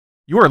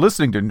You are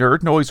listening to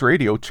Nerd Noise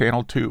Radio,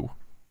 Channel 2.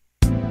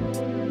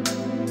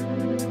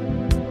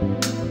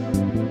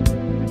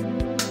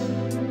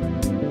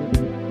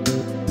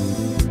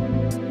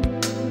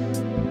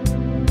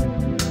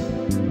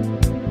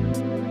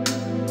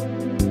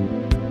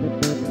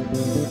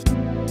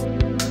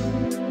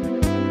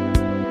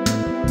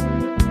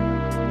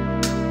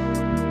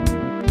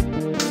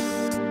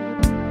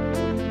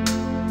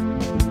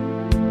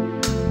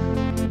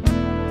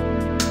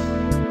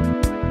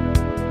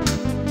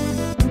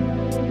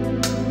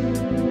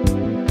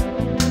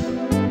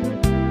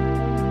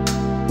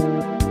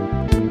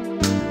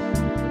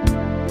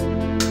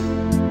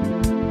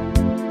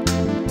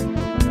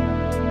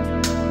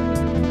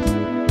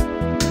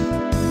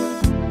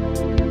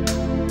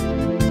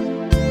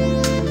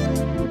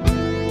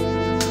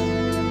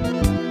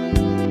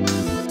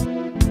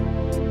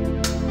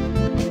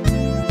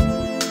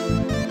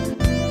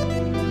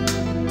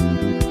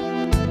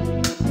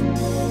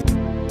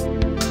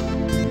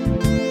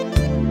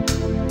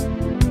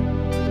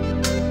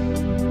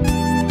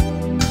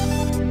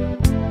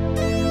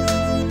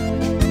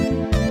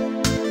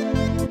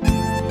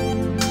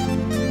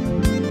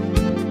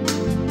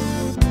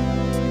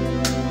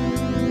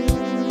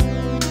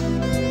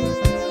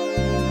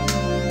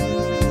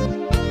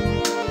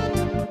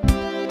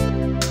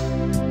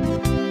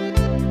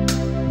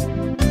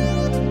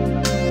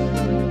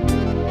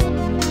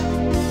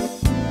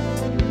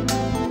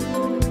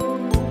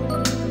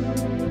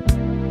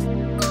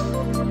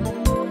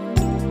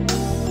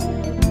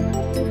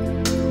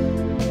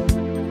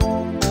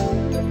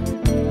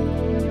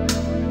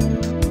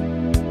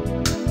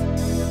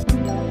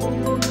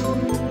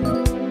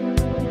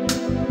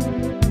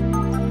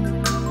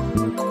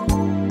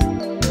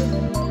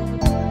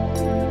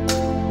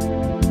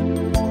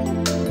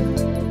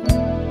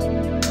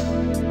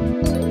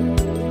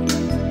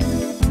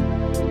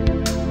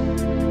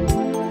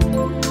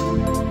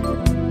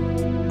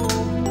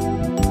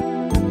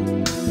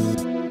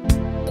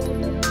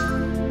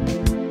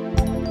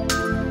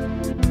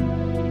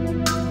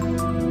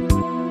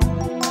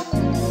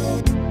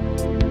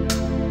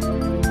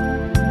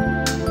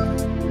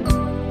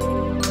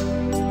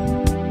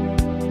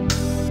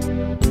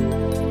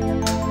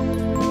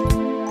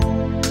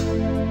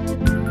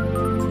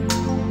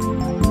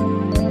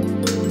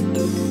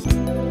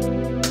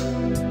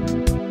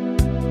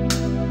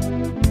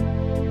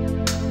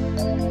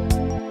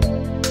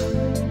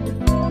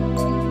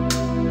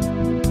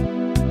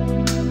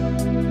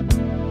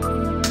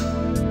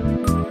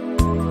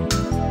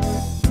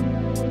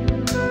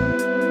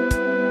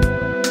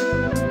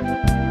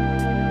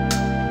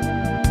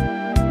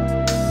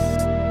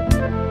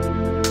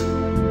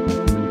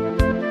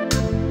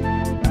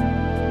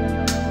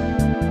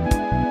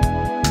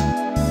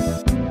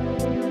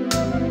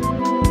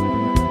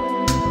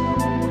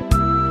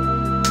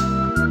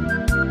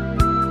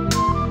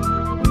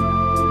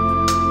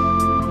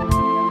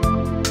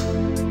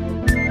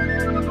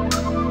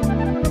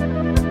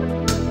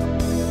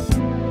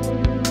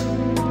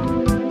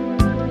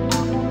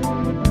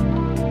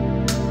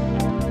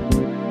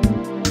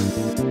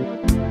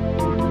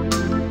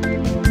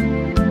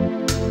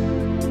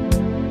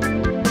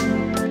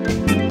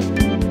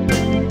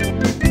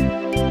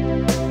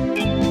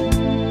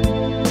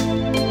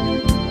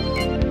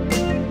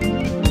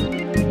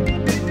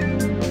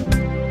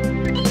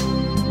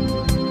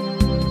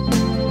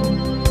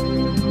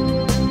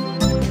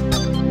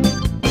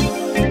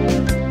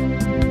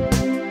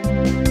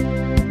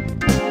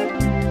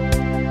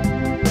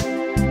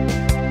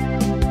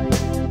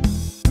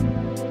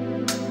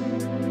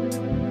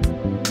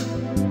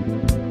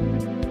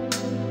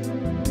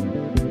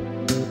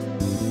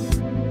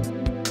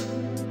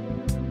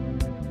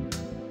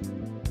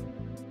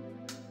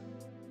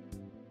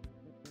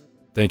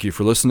 Thank you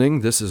for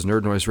listening. This is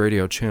Nerd Noise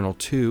Radio Channel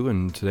 2,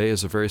 and today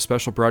is a very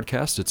special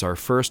broadcast. It's our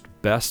first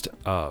Best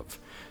Of.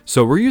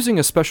 So we're using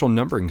a special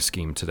numbering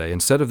scheme today.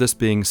 Instead of this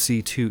being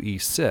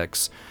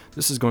C2E6,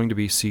 this is going to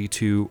be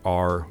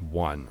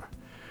C2R1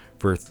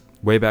 for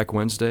way back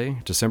Wednesday,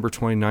 December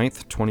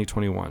 29th,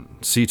 2021.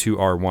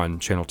 C2R1,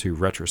 Channel 2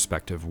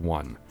 Retrospective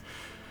 1.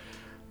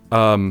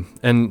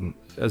 And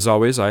as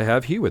always, I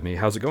have Hugh with me.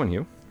 How's it going,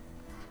 Hugh?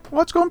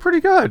 Well, it's going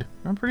pretty good.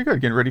 I'm pretty good.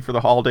 Getting ready for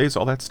the holidays,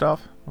 all that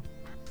stuff.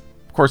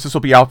 Of course, this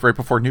will be out right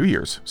before New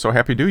Year's, so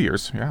Happy New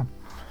Year's, yeah.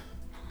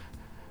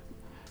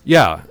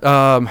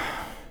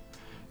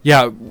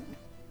 Yeah,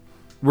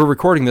 we're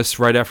recording this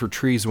right after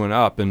trees went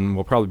up, and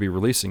we'll probably be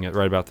releasing it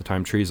right about the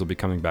time trees will be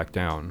coming back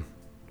down.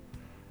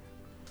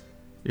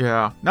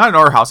 Yeah, not in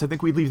our house. I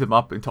think we leave them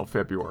up until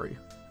February.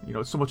 You know,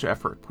 it's so much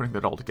effort putting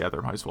that all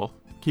together. Might as well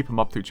keep them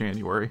up through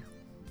January.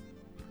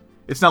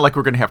 It's not like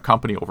we're going to have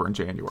company over in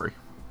January.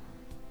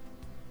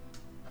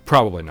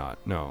 Probably not,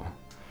 no.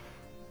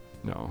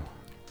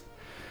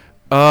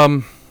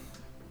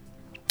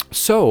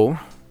 So,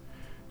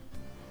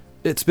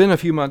 it's been a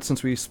few months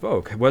since we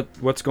spoke.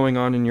 What's going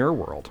on in your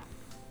world?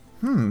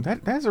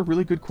 That's a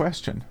really good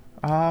question.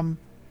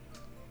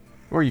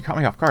 Or you caught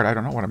me off guard. I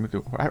don't know what I'm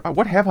doing.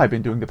 What have I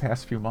been doing the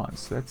past few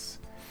months?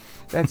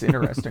 That's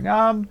interesting.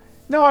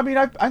 No, I mean,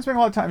 I'm spending a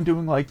lot of time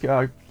doing like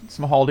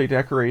some holiday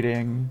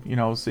decorating.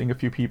 Seeing a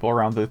few people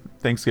around the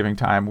Thanksgiving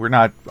time.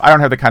 I don't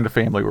have the kind of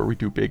family where we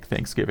do big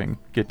Thanksgiving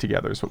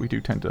get-togethers, but we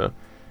do tend to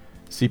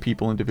see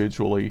people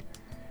individually,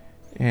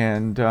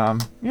 and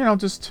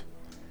just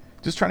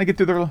trying to get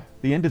through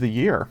the end of the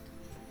year.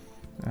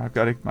 I've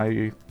got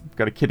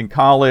a kid in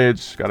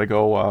college. Got to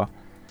go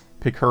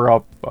pick her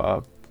up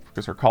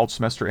because her college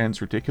semester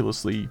ends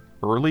ridiculously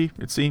early,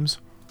 it seems.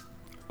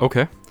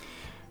 Okay.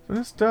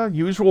 Just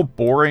usual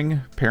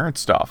boring parent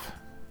stuff.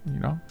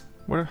 How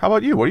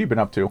about you? What have you been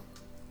up to?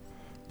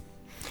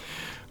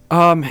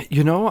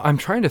 I'm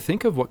trying to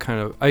think of what kind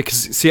of... I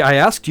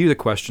asked you the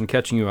question,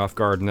 catching you off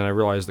guard, and then I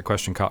realized the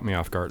question caught me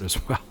off guard as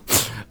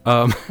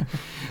well.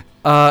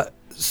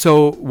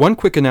 So one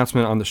quick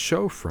announcement on the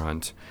show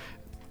front.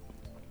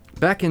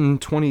 Back in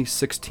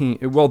 2016,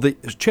 well, the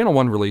Channel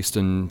 1 released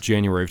in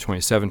January of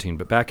 2017,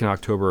 but back in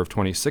October of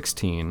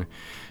 2016,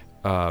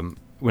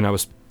 when I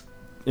was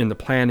in the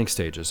planning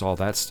stages, all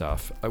that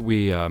stuff,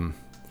 we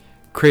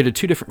created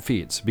two different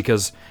feeds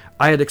because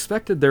I had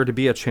expected there to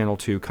be a Channel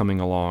 2 coming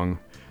along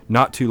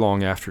not too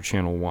long after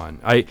Channel 1.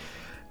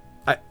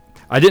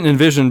 I didn't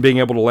envision being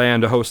able to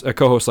land a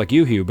co-host like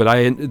you, Hugh,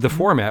 but the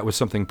format was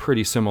something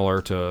pretty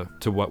similar to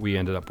what we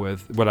ended up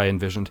with, what I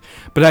envisioned.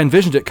 But I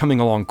envisioned it coming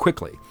along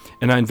quickly,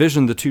 and I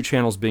envisioned the two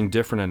channels being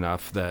different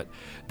enough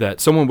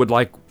that someone would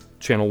like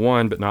Channel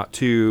 1 but not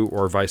 2,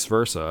 or vice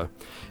versa.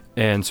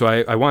 And so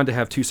I wanted to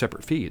have two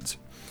separate feeds.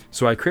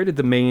 So I created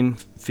the main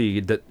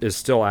feed that is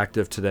still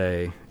active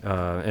today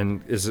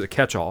and is a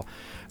catch-all.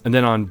 And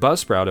then on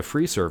Buzzsprout, a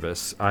free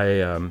service,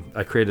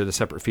 I created a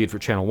separate feed for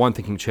Channel 1,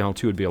 thinking Channel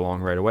 2 would be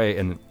along right away.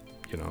 And,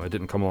 it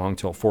didn't come along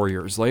until 4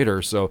 years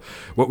later. So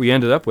what we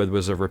ended up with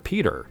was a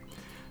repeater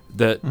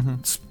that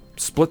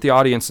split the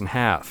audience in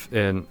half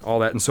and all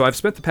that. And so I've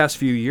spent the past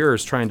few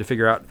years trying to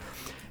figure out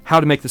how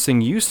to make this thing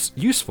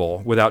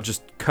useful without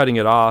just cutting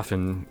it off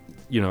and,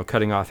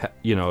 cutting off,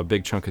 a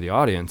big chunk of the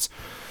audience.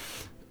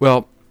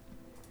 Well,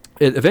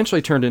 it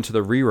eventually turned into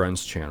the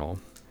reruns channel.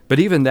 But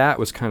even that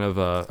was kind of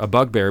a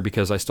bugbear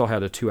because I still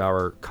had a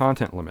 2-hour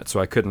content limit. So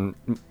I couldn't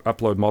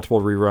upload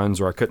multiple reruns,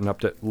 or I couldn't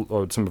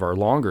upload some of our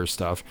longer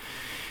stuff.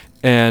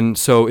 And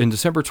so in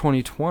December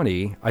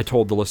 2020, I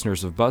told the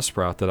listeners of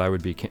Buzzsprout that I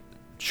would be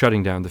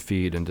shutting down the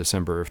feed in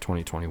December of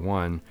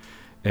 2021,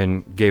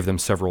 and gave them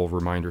several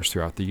reminders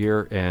throughout the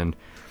year. And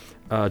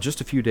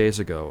just a few days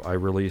ago, I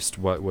released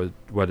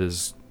what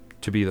is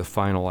to be the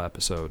final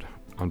episode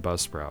on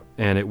Buzzsprout.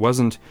 And it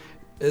wasn't...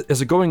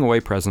 As a going away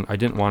present, I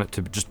didn't want it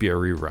to just be a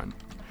rerun.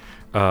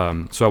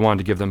 So I wanted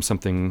to give them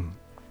something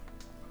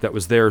that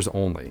was theirs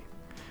only.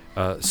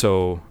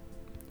 So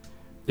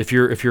if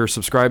you're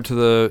subscribed to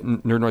the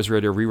Nerd Noise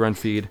Radio rerun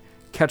feed,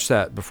 catch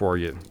that before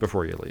you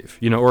leave.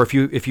 Or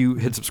if you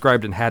had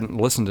subscribed and hadn't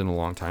listened in a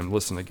long time,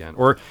 listen again.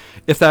 Or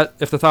if the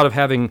thought of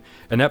having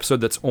an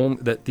episode that's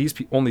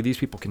only these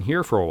people can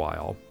hear for a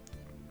while,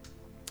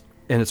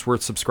 and it's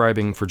worth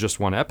subscribing for just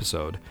one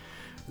episode,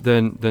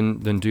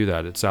 then do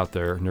that. It's out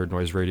there, Nerd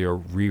Noise Radio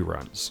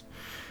reruns.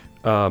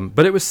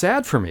 But it was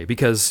sad for me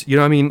because,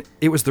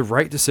 it was the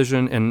right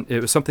decision, and it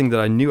was something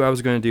that I knew I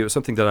was going to do. It was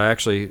something that I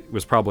actually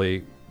was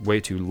probably way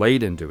too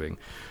late in doing.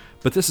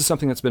 But this is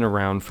something that's been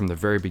around from the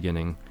very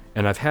beginning,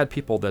 and I've had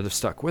people that have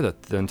stuck with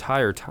it the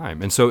entire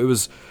time. And so it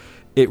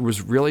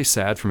was really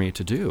sad for me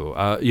to do.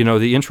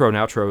 The intro and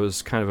outro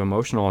is kind of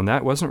emotional, and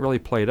that wasn't really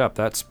played up.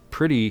 That's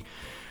pretty...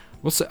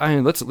 let's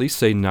at least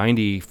say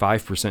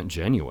 95%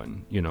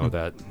 genuine,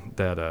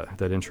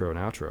 that intro and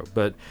outro.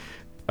 But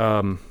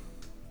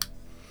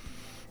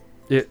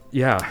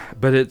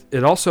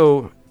it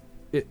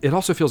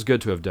also feels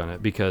good to have done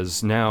it,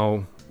 because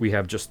now we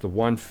have just the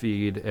one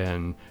feed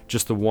and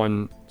just the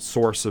one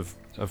source of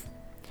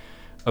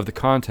the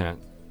content,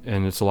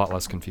 and it's a lot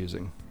less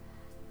confusing.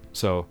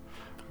 So,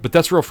 but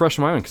that's real fresh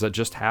in my mind because that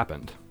just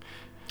happened.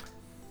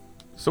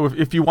 So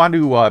if you want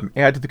to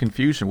add to the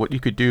confusion, what you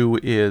could do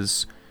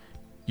is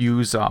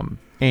use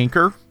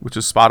Anchor, which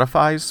is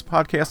Spotify's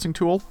podcasting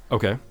tool.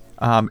 Okay.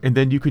 And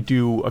then you could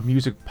do a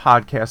music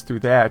podcast through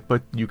that,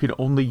 but you can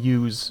only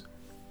use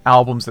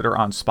albums that are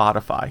on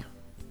Spotify.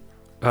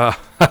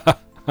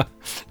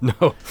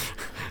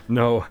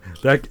 No.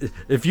 That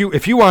if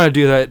you want to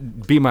do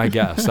that, be my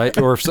guest.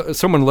 Or if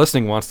someone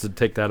listening wants to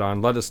take that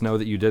on, let us know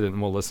that you did it,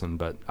 and we'll listen.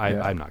 But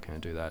I'm not going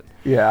to do that.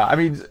 Yeah, I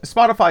mean,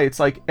 Spotify, it's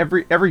like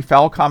every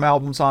Falcom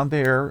album's on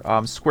there.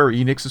 Square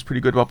Enix is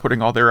pretty good about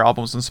putting all their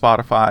albums on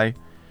Spotify.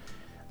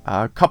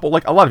 A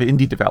lot of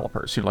indie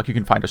developers, you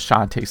can find a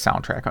Shantae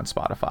soundtrack on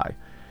Spotify.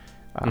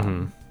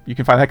 You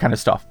can find that kind of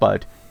stuff,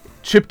 but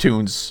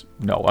chiptunes,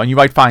 no. And you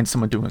might find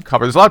someone doing a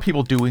cover. There's a lot of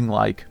people doing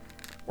like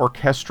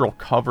orchestral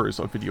covers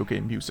of video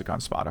game music on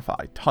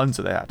Spotify. Tons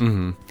of that.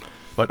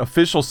 But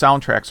official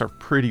soundtracks are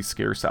pretty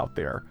scarce out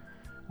there.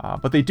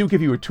 But they do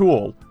give you a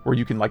tool where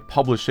you can like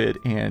publish it,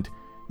 and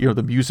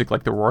the music,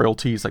 like the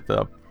royalties, like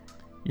the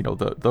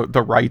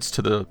rights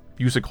to the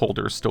music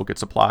holders still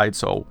gets applied.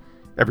 So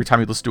every time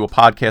you listen to a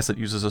podcast that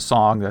uses a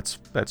song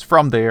that's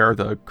from there,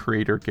 the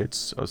creator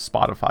gets a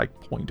Spotify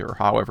pointer.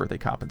 However they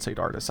compensate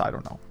artists, I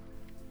don't know.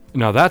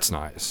 Now that's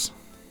nice.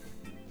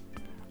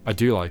 I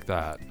do like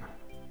that.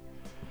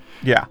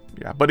 Yeah.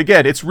 But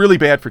again, it's really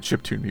bad for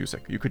chiptune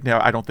music. You could now.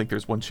 I don't think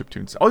there's one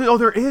chiptune. Oh,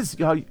 there is.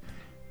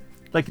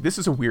 Like, this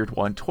is a weird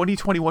one.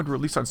 2021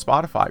 release on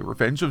Spotify.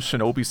 Revenge of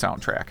Shinobi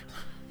soundtrack.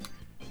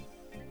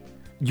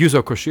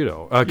 Yuzo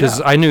Koshiro,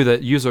 because I knew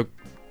that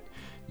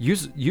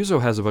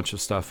Yuzo has a bunch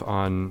of stuff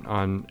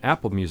on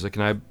Apple Music,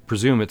 and I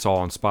presume it's all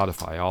on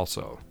Spotify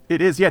also.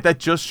 It is. Yeah, that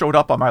just showed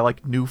up on my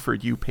like new for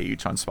you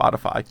page on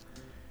Spotify.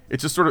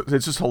 It's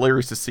just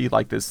hilarious to see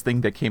like this thing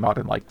that came out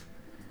in like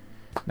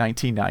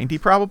 1990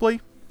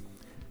 probably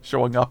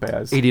showing up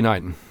as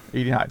 89.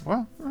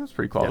 Well, that's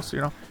pretty close,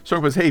 you know. So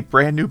it was, hey,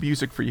 brand new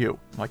music for you.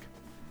 I'm like,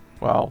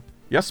 well,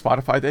 yes,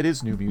 Spotify, that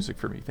is new music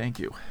for me. Thank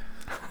you.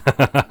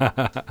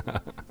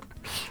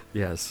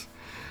 Yes.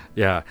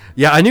 Yeah.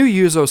 I knew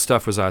Yuzo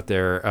stuff was out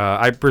there.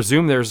 I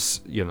presume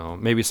there's,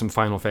 maybe some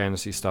Final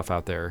Fantasy stuff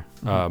out there.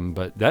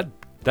 But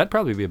that'd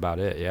probably be about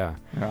it. Yeah.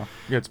 Yeah.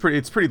 It's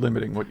pretty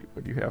limiting what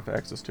you have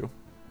access to.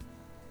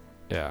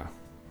 Yeah.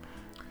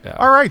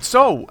 All right.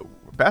 So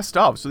best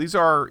of. So these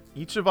are,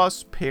 each of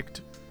us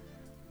picked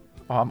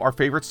our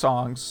favorite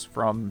songs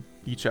from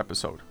each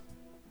episode.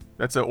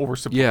 That's an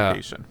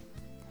oversimplification.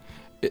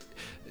 Yeah.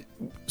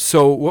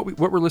 So what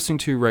we're listening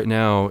to right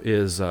now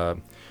is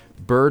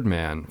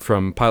Birdman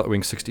from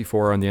Pilotwings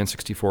 64 on the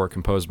N64,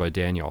 composed by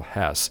Daniel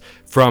Hess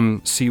from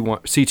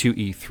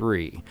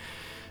C2E3.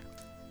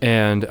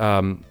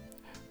 And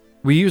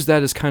we used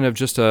that as kind of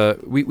just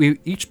we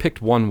each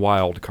picked one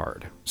wild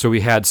card. So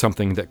we had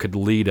something that could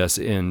lead us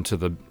into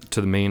the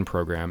main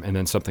program, and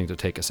then something to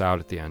take us out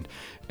at the end.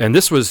 And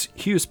this was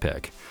Hugh's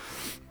pick.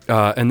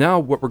 And now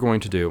what we're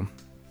going to do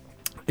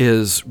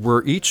is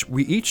we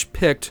each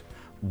picked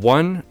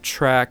one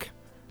track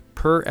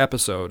per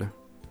episode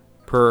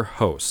per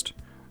host.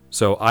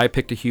 So I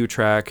picked a Hugh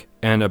track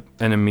and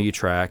a me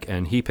track,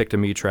 and he picked a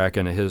me track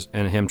and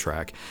a him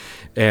track.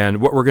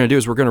 And what we're going to do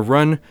is we're going to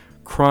run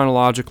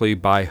chronologically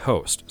by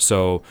host.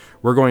 So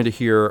we're going to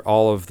hear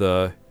all of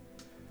the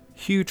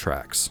Hugh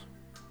tracks,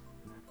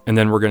 and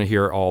then we're going to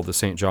hear all the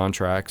St. John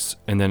tracks,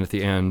 and then at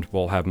the end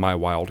we'll have my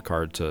wild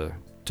card to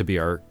be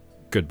our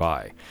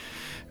goodbye.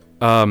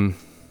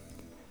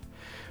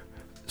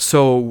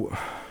 So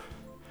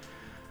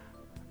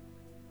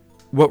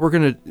why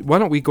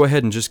don't we go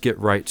ahead and just get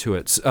right to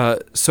it?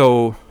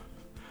 So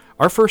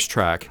our first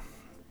track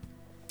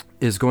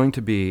is going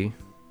to be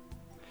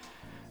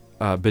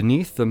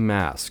Beneath the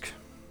Mask,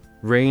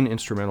 Rain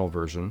instrumental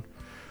version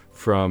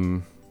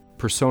from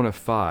Persona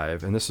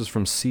 5, and this is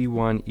from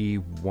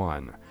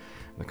C1E1.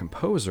 The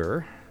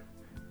composer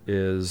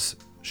is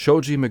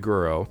Shoji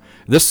Meguro.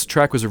 This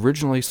track was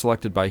originally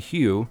selected by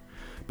Hugh,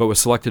 but was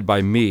selected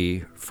by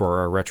me for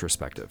our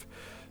retrospective.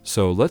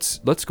 So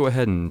let's go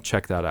ahead and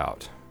check that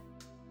out.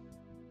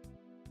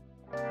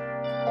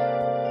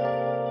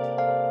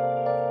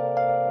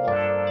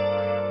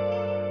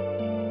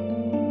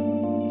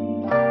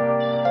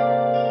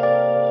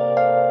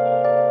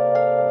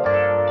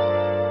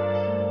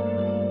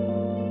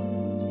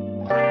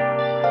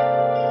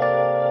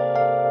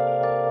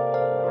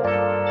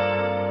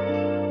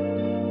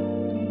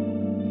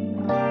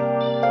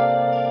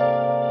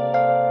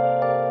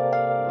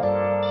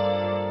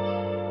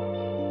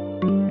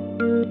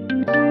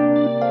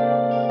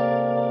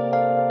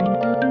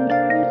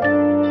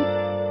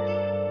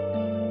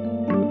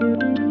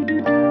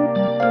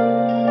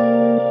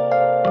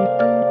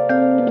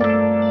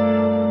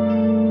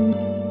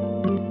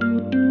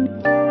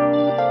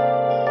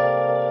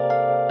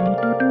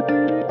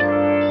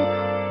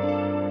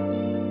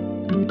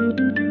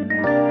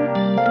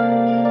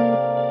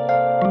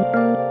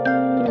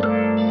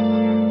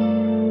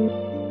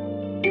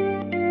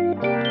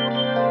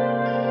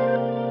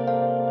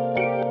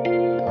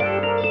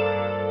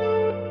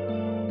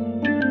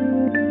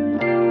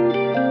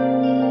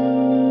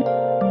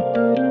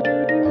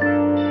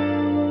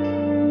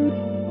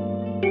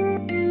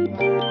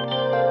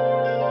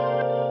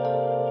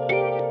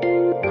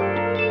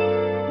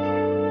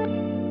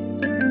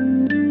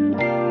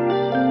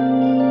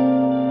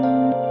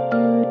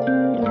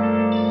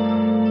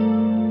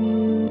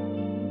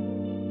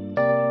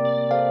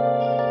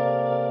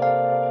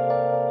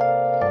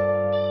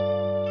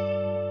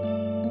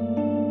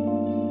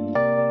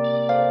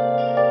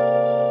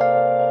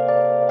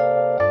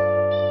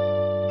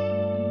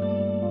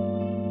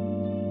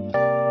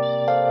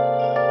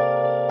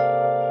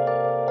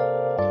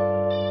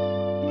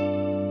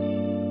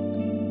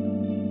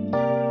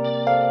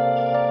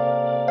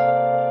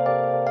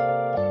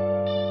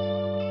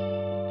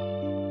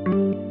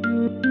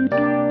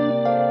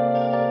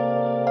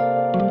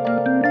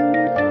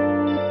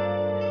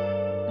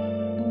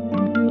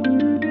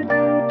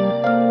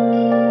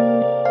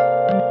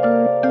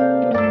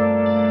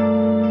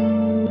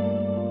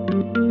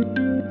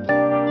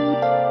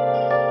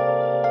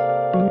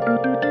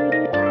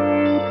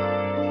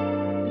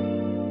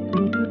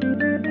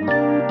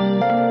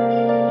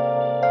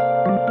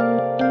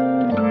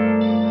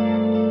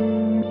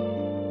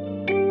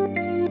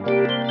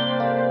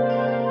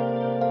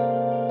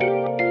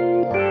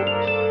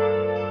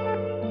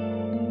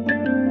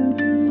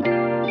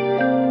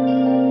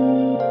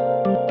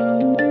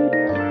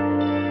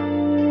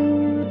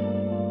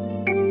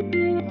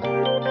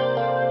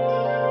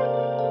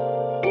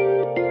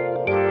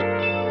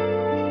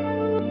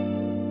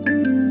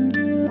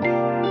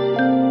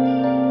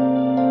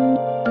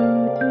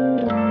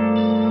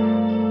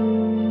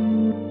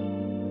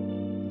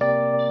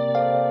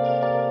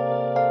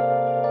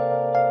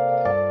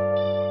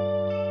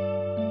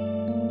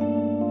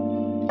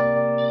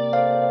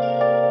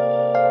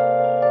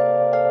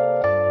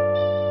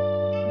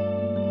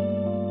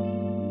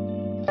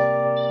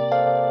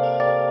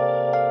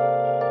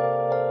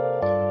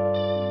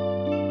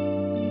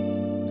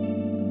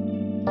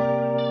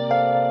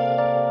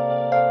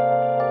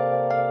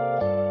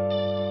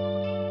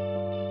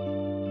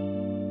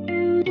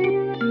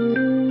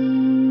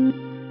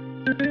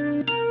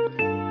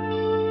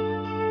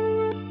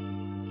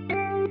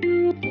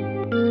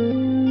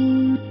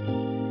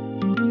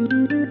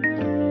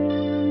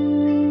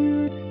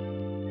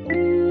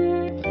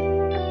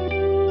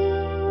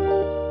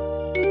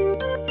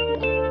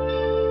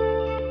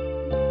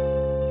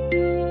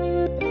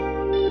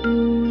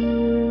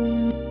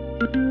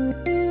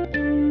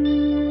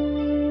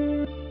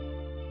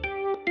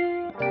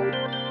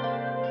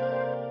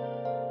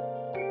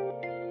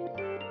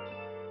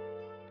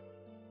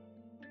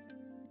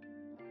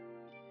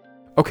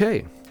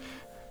 Okay.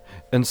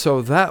 And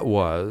so that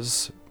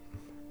was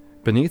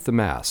Beneath the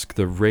Mask,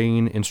 the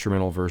Rain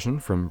instrumental version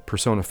from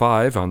Persona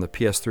 5 on the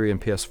PS3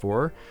 and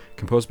PS4,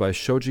 composed by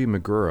Shoji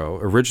Meguro,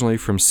 originally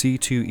from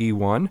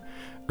C2E1,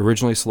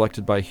 originally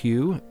selected by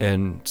Hugh,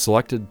 and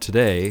selected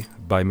today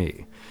by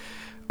me.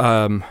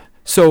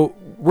 So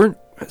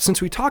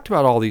since we talked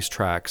about all these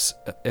tracks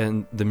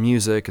and the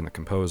music and the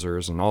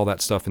composers and all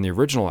that stuff in the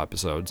original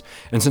episodes,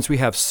 and since we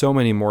have so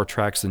many more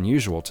tracks than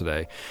usual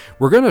today,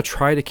 we're going to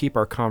try to keep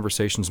our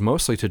conversations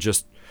mostly to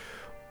just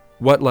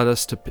what led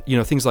us to,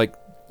 things like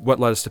what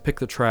led us to pick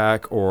the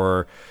track,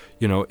 or,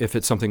 if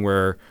it's something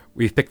where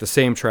we picked the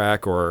same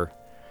track, or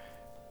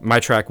my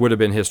track would have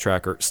been his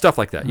track, or stuff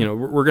like that. Mm-hmm.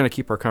 We're going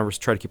to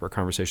try to keep our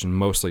conversation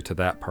mostly to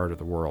that part of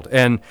the world.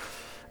 And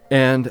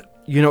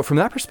from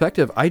that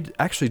perspective, I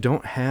actually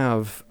don't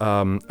have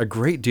a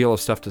great deal of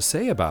stuff to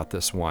say about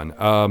this one.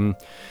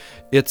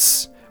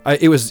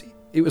 It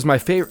was my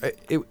favorite.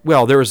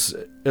 There was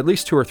at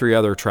least 2 or 3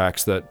 other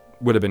tracks that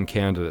would have been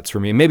candidates for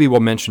me. Maybe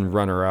we'll mention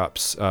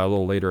runner-ups a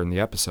little later in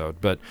the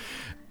episode, but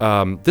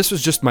this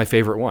was just my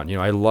favorite one.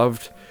 I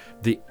loved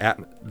the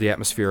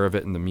atmosphere of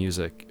it and the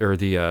music, or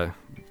the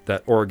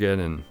that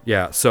organ, and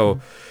yeah. So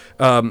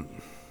I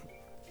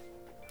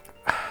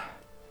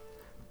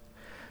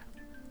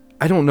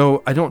don't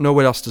know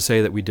what else to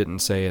say that we didn't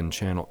say in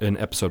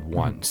episode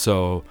 1. Mm-hmm.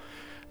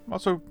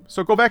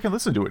 So go back and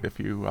listen to it if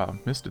you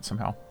missed it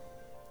somehow.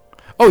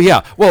 Oh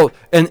yeah, well,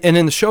 and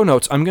in the show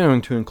notes, I'm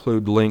going to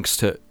include links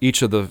to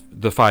each of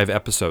the 5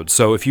 episodes.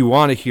 So if you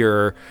want to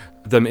hear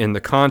them in the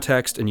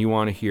context and you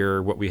want to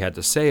hear what we had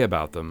to say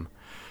about them,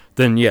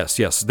 then yes,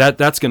 those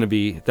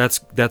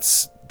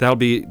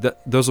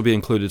will be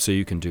included, so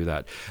you can do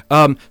that.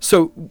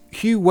 So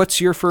Hugh,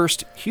 what's your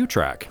first Hugh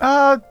track?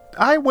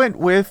 I went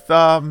with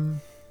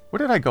what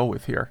did I go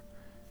with here?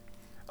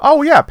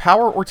 Oh yeah,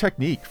 Power or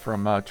Technique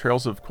from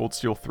Trails of Cold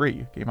Steel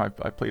 3, a game I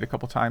played a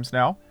couple times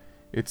now.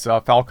 It's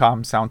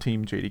Falcom Sound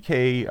Team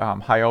JDK.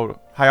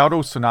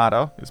 Hayato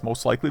Sonata is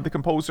most likely the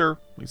composer.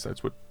 At least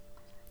that's what.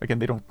 Again,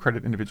 they don't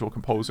credit individual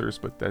composers,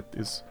 but that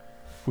is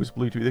who's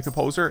believed to be the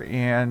composer.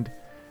 And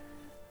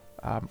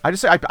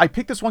I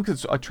picked this one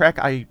because it's a track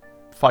I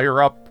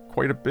fire up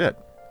quite a bit.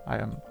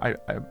 I'm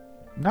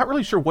not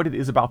really sure what it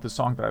is about this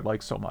song that I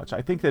like so much.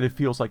 I think that it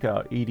feels like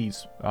a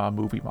 80s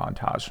movie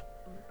montage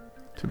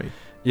to me.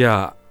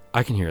 Yeah,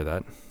 I can hear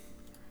that.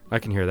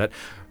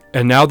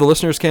 And now the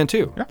listeners can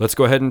too. Yeah. Let's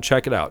go ahead and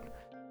check it out.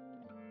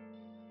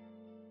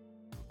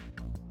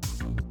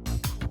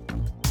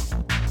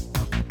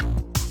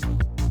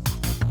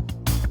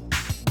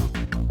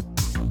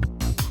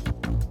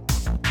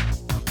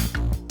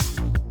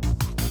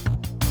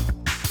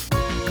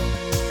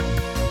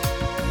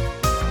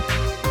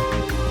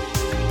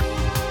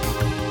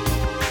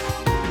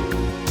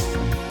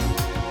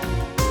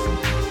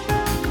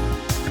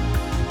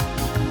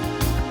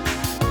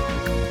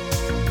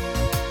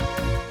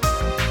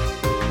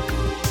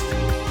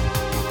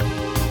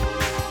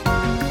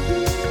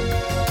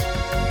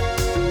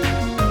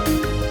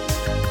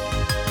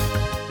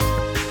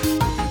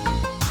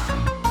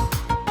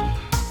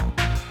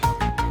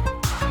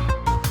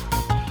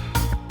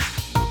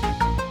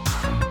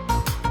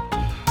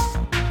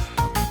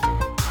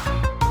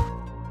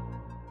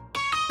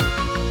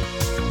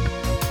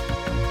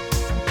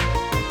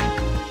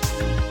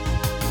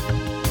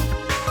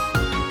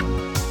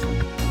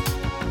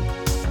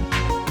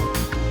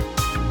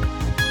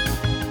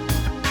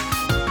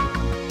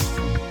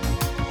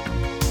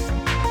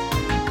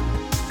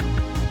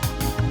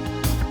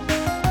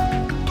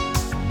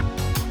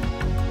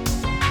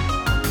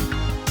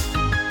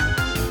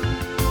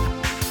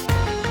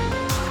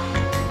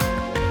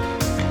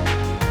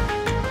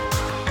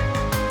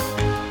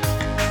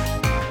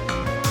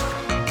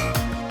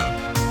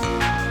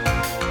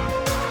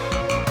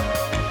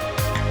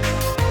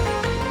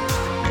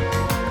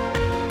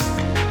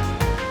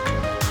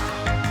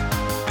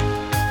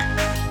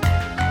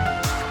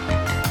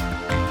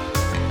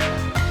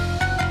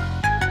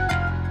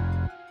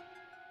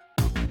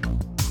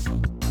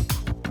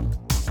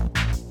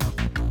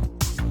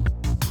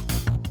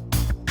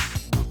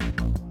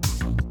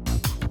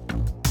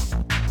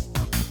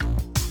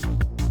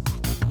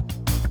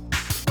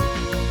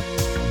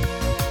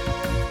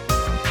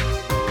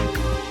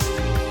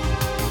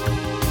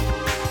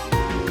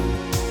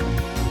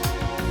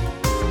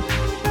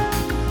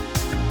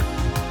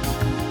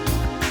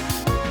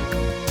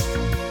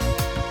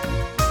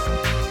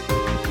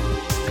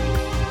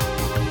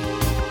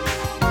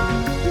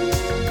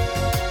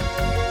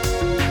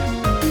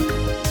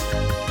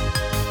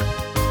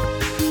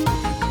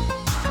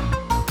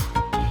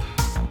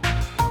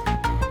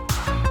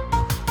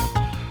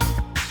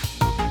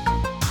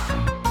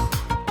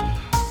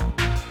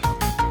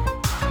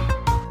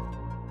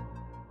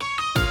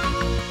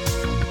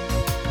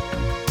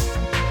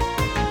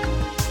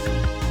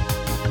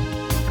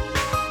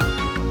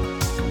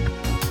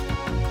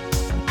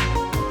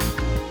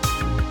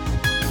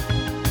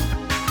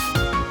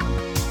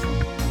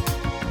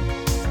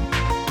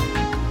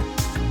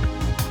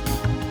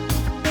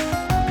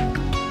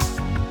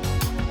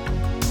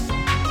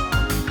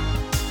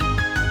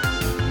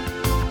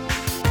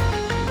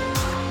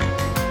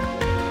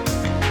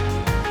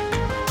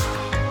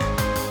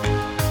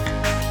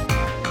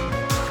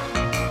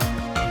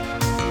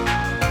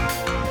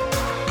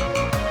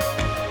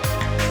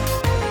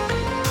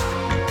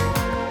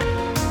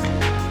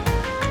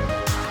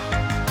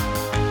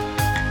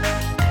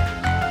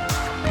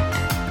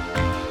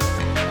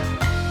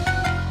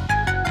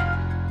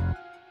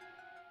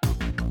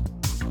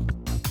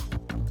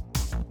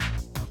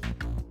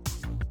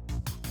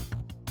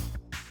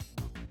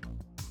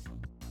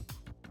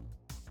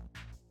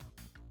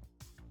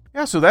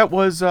 Yeah, so that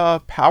was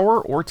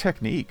Power or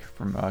Technique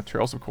from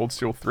Trails of Cold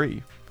Steel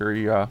 3.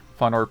 Very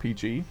fun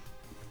RPG.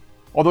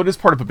 Although it is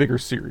part of a bigger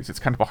series, it's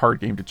kind of a hard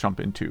game to jump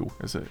into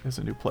as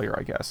a new player,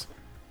 I guess,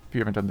 if you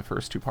haven't done the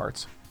first 2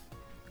 parts.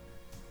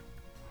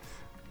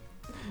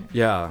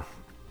 Yeah.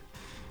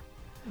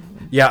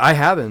 Yeah, I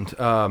haven't.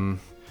 And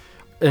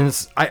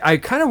I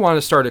kind of want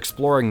to start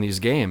exploring these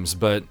games,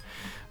 but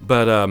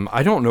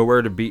I don't know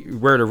where to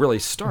really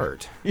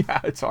start.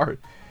 Yeah, it's hard.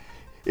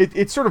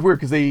 It's sort of weird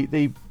because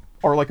they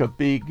are like a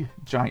big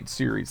giant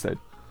series that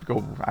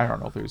go, I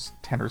don't know, there's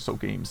 10 or so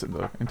games in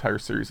the entire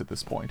series at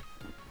this point.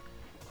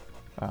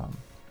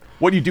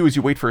 What you do is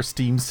you wait for a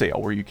Steam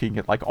sale where you can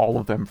get like all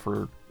of them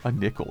for a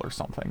nickel or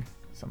something,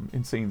 some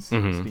insane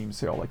Steam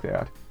sale like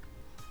that.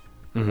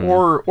 Mm-hmm.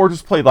 Or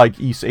just play like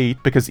Ys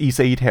 8, because Ys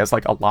 8 has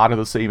like a lot of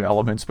the same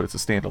elements, but it's a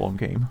standalone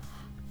game.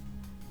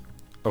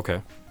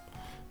 Okay.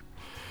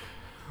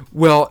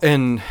 Well,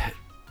 and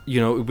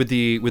you know, with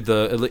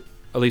the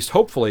at least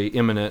hopefully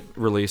imminent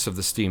release of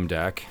the Steam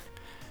Deck,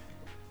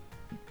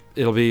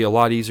 it'll be a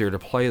lot easier to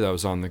play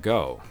those on the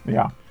go.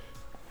 Yeah.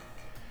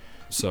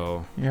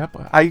 So. Yep.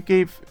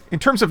 In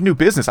terms of new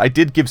business, I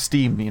did give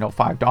Steam,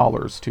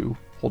 $5 to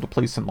hold a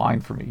place in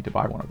line for me to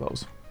buy one of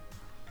those.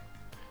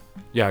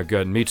 Yeah,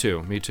 good. Me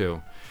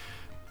too.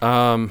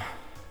 Well,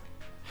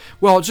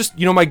 just,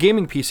 my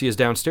gaming PC is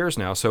downstairs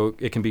now, so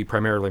it can be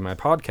primarily my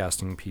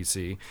podcasting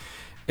PC.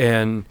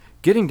 And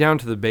getting down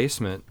to the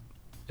basement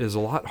is a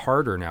lot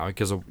harder now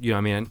because, I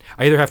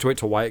either have to wait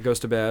till Wyatt goes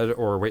to bed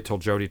or wait till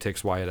Jody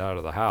takes Wyatt out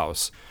of the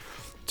house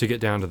to get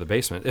down to the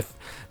basement. If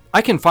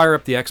I can fire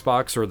up the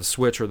Xbox or the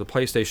Switch or the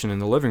PlayStation in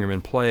the living room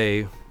and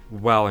play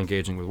while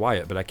engaging with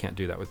Wyatt, but I can't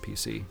do that with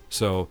PC.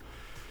 So,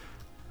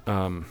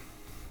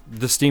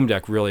 the Steam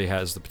Deck really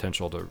has the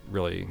potential to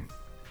really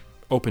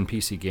open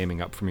PC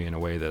gaming up for me in a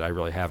way that I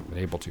really haven't been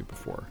able to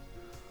before.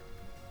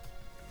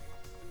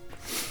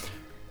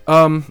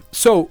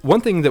 So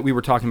one thing that we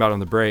were talking about on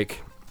the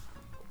break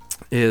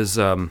is,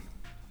 I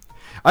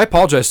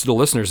apologize to the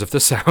listeners if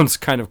this sounds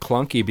kind of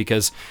clunky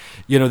because,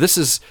 this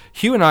is,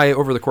 Hugh and I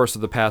over the course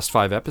of the past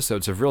 5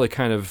 episodes have really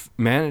kind of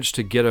managed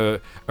to get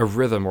a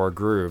rhythm or a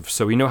groove.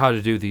 So we know how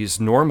to do these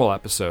normal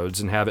episodes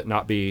and have it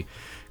not be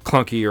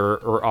clunky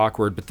or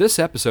awkward, but this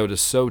episode is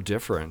so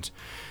different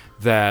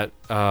that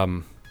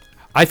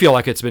I feel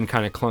like it's been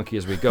kind of clunky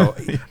as we go.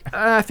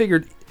 I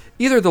figured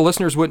either the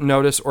listeners wouldn't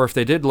notice, or if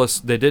they did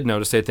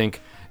notice, they'd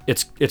think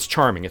it's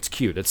charming, it's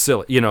cute, it's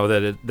silly,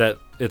 that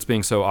it's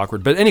being so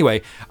awkward. But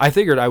anyway, I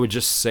figured I would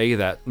just say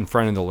that in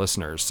front of the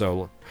listeners.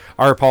 So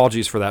our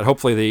apologies for that.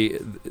 Hopefully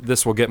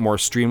this will get more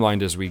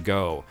streamlined as we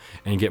go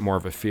and get more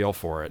of a feel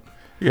for it.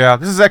 Yeah,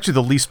 this is actually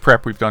the least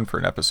prep we've done for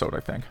an episode, I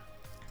think.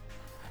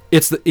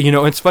 It's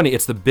it's funny.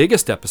 It's the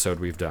biggest episode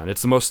we've done.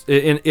 It's the most,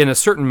 in a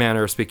certain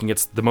manner of speaking,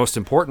 it's the most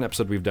important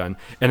episode we've done,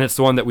 and it's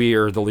the one that we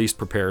are the least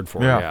prepared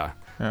for.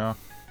 Yeah.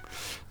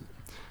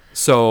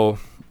 So,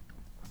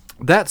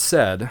 that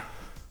said,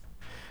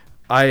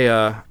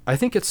 I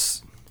think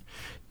it's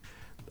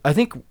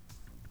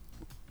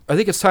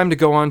time to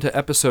go on to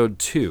episode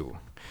 2,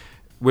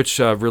 which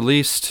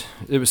released.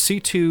 It was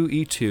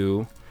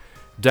C2E2.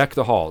 Deck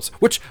the Halls,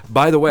 which,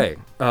 by the way,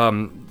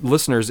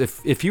 listeners,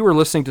 if you were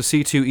listening to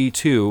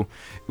C2E2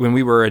 when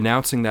we were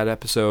announcing that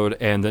episode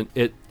and then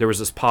there was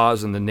this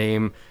pause and the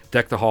name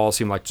Deck the Halls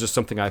seemed like just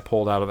something I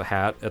pulled out of a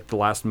hat at the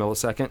last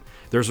millisecond,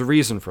 there's a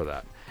reason for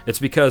that. It's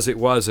because it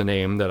was a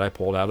name that I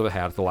pulled out of a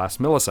hat at the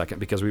last millisecond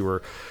because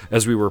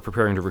as we were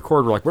preparing to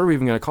record, we're like, what are we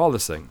even going to call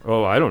this thing?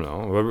 Oh, I don't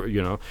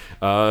know.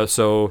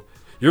 So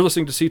you're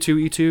listening to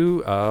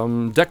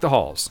C2E2, Deck the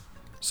Halls.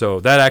 So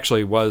that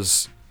actually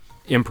was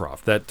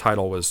improv. That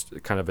title was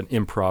kind of an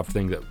improv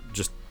thing that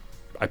just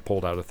I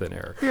pulled out of thin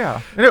air. Yeah,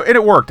 and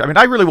it worked. I mean,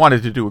 I really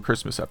wanted to do a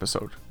Christmas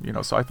episode,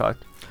 so I thought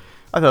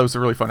it was a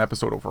really fun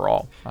episode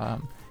overall.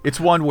 It's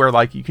one where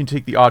like you can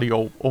take the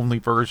audio only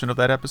version of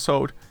that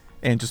episode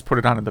and just put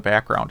it on in the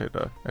background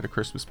at a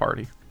Christmas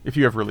party if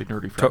you have really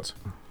nerdy friends.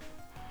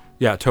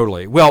 Yeah,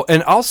 totally. Well,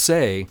 and I'll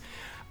say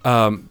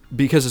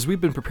because as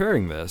we've been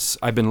preparing this,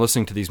 I've been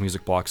listening to these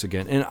music blocks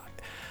again, and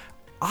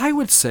I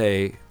would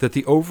say that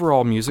the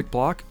overall music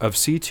block of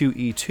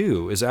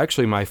C2E2 is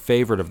actually my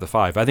favorite of the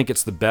 5. I think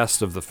it's the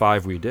best of the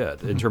 5 we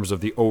did in terms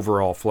of the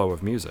overall flow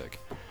of music.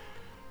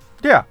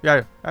 Yeah,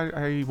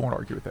 I won't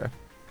argue with that.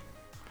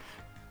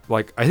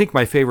 Like, I think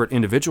my favorite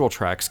individual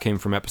tracks came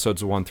from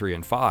episodes 1, 3,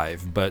 and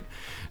 5, but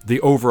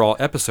the overall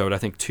episode, I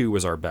think 2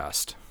 was our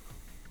best.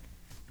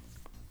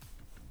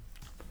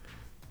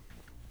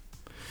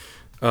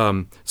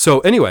 So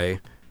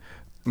anyway,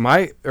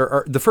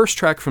 the first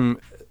track from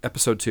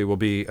episode 2 will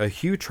be a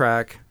Hugh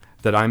track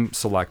that I'm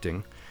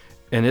selecting,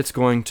 and it's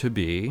going to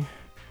be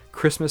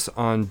Christmas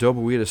on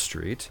Dobuita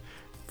Street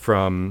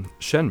from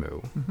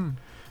Shenmue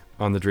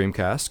on the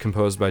Dreamcast,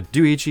 composed by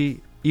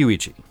Dunichi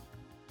Yuichi.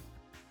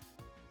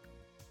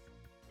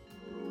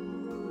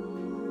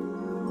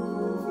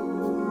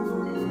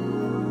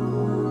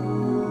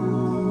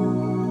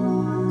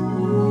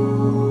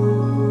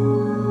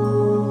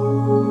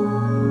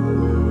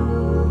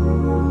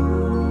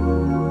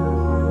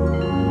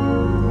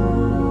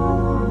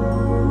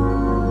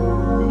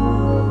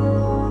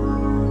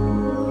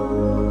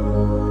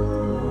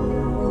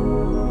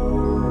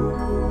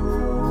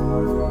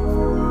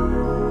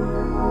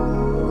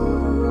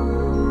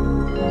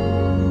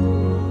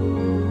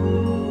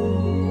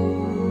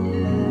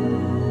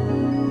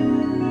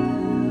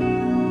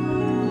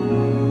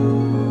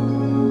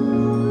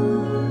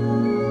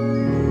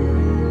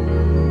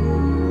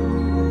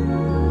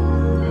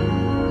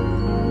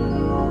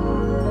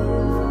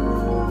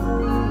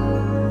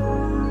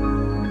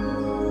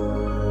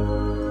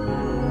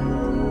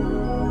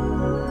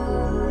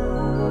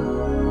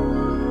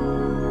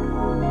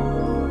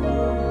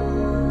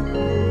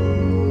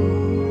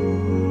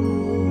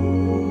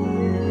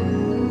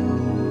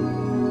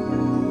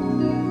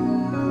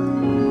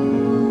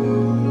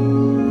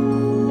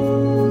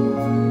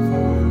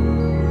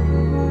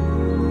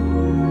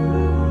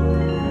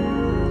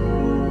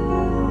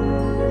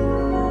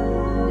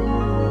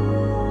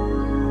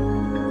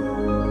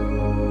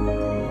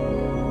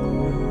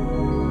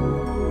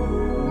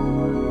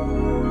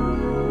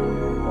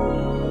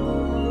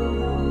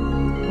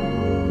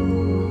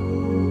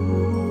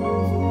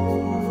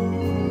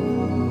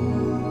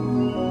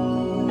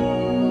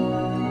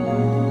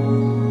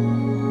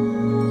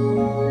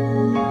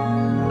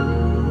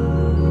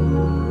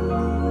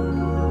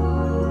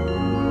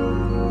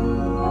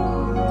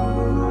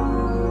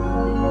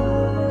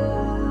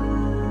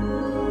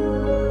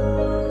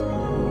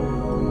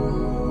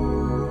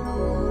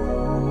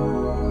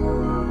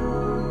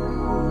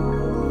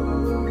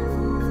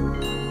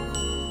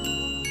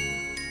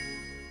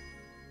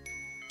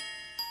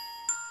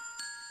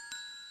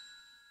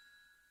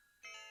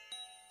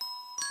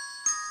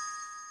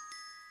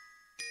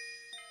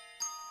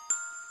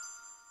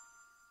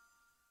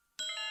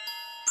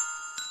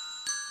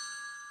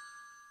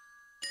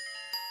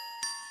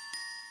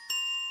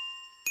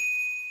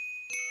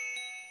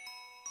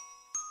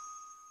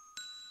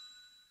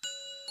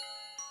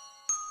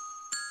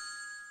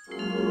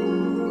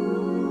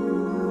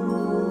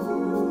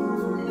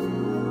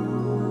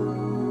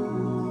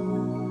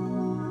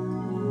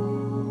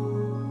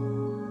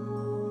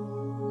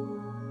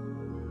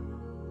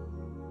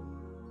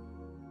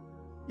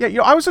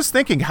 Yeah, I was just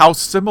thinking how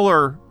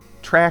similar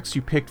tracks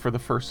you picked for the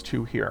first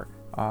two here.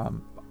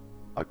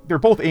 They're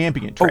both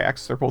ambient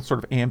tracks. They're both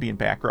sort of ambient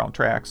background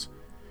tracks.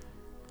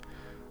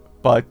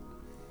 But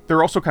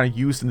they're also kind of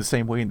used in the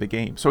same way in the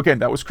game. So again,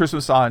 that was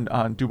Christmas on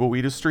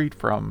Dubowita Street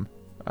from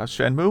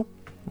Shenmue,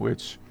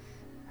 which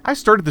I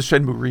started the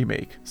Shenmue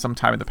remake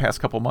sometime in the past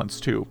couple months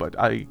too, but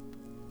I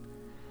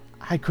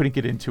couldn't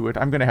get into it.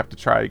 I'm going to have to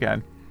try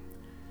again.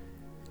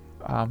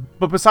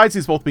 But besides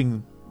these both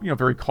being,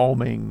 very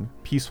calming,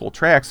 peaceful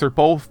tracks, they're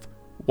both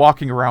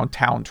walking around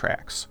town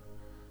tracks.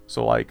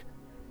 So like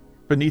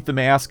Beneath the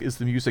Mask is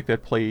the music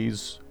that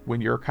plays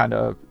when you're kind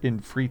of in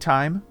free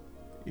time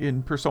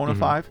in Persona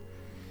 5.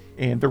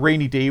 And the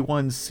Rainy Day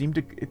ones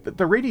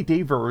the Rainy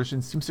Day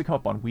version seems to come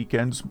up on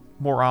weekends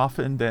more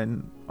often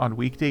than on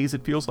weekdays,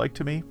 it feels like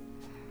to me.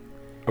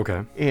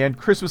 Okay. And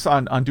Christmas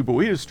on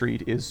Dubowita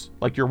Street is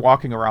like you're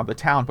walking around the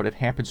town, but it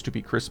happens to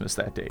be Christmas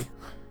that day.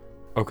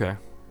 Okay.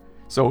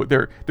 So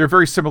they're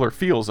very similar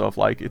feels of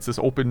like, it's this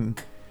open,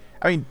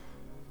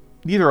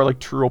 neither are like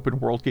true open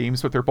world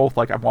games, but they're both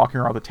like, I'm walking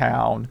around the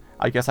town.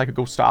 I guess I could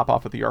go stop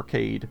off at the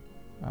arcade.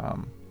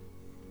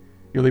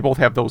 They both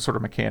have those sort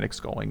of mechanics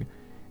going,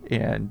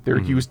 and they're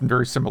used in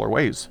very similar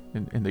ways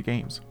in the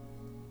games.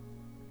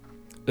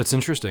 That's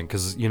interesting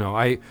because,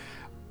 I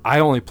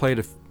only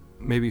played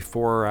maybe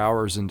 4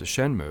 hours into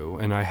Shenmue,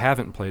 and I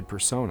haven't played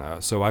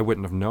Persona, so I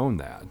wouldn't have known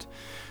that.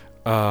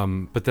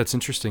 But that's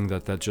interesting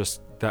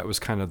that was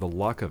kind of the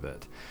luck of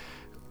it.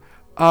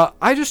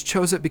 I just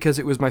chose it because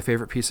it was my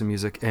favorite piece of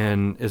music,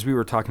 and as we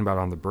were talking about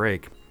on the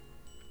break,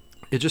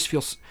 it just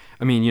feels,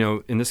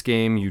 in this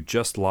game, you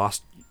just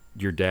lost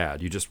your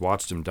dad. You just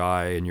watched him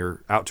die, and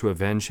you're out to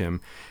avenge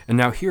him. And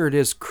now here it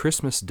is,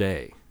 Christmas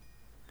Day,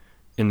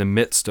 in the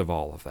midst of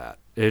all of that.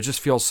 It just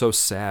feels so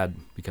sad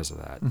because of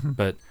that,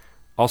 but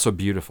also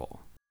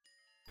beautiful.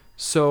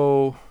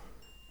 So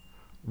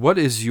what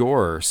is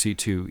your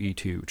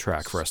C2E2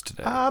 track for us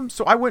today?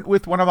 So I went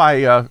with one of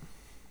my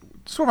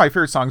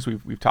favorite songs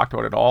we've talked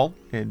about at all,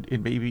 and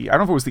maybe, I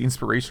don't know if it was the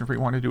inspiration for you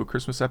wanting to do a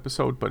Christmas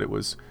episode, but it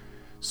was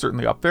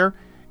certainly up there.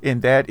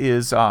 And that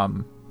is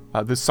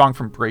this song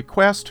from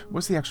BreakQuest.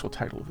 What's the actual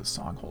title of this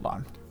song? Hold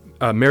on.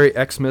 Merry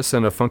Xmas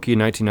and a Funky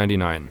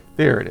 1999.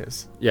 There it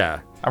is.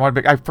 Yeah.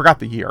 I forgot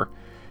the year.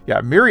 Yeah,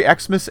 Merry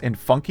Xmas and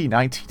Funky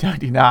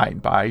 1999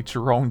 by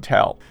Jerome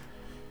Tell.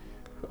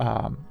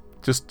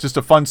 Just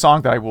a fun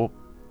song that I will,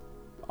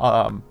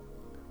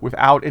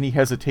 without any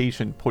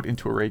hesitation, put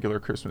into a regular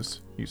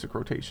Christmas music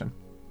rotation.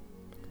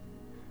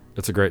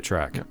 It's a great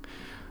track.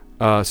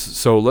 Yeah.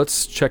 So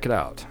let's check it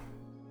out.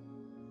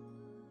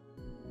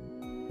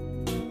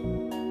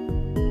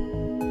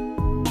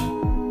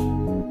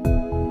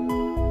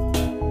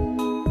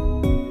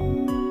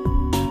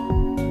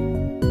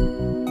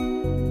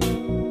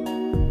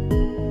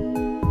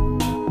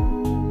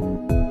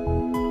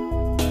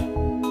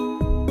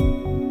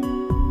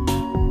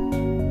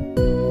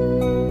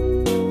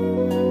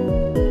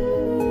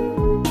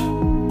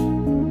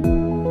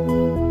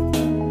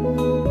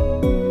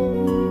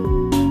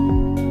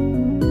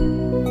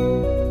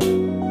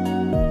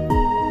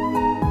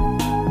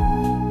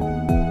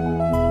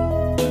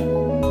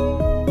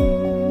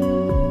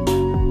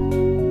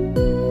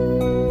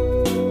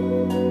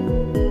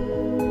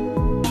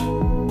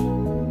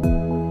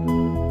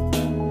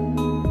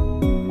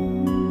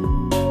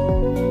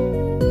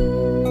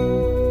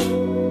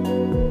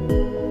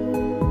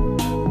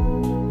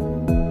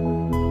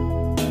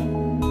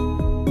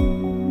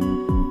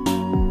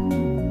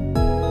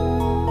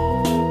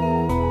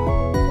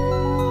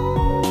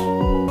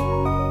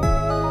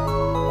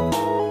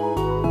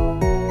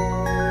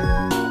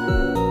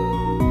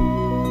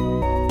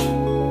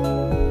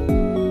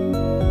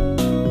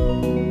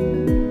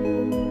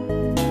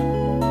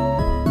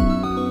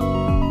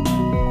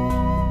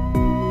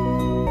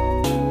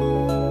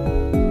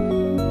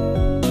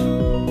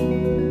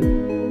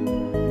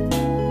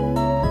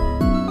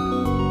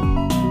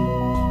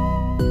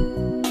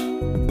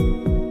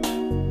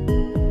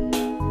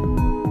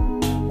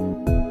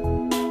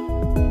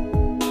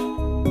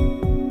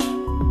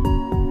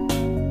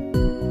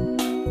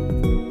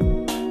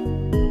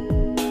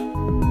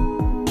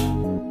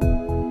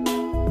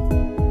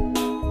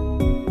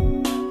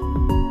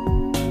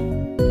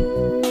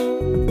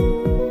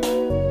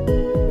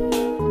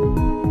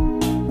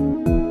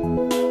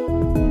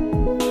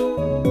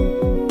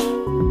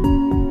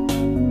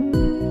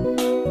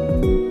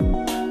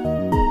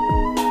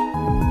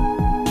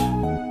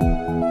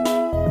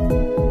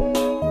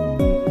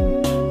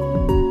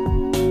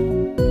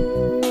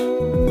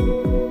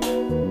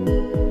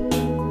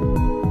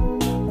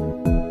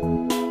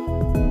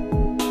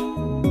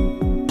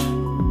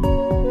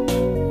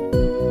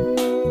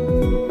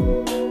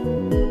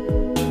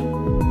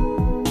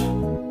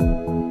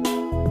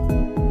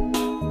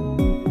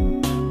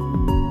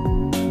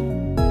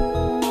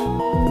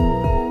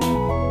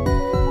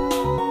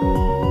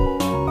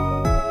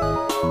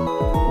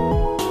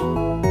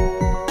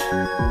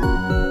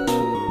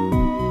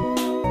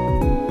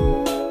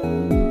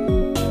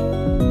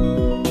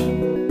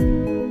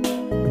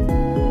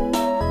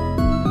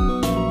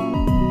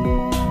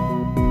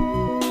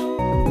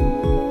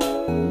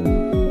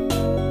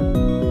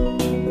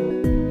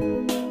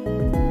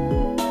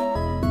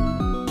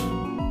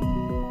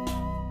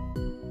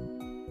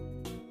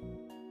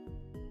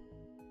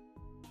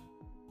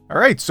 All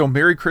right, so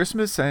Merry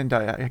Christmas and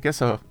I guess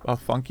a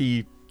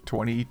funky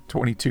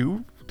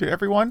 2022 to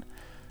everyone.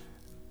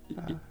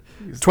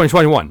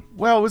 2021.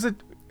 Well, is it?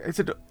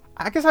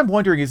 I guess I'm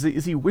wondering, is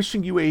he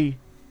wishing you a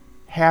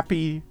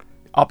happy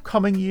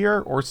upcoming year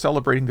or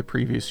celebrating the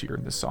previous year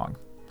in this song?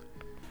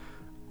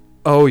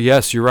 Oh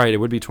yes, you're right. It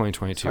would be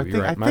 2022. So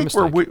you're right. I think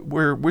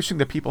we're wishing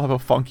that people have a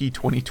funky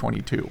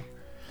 2022.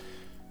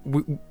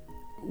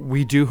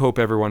 We do hope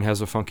everyone has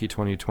a funky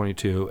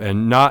 2022,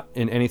 and not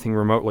in anything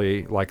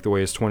remotely like the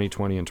ways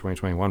 2020 and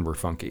 2021 were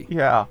funky.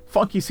 Yeah,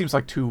 funky seems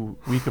like too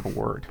weak of a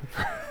word,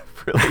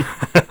 really.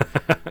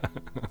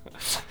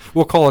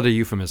 We'll call it a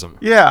euphemism.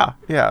 Yeah,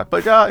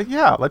 but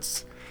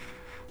let's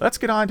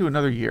get on to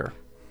another year.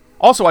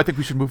 Also, I think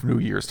we should move New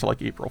Year's to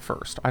like April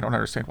 1st. I don't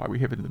understand why we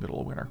have it in the middle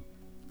of winter.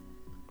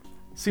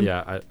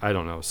 I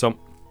don't know.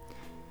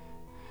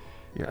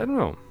 I don't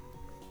know.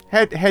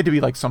 Had to be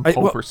like some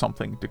pope or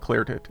something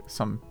declared it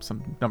some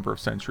number of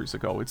centuries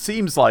ago. It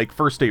seems like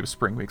first day of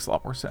spring makes a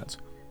lot more sense.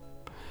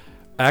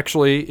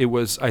 Actually, it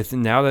was.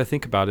 Now that I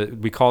think about it,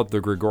 we call it the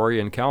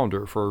Gregorian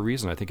calendar for a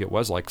reason. I think it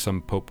was like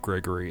some Pope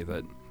Gregory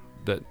that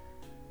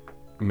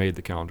made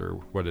the calendar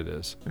what it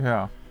is.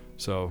 Yeah.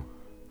 So,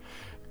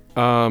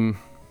 well,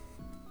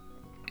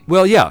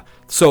 yeah.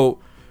 So,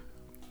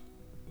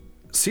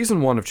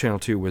 season 1 of Channel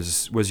 2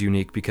 was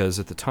unique because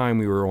at the time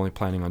we were only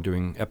planning on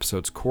doing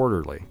episodes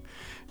quarterly.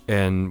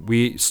 And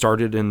we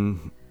started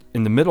in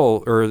the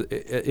middle, or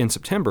in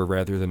September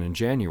rather than in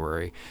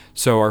January.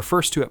 So our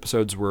first 2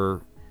 episodes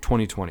were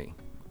 2020,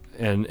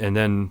 and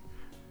then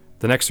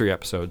the next 3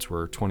 episodes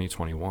were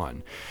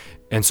 2021.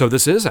 And so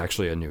this is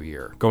actually a new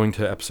year, going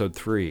to episode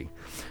 3,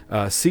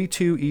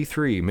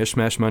 C2E3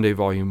 Mishmash Monday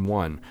Volume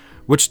 1,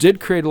 which did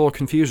create a little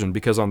confusion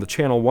because on the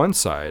Channel 1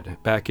 side,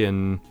 back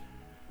in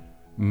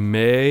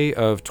May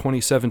of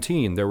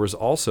 2017, there was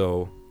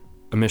also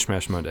a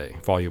Mishmash Monday,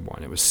 Volume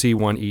 1. It was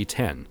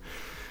C1E10.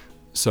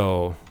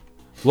 So,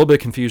 a little bit of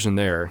confusion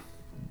there,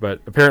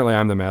 but apparently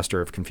I'm the master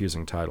of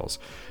confusing titles.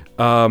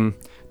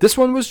 This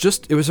one was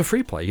it was a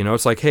free play.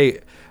 It's like,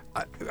 hey,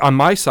 on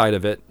my side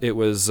of it, it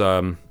was,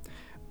 I've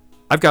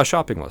got a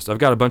shopping list. I've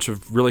got a bunch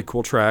of really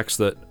cool tracks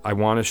that I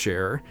want to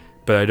share,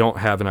 but I don't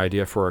have an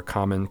idea for a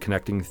common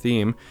connecting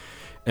theme.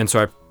 And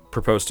so I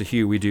proposed to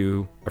Hugh we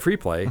do a free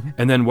play. Mm-hmm.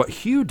 And then what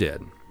Hugh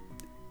did,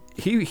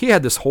 he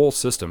had this whole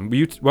system.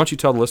 Why don't you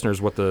tell the listeners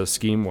what the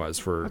scheme was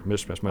for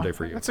Mishmash Monday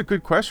for you? That's a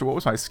good question. What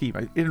was my scheme?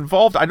 It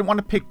involved, I didn't want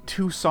to pick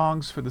 2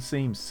 songs for the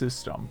same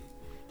system.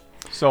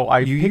 So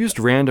you used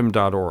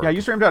random.org. Yeah, I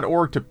used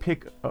random.org to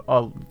pick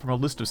from a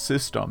list of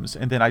systems,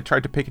 and then I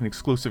tried to pick an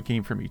exclusive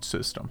game from each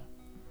system.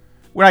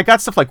 When I got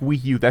stuff like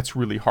Wii U, that's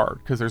really hard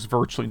because there's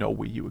virtually no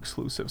Wii U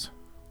exclusives.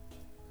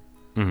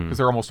 Because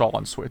they're almost all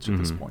on Switch at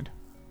this point.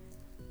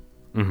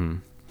 Mm-hmm.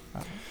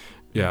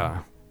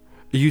 Yeah.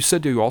 You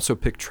said you also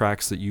picked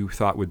tracks that you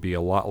thought would be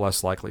a lot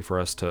less likely for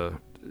us to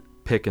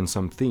pick in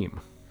some theme.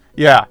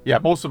 Yeah.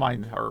 Most of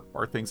mine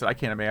are things that I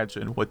can't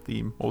imagine what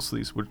theme most of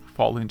these would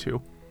fall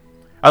into.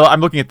 I'm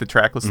looking at the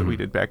track list that we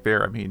did back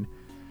there. I mean,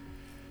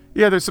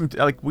 yeah, there's some,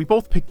 like, we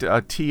both picked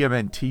a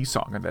TMNT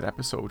song in that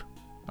episode,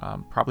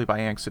 probably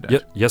by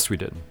accident. Yes, we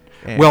did.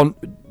 And well,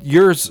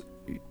 yours,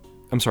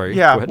 I'm sorry.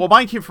 Yeah, well,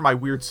 mine came from my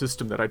weird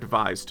system that I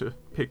devised to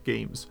pick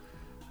games.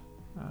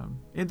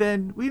 And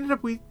then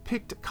we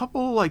picked a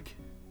couple, like,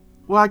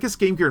 well, I guess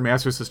Game Gear and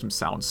Master System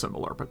sound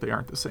similar, but they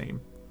aren't the same.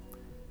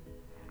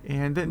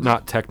 And then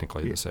not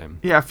technically the same.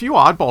 Yeah, a few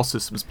oddball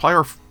systems.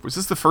 Was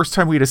this the first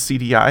time we had a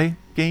CDI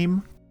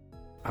game?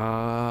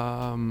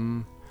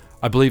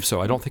 I believe so.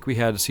 I don't think we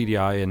had a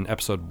CDI in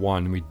episode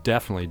 1. We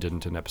definitely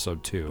didn't in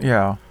episode 2.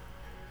 Yeah.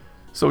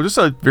 So just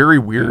a very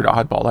weird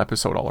oddball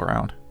episode all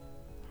around.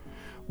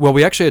 Well,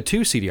 we actually had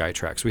 2 CDI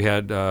tracks. We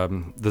had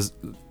the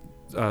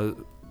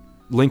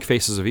Link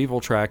Faces of Evil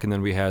track, and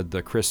then we had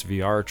the Chris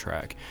VR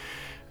track.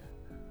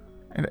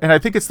 And I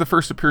think it's the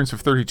first appearance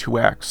of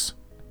 32X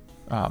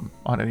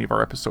on any of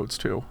our episodes,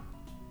 too.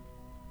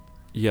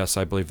 Yes,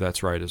 I believe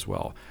that's right as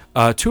well.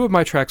 2 of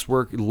my tracks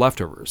were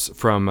leftovers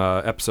from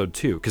episode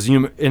 2, because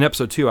in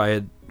episode 2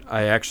 I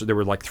actually there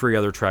were like 3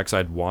 other tracks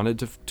I'd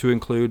wanted to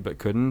include but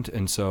couldn't,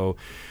 and so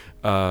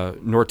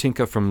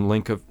Nortinka from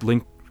Link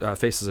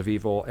Faces of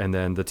Evil, and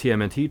then the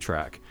TMNT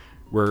track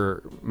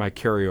were my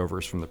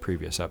carryovers from the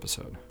previous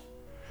episode.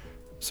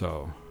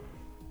 So,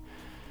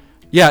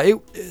 yeah,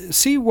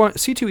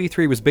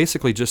 C2E3 was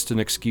basically just an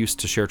excuse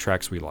to share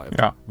tracks we loved.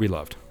 Yeah. We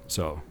loved.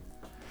 So,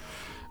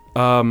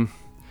 and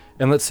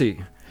let's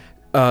see.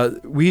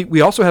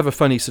 We also have a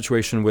funny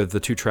situation with the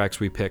 2 tracks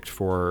we picked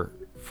for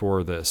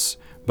this,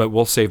 but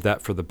we'll save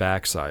that for the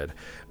backside.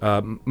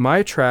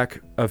 My track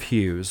of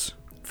Hugh's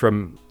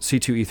from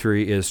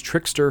C2E3 is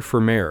Trickster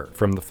for Mayor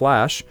from The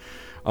Flash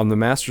on the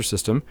Master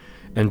System,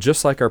 and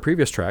just like our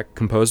previous track,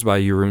 composed by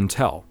Jeroen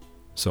Tel.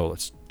 So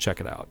let's check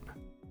it out.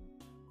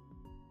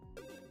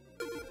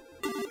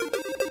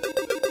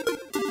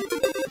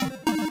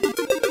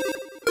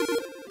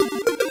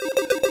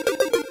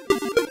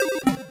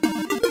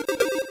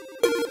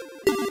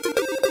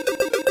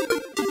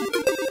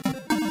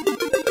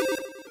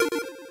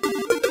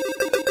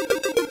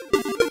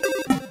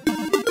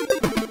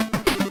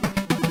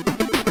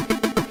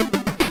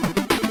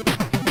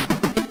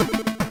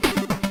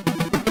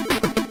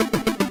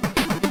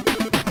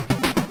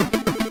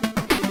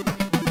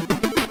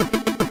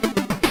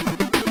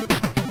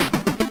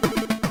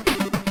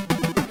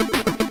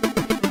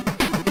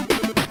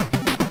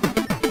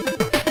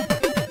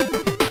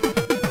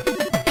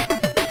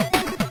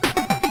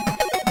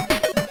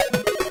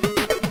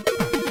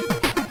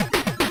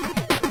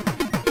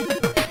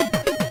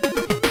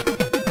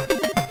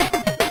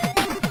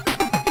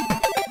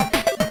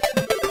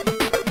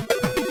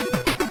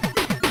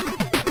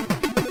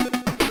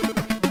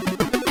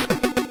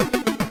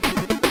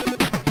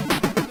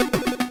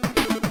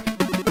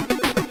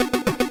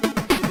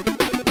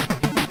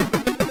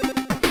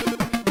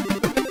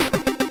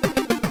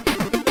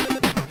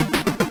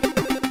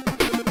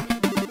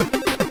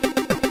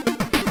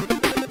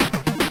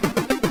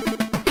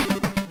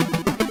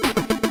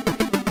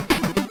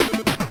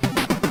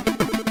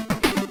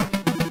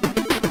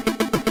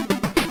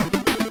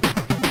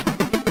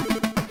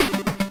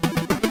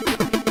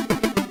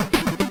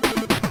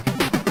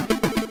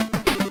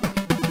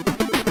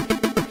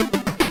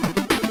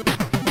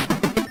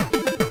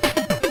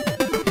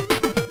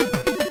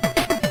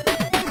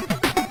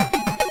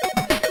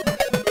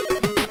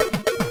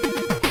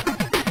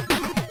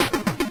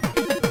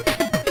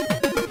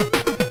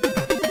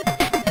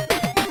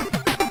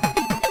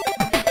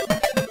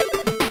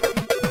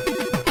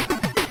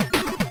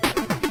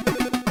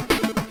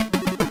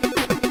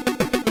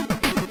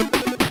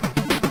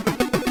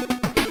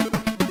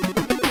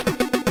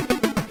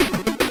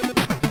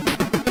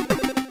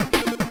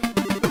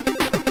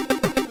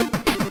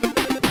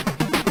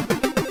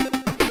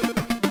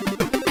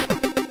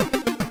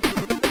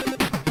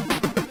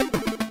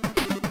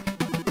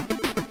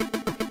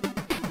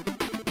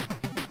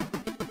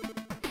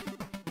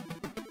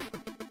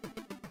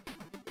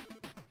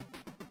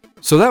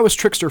 So that was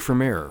Trickster for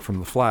Mayor from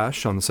The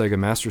Flash on the Sega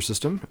Master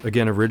System.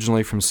 Again,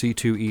 originally from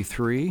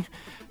C2E3,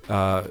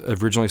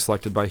 originally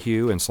selected by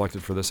Hugh and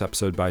selected for this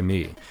episode by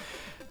me.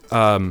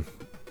 Our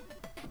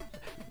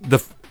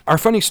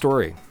funny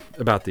story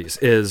about these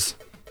is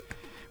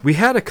we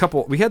had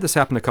this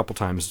happen a couple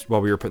times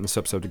while we were putting this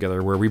episode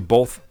together where we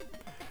both.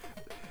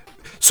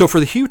 So for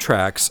the Hugh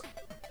tracks,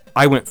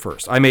 I went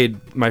first. I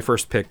made my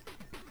first pick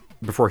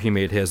before he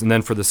made his, and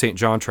then for the St.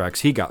 John tracks,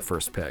 he got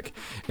first pick.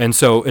 And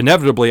so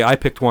inevitably, I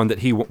picked one that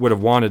he would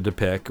have wanted to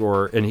pick,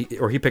 or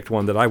he picked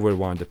one that I would have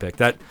wanted to pick.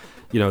 That,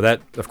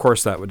 that of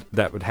course that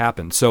would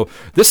happen. So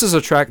this is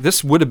a track.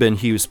 This would have been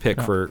Hugh's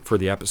pick for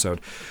the episode,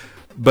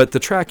 but the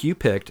track you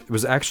picked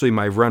was actually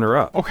my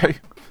runner-up. Okay.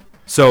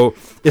 So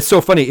it's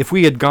so funny. If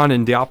we had gone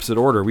in the opposite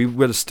order, we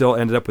would have still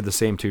ended up with the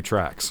same two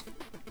tracks.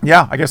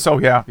 Yeah, I guess so.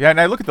 Yeah. And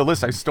I look at the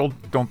list. I still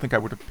don't think I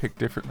would have picked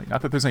differently.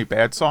 Not that there's any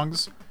bad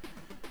songs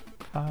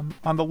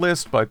on the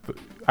list, but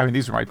I mean,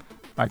 these are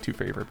my two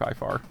favorite by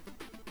far.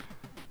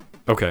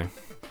 Okay.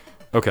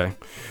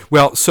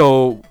 Well,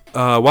 so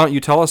why don't you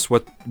tell us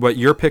what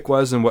your pick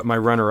was and what my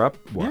runner-up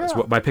was? Yeah.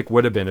 What my pick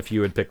would have been if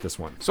you had picked this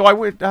one. So I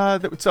would.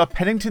 It's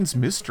Pennington's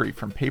Mystery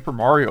from Paper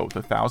Mario: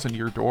 The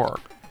Thousand-Year Door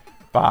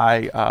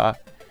by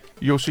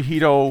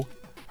Yoshihito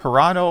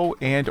Hirano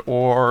and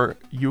or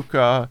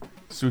Yuka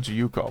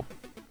Tsujiyuko.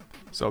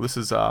 So this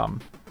is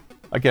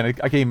again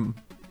a game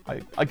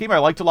I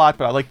liked a lot,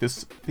 but I like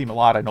this theme a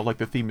lot. I know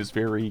the theme is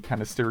very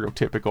kind of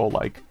stereotypical,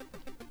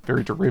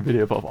 very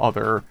derivative of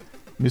other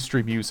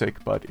mystery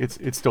music, but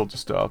it's still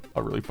just a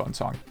really fun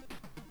song.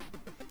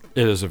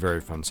 It is a very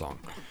fun song.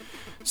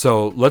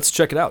 So let's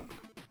check it out.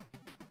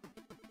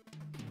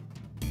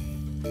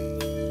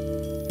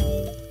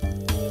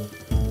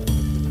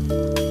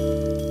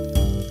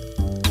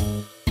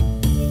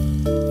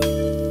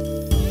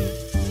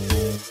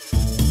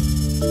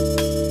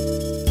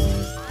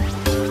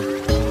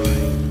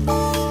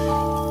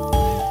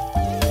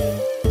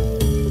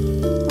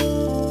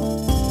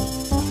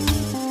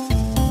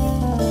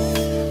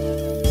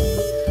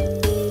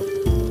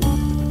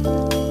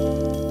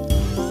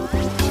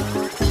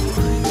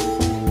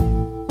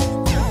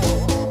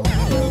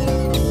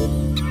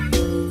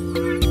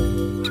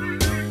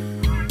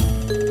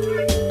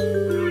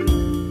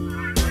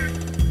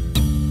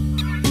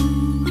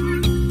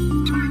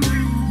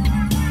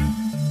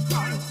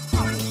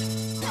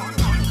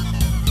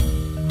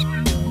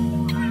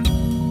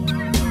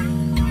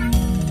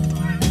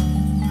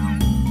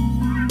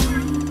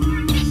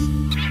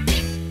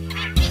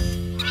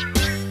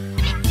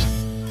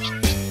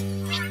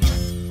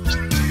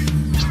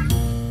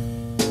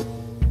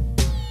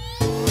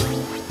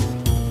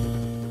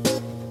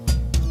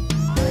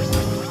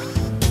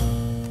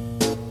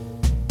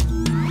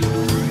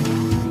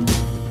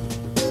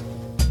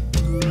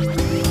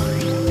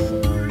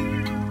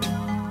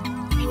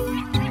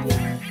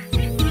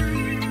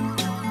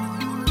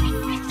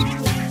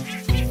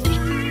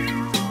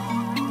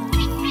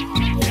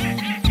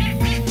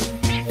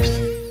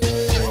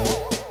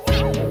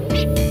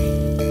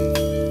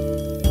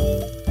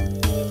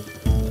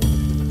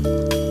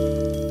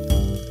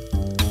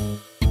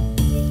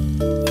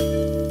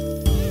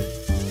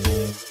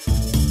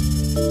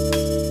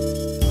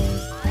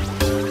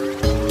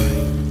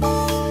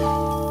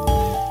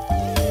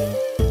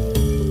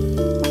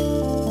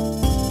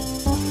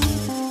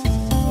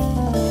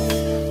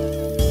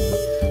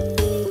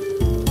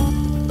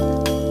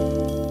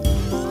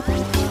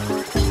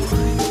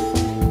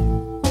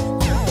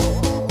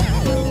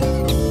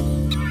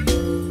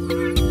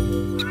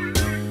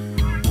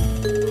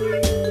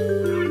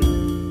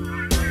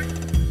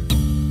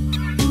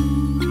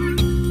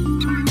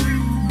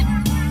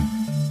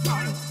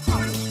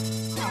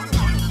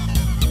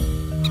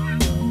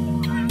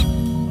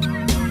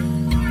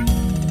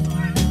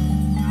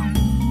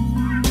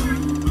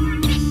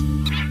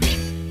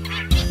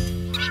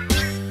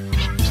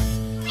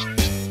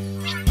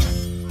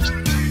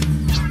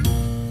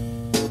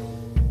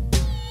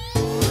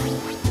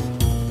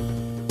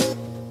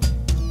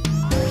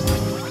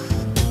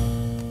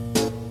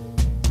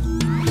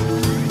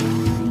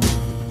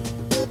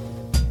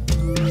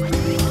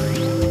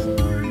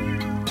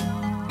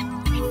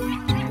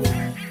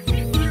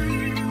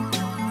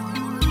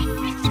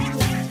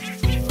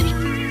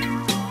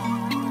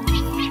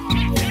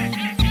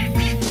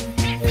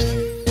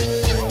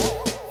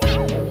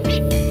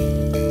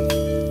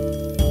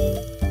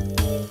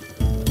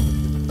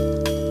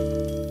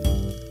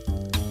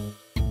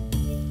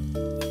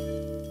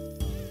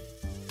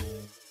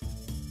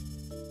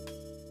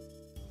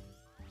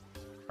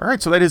 All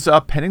right, so that is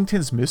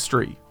Pennington's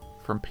Mystery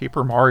from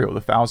Paper Mario: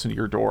 The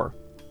Thousand-Year Door.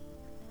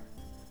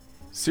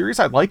 Series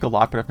I like a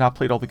lot, but I've not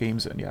played all the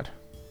games in yet.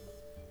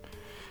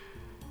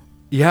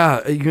 Yeah,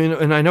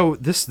 and I know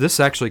this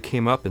actually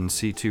came up in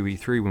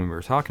C2E3 when we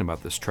were talking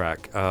about this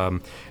track.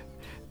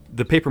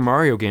 The Paper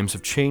Mario games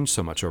have changed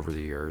so much over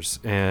the years,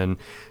 and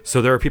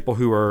so there are people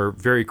who are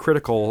very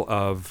critical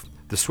of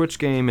the Switch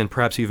game and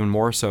perhaps even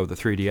more so the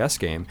 3DS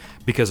game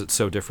because it's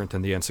so different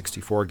than the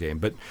N64 game.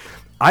 But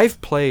I've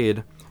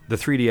played the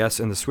 3DS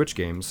and the Switch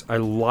games. I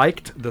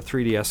liked the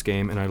 3DS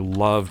game and I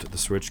loved the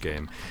Switch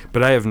game,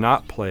 but I have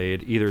not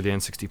played either the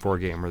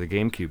N64 game or the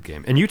GameCube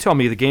game. And you tell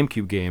me the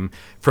GameCube game,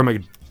 from a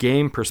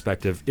game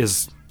perspective,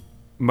 is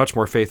much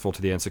more faithful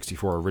to the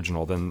N64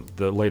 original than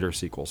the later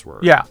sequels were.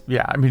 Yeah.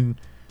 I mean,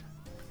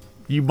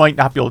 you might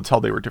not be able to tell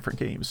they were different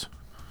games.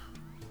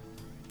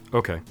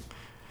 Okay.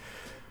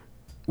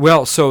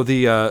 Well, so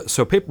there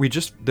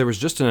was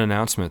just an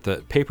announcement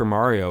that Paper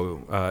Mario,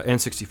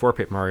 N64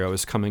 Paper Mario,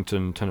 is coming to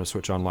Nintendo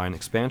Switch Online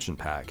expansion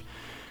pack,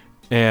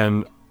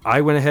 and I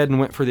went ahead and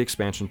went for the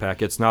expansion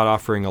pack. It's not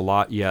offering a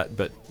lot yet,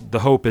 but the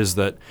hope is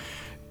that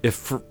if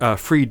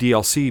free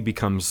DLC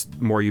becomes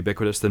more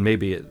ubiquitous, then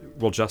maybe it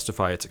will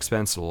justify its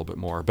expense a little bit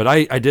more. But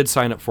I did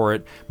sign up for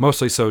it,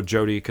 mostly so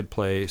Jody could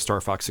play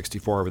Star Fox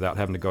 64 without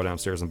having to go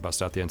downstairs and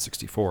bust out the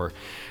N64.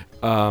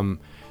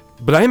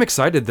 But I am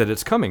excited that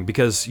it's coming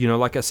because,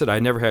 like I said, I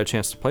never had a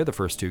chance to play the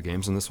first two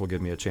games, and this will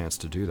give me a chance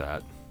to do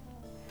that.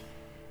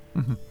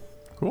 Mm-hmm.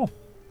 Cool.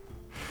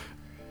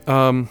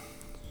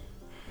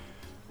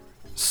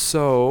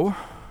 So,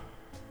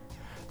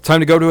 time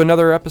to go to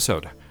another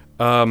episode.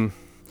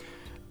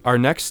 Our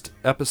next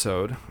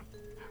episode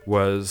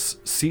was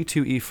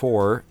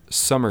C2E4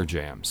 Summer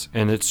Jams,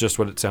 and it's just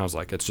what it sounds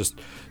like. It's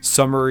just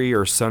summery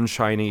or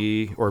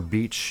sunshiny or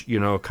beach,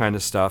 kind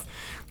of stuff.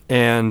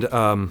 And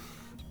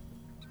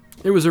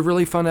it was a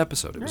really fun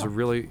episode. It was a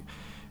really,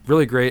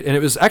 really great, and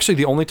it was actually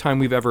the only time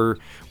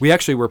we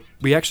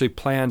actually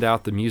planned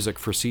out the music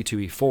for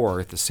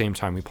C2E4 at the same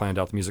time we planned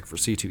out the music for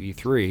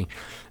C2E3,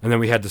 and then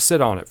we had to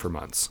sit on it for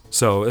months.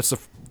 So it's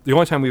the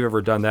only time we've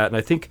ever done that, and I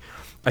think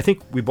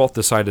we both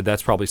decided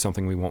that's probably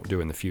something we won't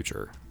do in the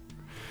future.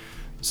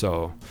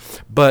 So,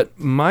 but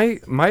my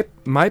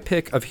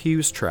pick of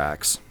Hughes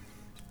tracks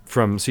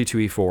from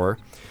C2E4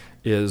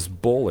 is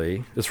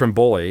from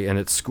Bully, and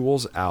it's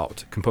School's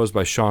Out, composed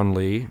by Sean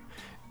Lee,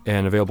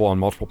 and available on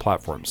multiple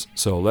platforms.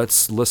 So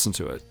let's listen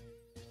to it.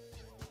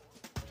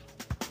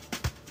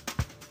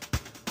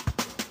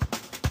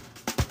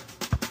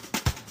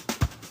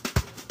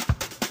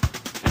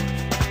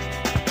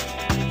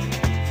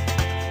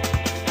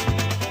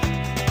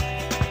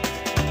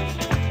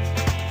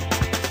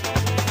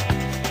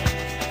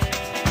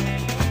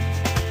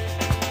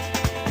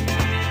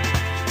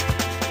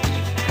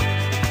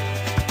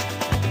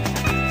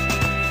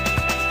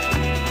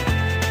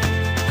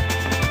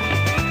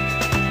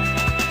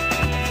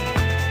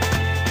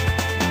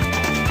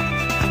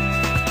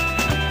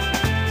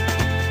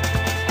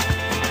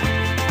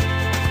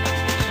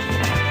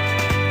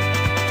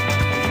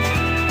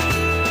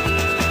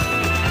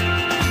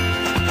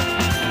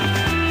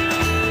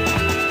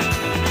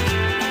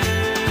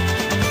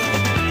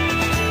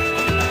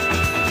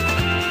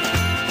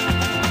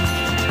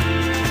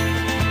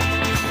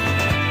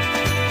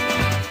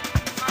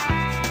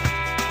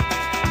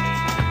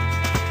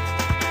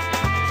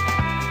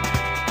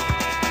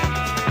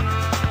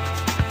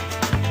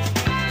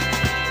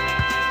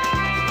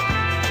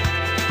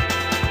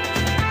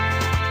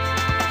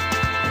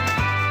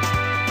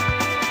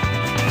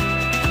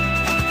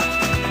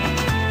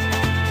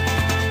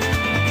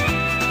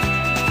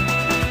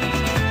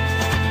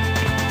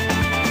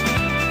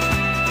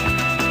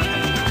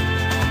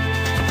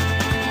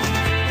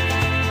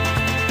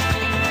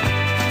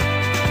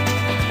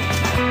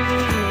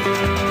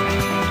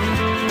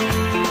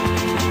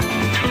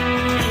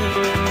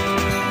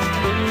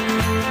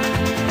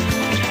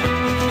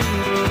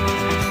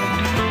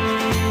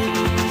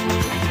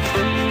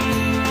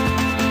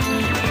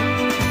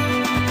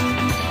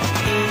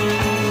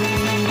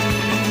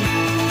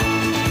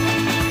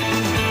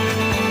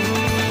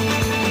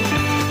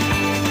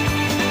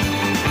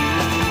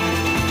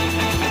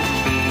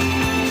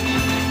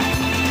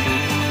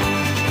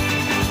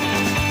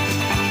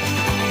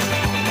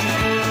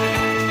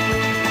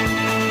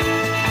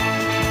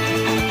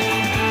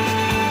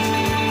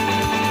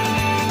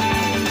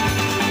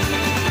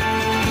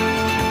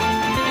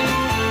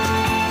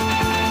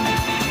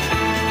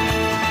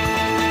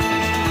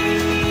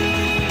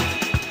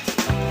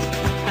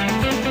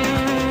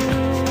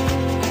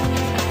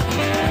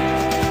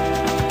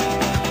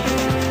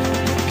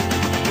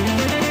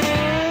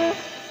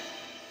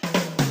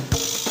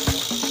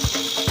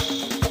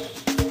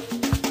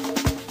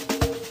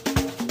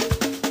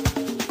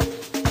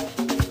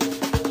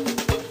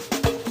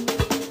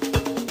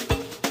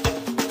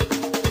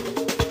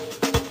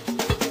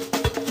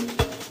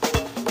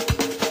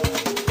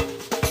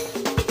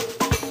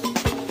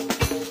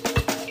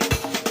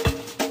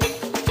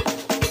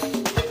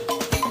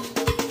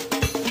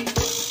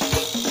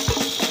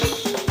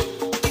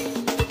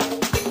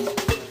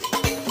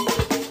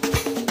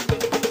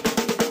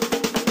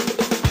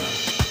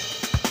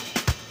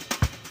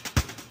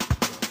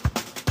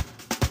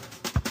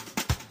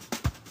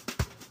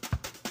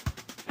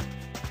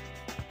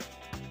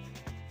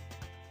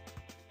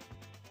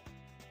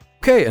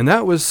 Okay, and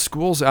that was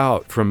School's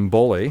Out from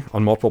Bully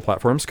on multiple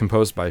platforms,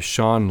 composed by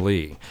Sean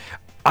Lee.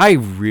 I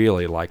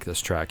really like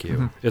this track, Hugh.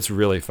 Mm-hmm. It's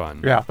really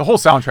fun. Yeah, the whole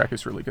soundtrack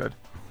is really good.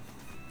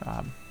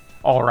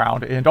 all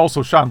around. And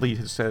also Sean Lee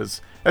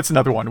says, that's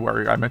another one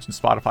where I mentioned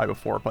Spotify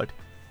before, but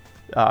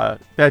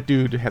that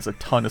dude has a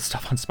ton of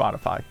stuff on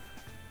Spotify.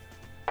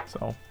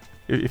 So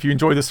if you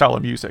enjoy this style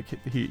of music,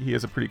 he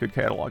has a pretty good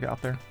catalog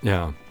out there.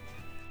 Yeah.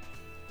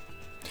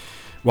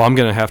 Well, I'm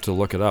going to have to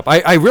look it up.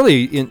 I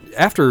really,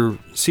 after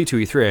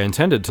C2E3, I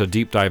intended to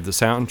deep dive the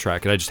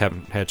soundtrack, and I just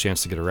haven't had a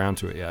chance to get around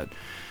to it yet.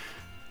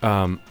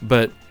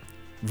 But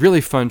really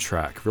fun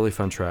track.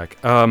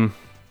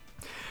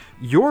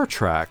 Your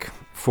track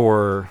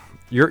for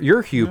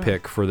your Hugh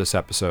pick for this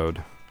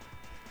episode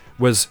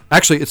was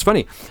actually, it's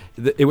funny.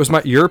 It was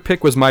your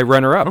pick was my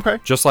runner-up. Okay.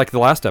 Just like the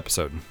last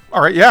episode.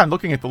 All right. Yeah. And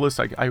looking at the list,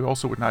 I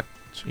also would not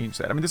change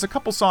that. I mean, there's a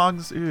couple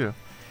songs. Ew.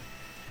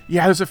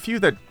 Yeah, there's a few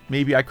that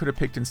maybe I could have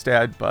picked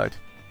instead, but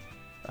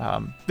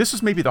this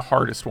was maybe the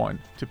hardest one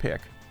to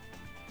pick.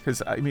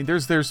 Because, I mean,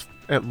 there's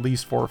at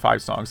least 4 or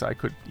 5 songs that I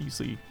could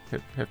easily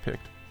have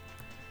picked.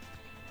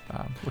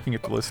 Looking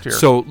at the list here.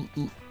 So,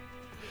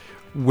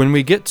 when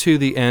we get to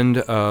the end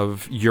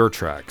of your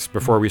tracks,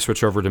 before we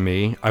switch over to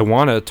me, I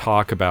want to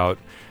talk about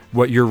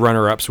what your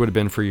runner-ups would have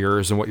been for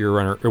yours and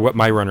what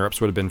my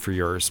runner-ups would have been for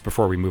yours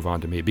before we move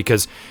on to me.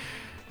 Because,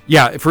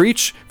 yeah, for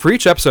each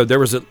episode, there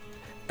was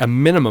a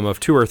minimum of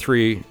 2 or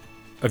 3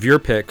 of your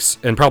picks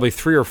and probably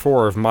 3 or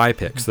 4 of my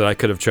picks that I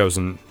could have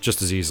chosen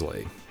just as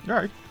easily. All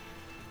right.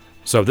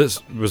 So this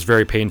was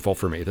very painful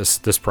for me, this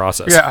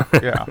process.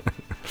 Yeah.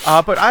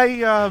 But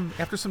I,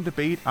 after some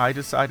debate, I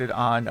decided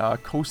on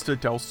Costa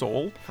del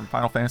Sol from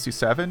Final Fantasy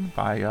VII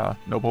by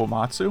Nobuo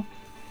Uematsu.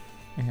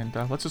 And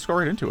let's just go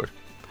right into it.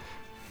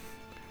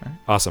 Right.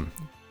 Awesome.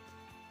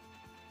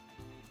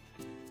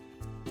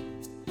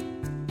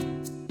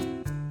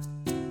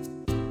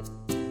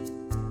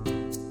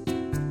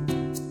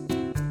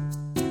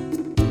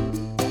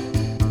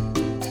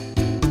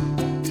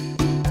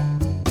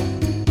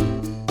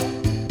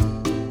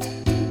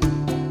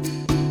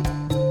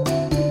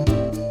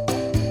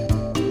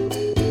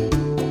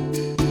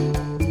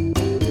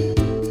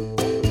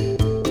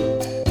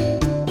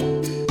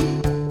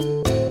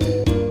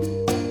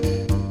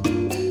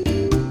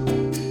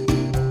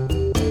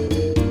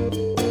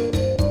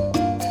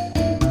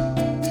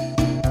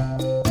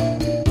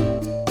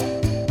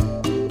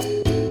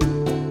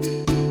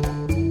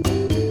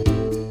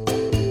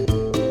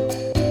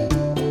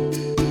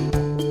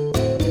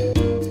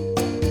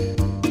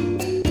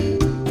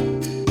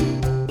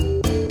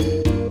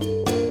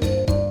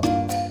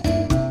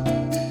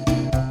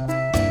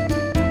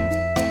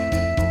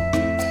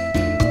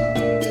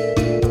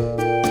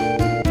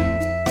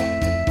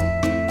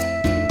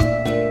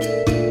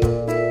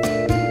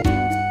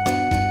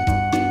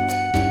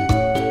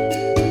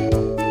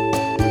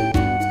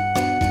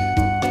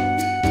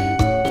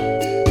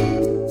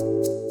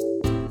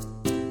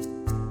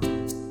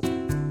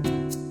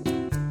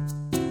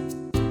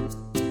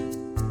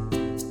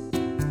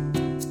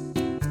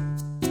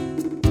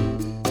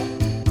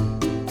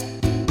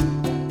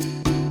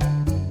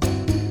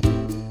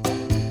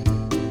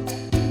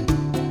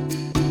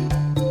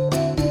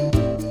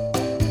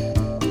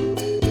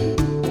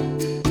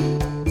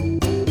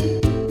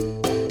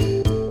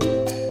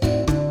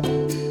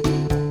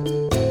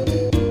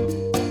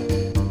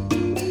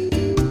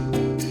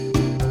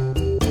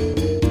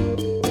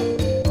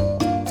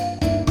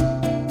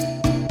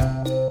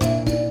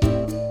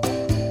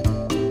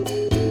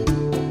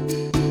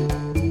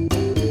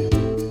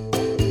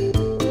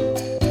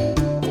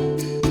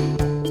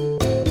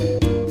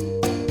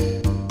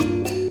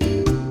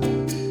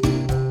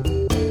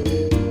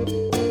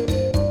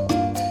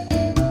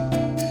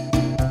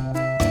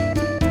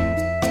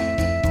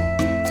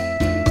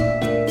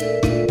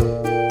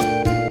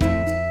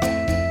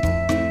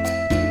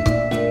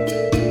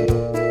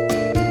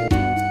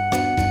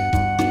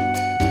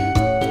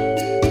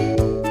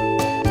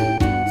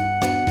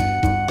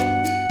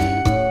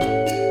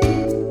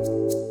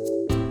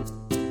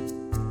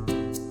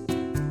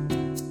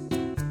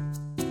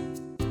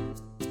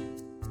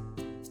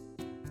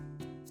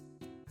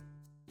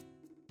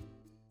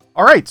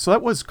 All right, so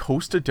that was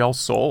Costa del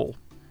Sol.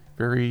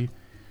 Very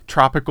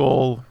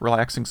tropical,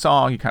 relaxing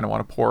song. You kind of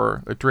want to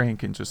pour a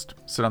drink and just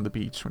sit on the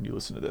beach when you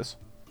listen to this.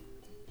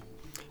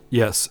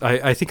 Yes,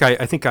 I think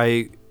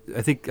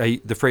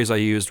the phrase I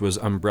used was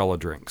umbrella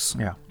drinks.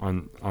 Yeah.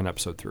 On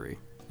episode 3.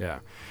 Yeah,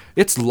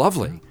 it's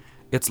lovely.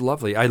 It's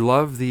lovely. I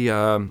love the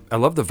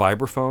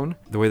vibraphone,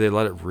 the way they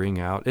let it ring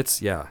out.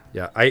 It's yeah.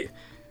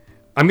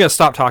 I'm gonna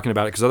stop talking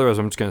about it because otherwise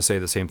I'm just gonna say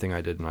the same thing I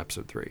did in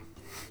episode 3.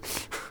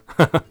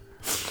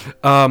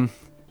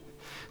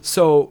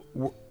 So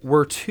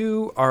we're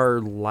to our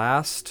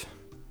last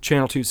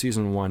Channel 2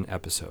 Season 1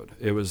 episode.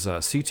 It was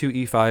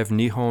C2E5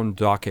 Nihon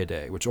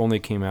Dakede, which only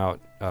came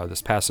out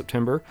this past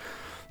September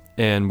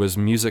and was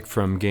music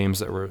from games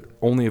that were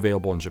only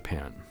available in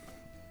Japan.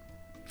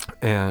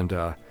 And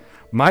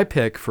my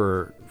pick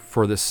for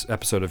this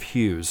episode of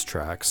Hugh's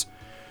tracks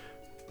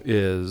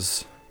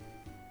is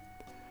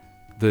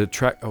the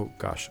track... Oh,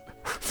 gosh.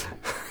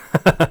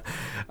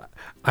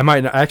 I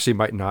might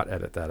not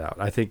edit that out.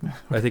 I think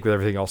with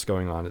everything else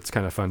going on, it's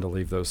kind of fun to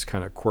leave those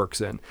kind of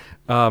quirks in.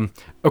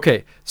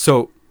 Okay,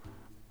 so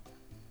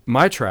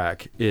my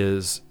track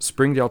is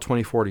Springdale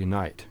 2040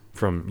 Night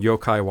from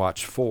Yokai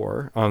Watch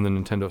 4 on the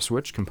Nintendo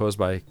Switch, composed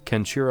by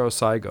Kenshiro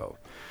Saigo.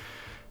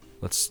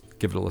 Let's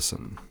give it a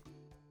listen.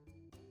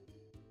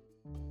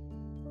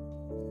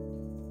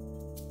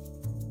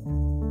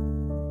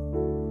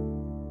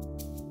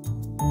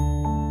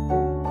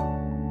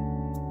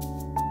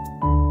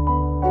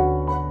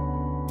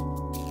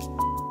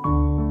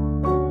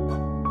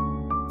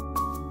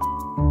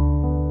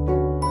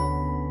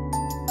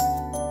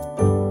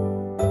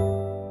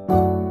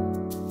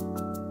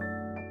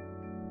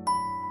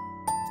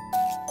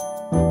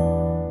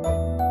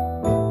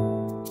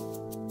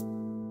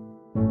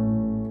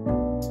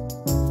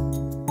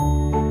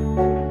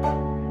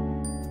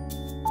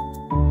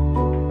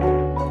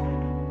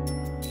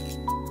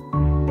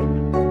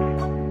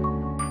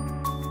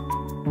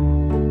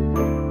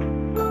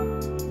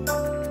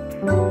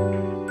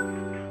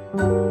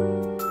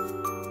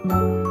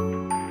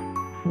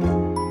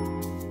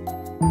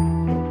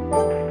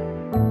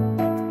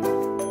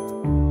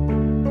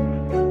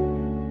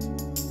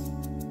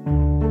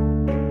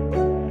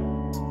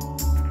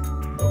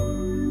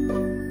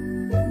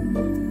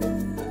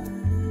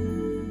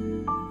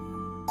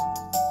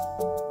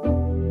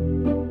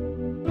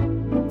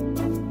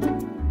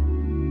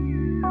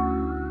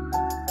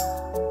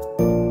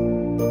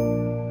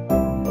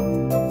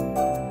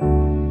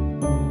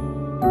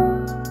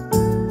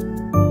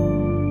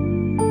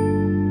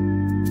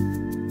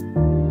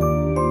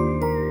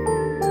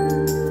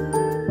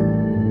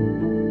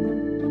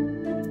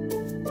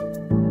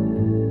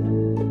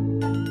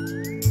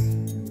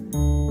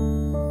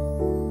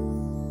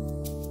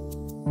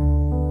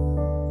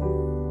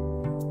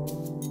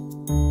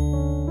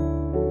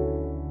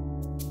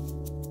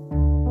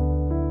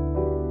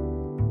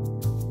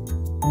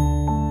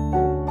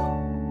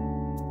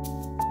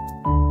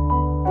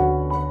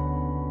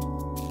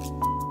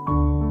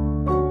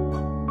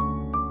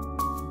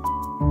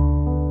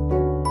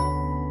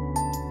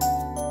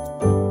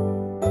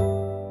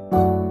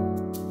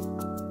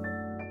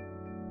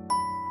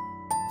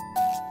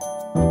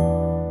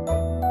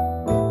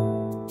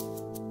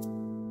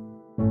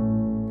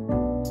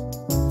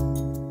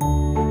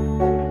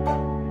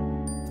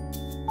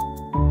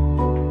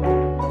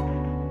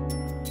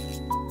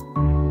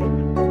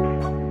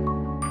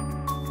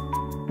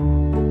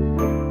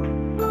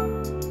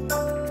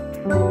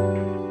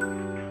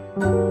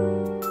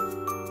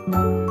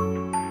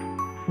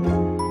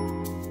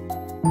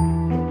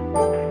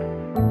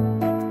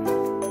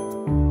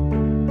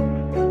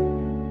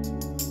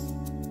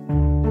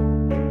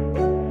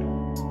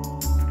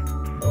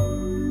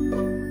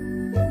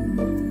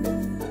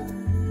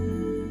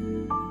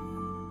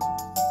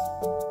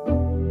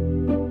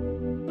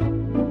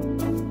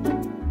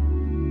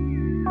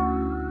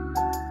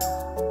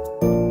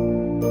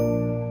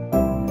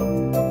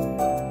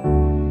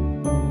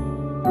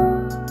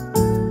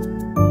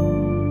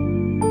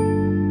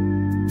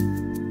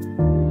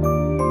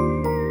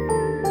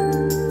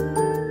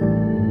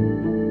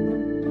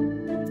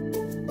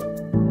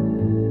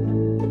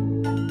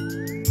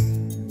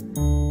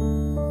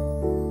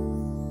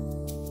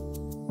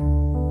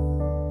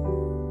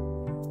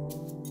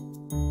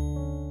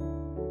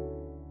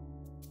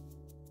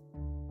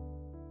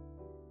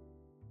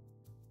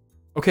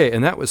 Okay,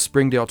 and that was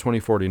Springdale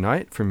 2040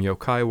 Night from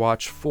Yokai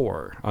Watch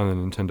 4 on the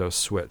Nintendo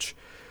Switch.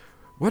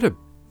 What a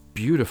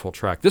beautiful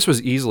track. This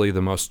was easily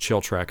the most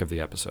chill track of the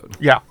episode.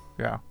 Yeah.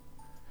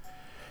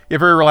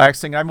 Very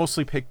relaxing. I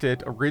mostly picked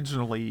it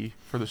originally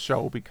for the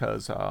show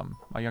because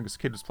my youngest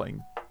kid was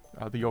playing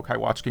the Yokai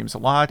Watch games a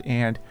lot,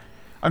 and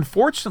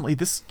unfortunately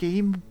this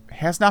game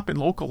has not been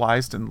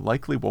localized and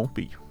likely won't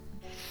be.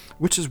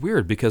 Which is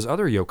weird because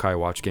other Yokai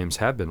Watch games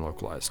have been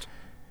localized.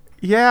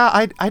 Yeah,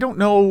 I don't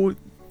know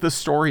the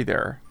story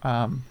there.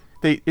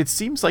 It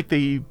seems like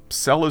they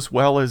sell as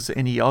well as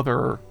any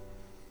other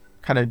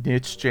kind of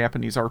niche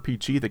Japanese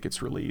RPG that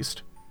gets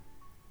released.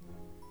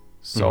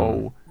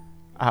 So,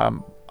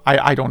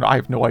 I don't know. I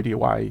have no idea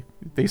why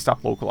they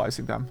stopped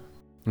localizing them.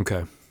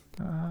 Okay.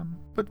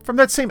 But from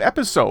that same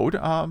episode,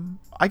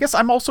 I guess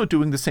I'm also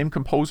doing the same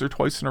composer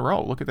twice in a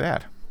row. Look at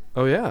that.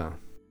 Oh, yeah.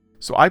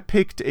 So I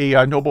picked a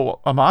Nobuo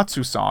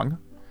Uematsu song.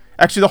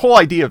 Actually, the whole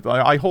idea of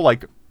I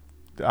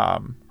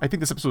think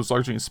this episode was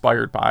largely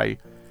inspired by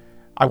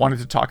I wanted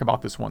to talk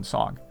about this one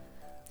song.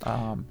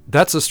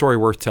 That's a story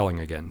worth telling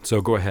again, so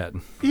go ahead.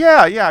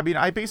 Yeah. I mean,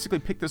 I basically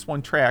picked this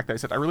one track that I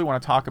said, I really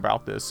want to talk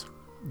about this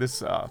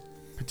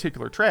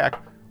particular track.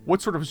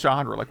 What sort of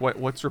genre, like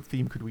what sort of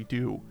theme could we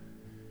do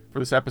for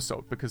this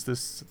episode? Because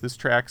this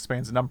track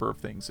spans a number of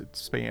things. It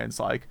spans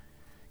like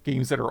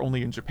games that are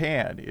only in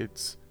Japan.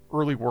 It's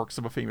early works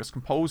of a famous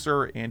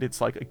composer, and it's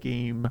like a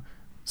game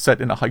set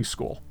in a high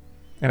school.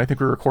 And I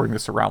think we were recording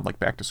this around like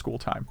back to school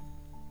time.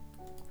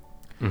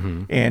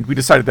 Mm-hmm. And we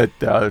decided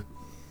that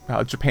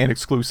Japan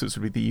exclusives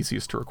would be the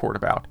easiest to record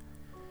about.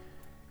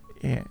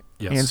 And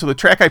Yes. And so the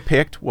track I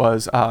picked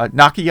was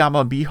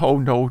Nakayama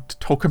Miho no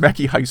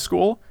Tokimeki High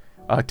School,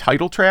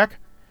 title track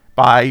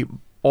by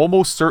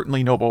almost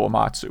certainly Nobuo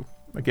Uematsu.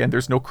 Again,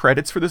 there's no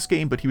credits for this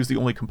game, but he was the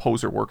only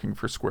composer working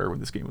for Square when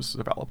this game was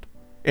developed.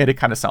 And it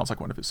kind of sounds like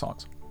one of his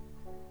songs.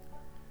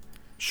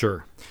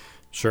 Sure.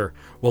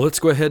 Well, let's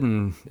go ahead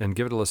and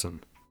give it a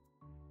listen.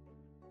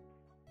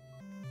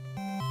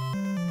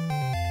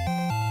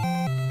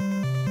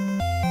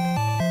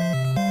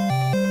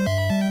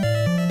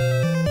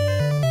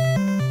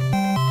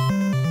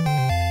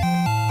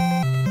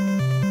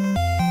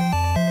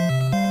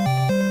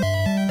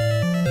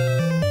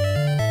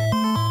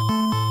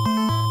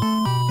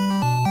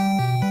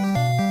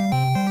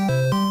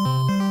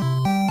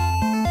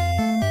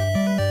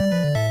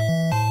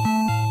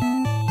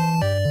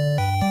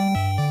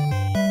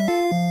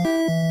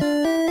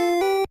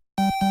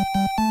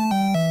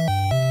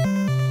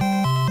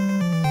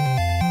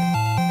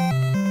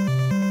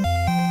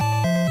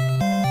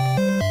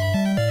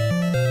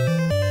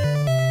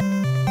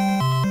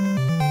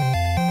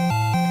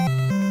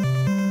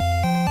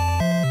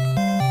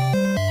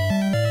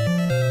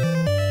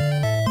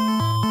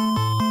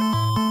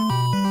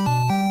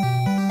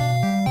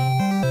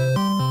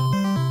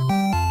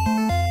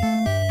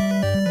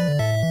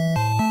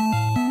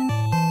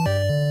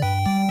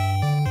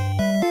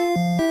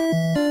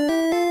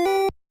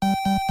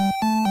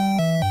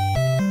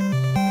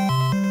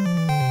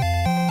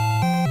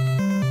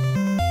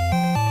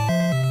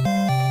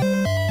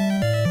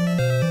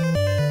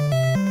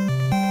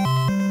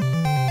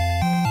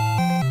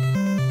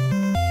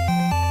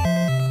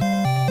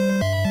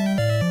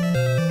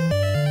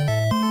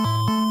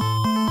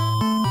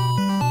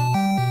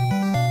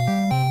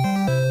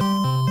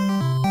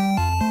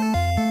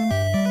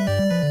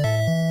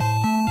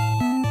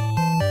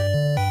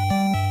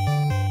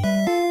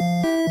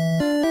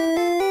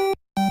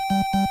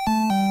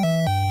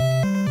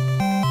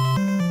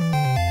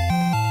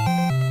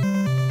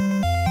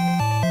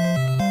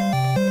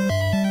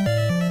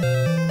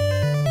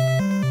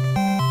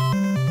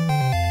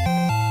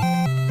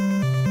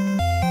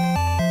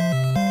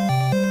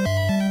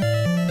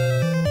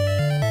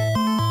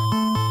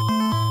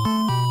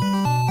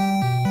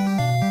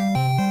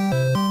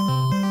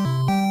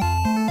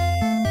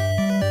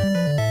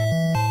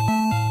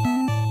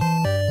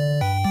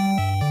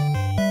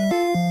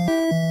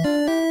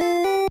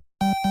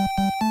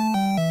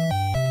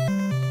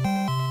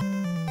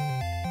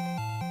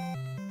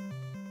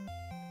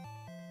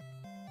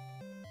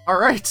 All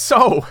right,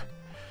 so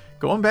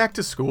going back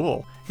to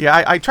school.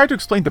 Yeah, I tried to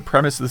explain the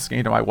premise of this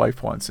game to my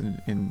wife once,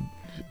 and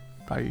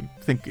I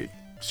think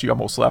she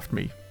almost left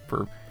me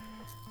for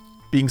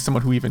being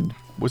someone who even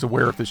was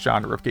aware of this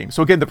genre of game.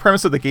 So again, the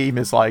premise of the game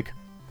is like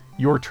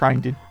you're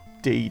trying to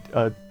date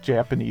a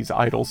Japanese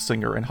idol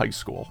singer in high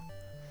school.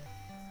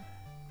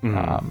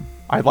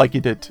 I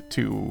likened it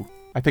to,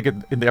 I think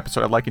in the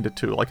episode I likened it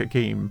to like a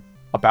game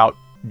about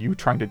you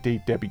trying to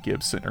date Debbie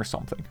Gibson or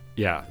something.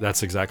 Yeah,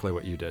 that's exactly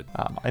what you did.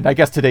 And I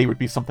guess today would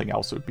be something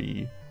else. It would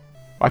be,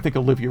 I think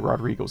Olivia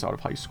Rodrigo's out of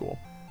high school.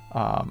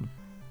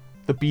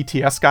 The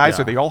BTS guys,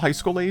 Are they all high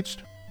school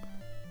aged?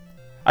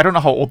 I don't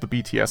know how old the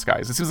BTS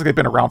guys. It seems like they've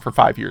been around for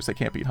 5 years. They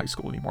can't be in high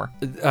school anymore.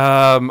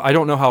 I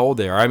don't know how old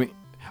they are. I mean,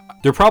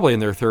 they're probably in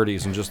their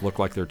 30s and just look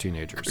like they're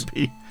teenagers. Could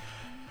be.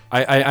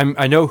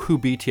 I know who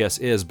BTS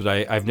is, but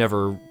I've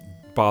never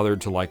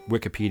bothered to like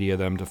Wikipedia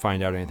them to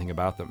find out anything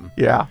about them.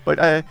 Yeah, but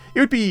it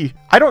would be.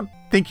 I don't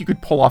think you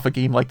could pull off a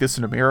game like this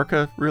in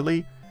America,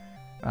 really.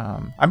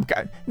 Now that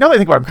I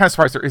think about it, I'm kind of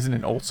surprised there isn't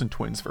an Olsen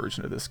Twins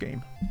version of this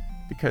game,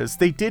 because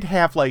they did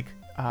have like.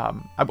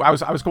 I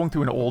was going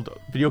through an old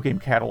video game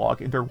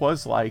catalog, and there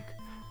was like,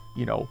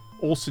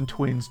 Olsen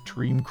Twins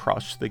Dream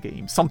Crush the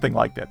game, something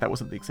like that. That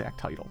wasn't the exact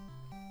title.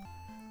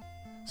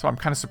 So I'm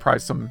kind of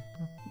surprised some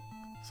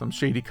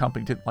shady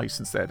company didn't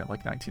license that in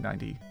like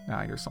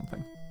 1999 or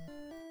something.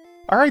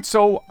 All right,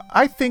 so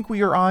I think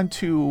we are on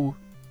to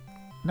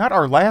not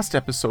our last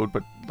episode,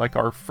 but like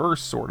our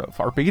first sort of,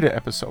 our beta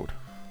episode.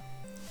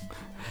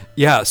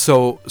 Yeah,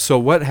 so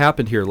what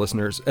happened here,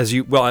 listeners,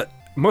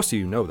 most of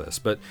you know this,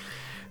 but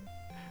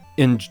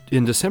in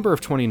December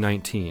of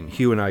 2019,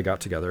 Hugh and I got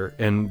together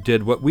and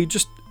did what we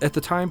just at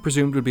the time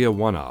presumed would be a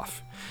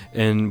one-off.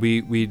 And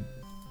we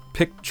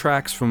picked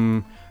tracks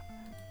from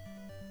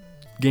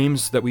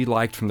games that we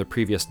liked from the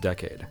previous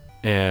decade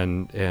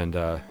and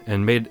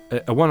made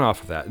a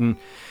one-off of that.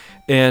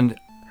 And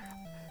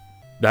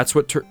that's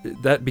what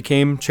that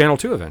became Channel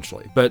 2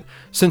 eventually. But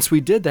since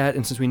we did that,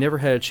 and since we never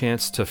had a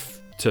chance to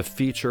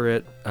feature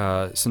it,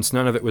 since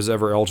none of it was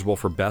ever eligible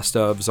for best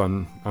ofs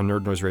on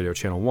Nerd Noise Radio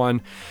Channel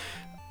 1,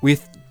 we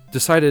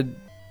decided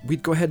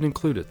we'd go ahead and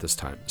include it this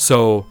time.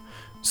 So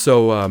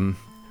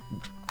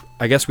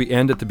I guess we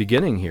end at the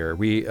beginning here.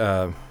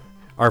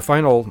 Our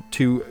final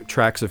 2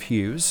 tracks of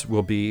Hugh's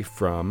will be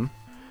from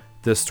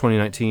this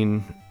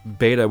 2019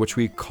 beta, which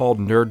we called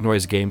Nerd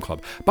Noise Game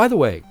Club. By the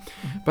way,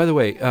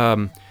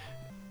 Nerd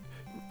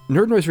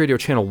Noise Radio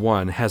Channel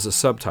 1 has a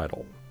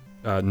subtitle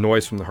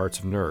Noise from the Hearts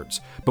of Nerds.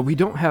 But we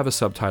don't have a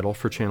subtitle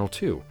for Channel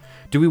 2.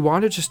 Do we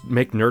want to just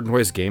make Nerd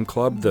Noise Game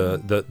Club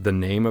the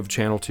name of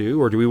Channel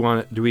 2, or do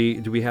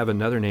we have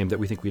another name that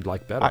we think we'd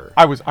like better?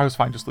 I was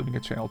fine just leaving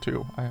it Channel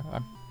 2.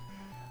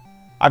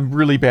 I'm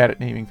really bad at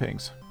naming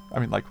things. I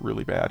mean, like,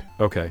 really bad.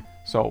 Okay.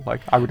 So,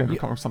 like, I would end up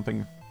coming with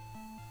something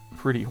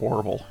pretty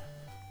horrible.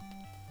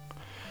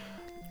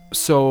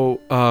 So,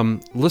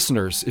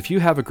 listeners, if you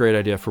have a great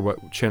idea for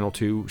what Channel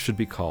 2 should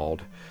be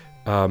called,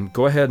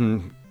 go ahead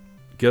and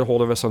get a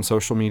hold of us on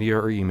social media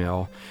or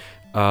email,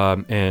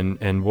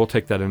 and we'll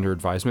take that under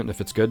advisement. And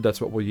if it's good,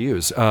 that's what we'll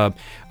use. I'm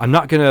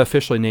not going to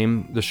officially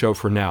name the show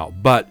for now,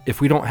 but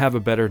if we don't have a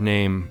better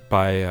name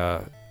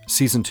by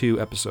Season 2,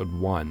 Episode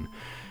 1,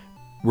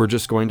 we're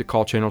just going to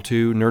call Channel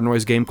 2 Nerd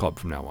Noise Game Club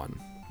from now on,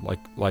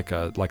 like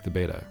the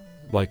beta,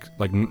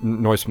 like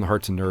Noise from the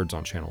Hearts and Nerds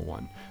on Channel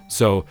 1.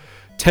 So,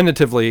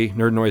 tentatively,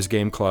 Nerd Noise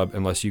Game Club,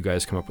 unless you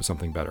guys come up with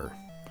something better.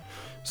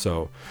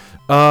 So,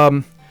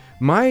 so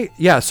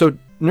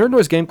Nerd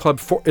Noise Game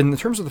Club, in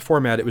terms of the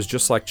format, it was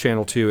just like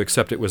Channel 2,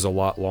 except it was a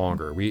lot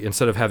longer.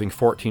 Instead of having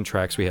 14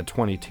 tracks, we had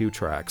 22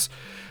 tracks.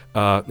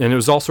 And it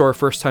was also our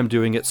first time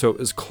doing it, so it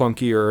was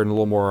clunkier and a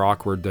little more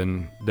awkward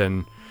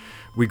than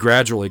we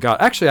gradually got.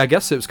 Actually, I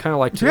guess it was kind of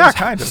like today's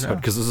episode,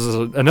 because this is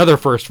another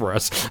first for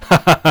us.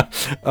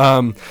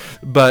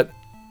 But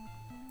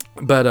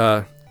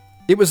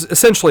it was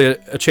essentially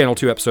a Channel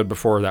 2 episode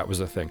before that was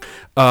a thing.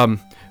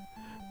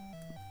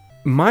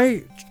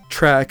 My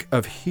track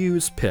of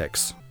Hugh's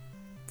picks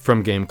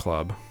from Game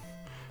Club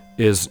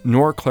is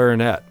Noir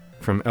Clarinet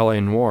from L.A.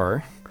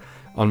 Noire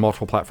on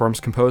multiple platforms,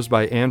 composed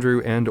by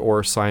Andrew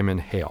and/or Simon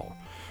Hale.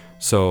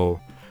 So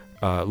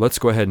let's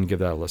go ahead and give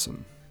that a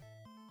listen.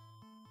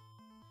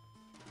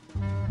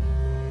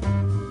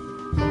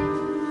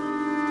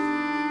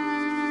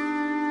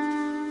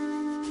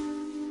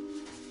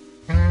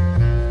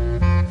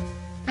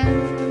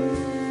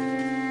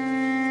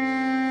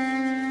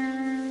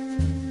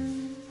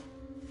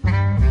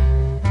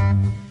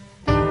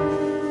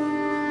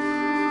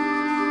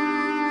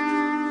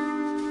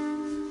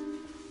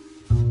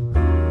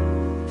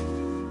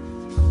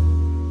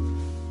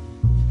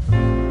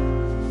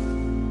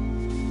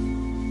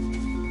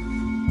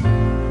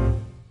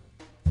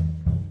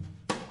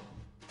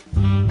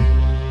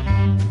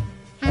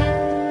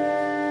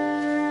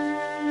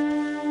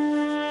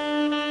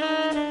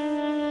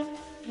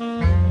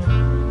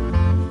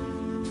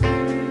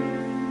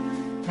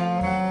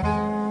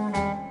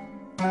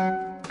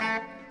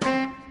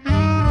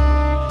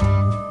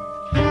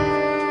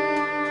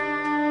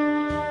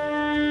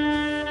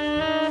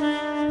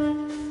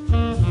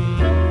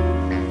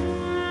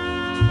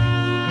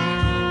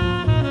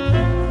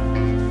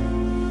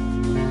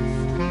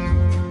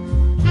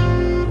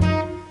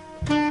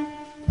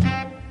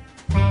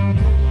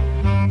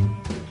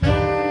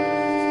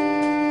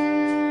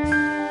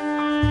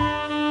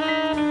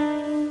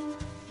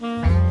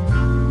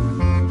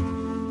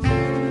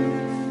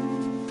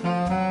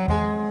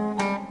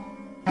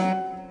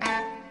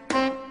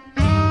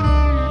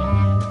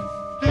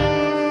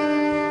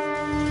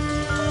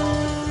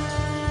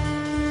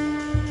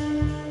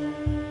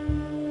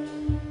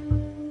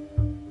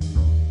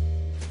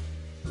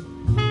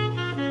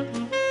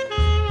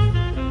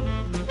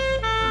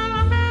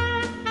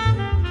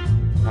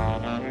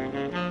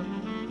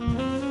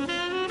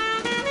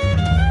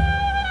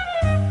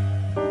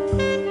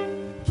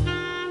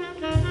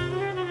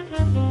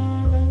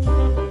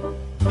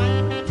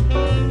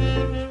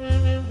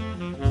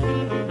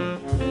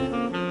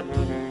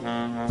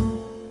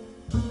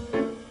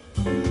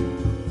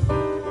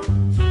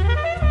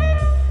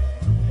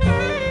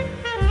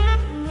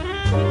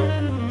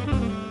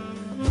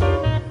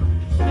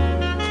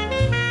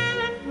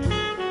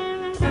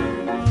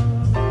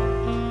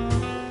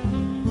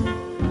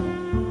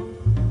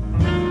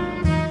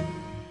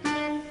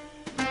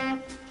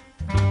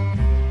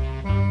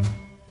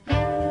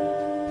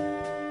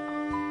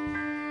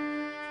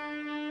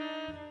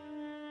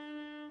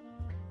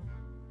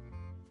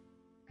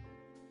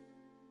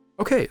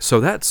 Okay, so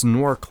that's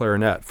Noir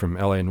Clarinet from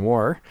L.A.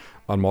 Noire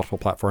on multiple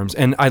platforms,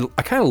 and I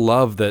kind of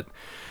love that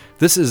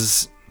this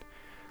is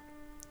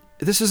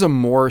a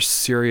more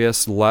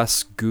serious,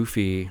 less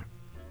goofy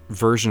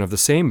version of the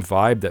same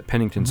vibe that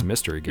Pennington's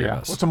Mystery gave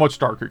us. Well, it's a much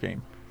darker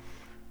game.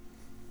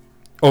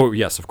 Oh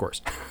yes, of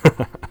course.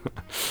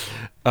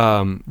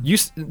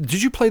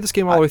 Did you play this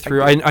game all the way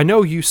through? I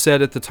know you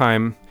said at the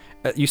time.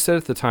 You said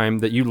at the time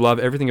that you love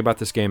everything about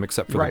this game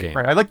except for the game.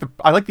 Right.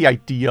 I like the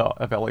idea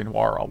of L.A.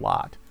 Noire a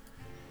lot.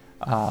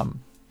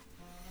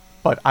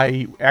 But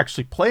I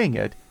actually playing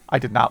it, I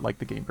did not like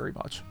the game very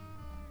much.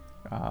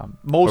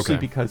 Mostly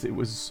because it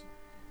was,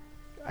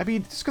 I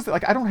mean, just because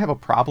like I don't have a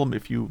problem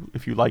if you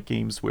like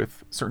games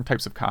with certain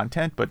types of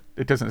content, but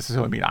it doesn't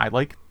necessarily mean I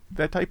like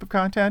that type of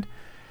content.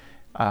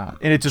 And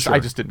it just I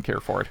just didn't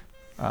care for it.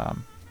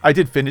 I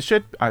did finish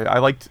it. I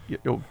liked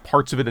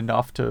parts of it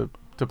enough to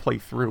play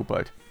through,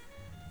 but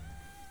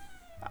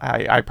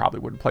I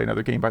probably wouldn't play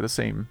another game by the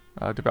same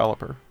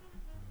developer.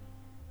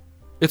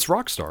 It's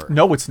Rockstar.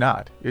 No, it's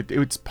not.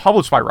 It's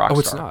published by Rockstar. Oh,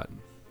 it's not.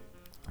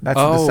 That's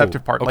the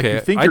deceptive part. Okay. Like, you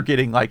think you're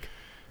getting like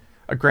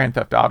a Grand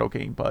Theft Auto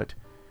game, but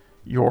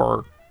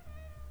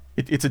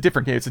it's a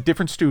different game. It's a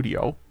different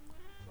studio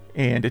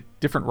and a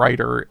different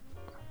writer,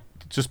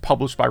 just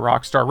published by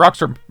Rockstar.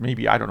 Rockstar,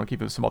 maybe, I don't know,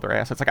 keeping some other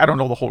assets. Like, I don't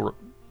know I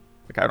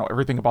don't know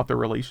everything about their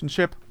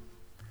relationship,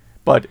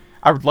 but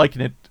I would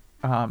liken it.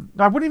 No,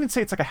 I wouldn't even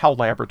say it's like a HAL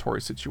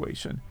Laboratory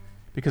situation,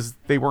 because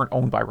they weren't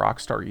owned by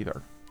Rockstar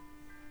either.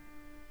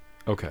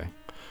 Okay.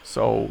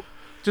 So,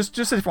 just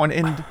a different one.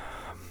 And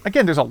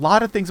again, there's a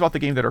lot of things about the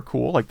game that are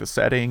cool, like the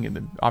setting and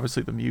then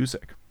obviously the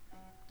music.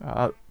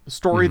 The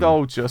story,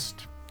 though, I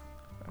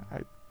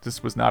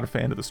just was not a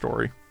fan of the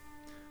story.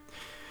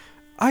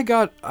 I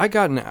got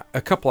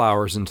a couple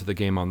hours into the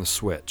game on the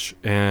Switch,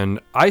 and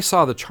I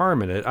saw the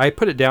charm in it. I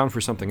put it down for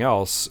something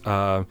else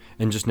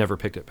and just never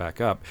picked it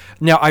back up.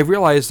 Now, I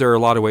realize there are a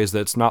lot of ways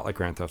that it's not like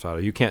Grand Theft Auto.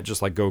 You can't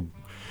just like go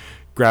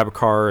grab a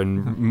car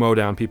and mow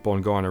down people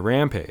and go on a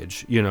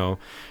rampage, you know.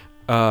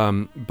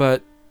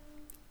 But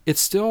it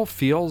still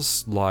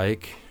feels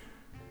like,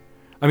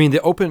 I mean,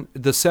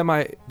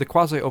 the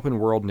quasi open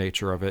world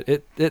nature of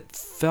it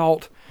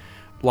felt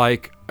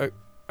like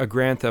a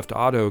Grand Theft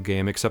Auto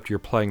game, except you're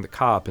playing the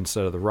cop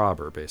instead of the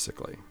robber,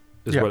 basically,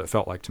 is what it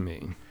felt like to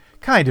me.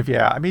 Kind of,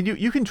 yeah. I mean,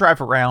 you can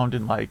drive around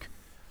and like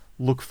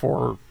look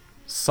for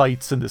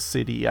sites in the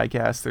city, I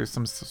guess. There's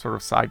some sort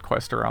of side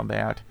quest around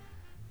that,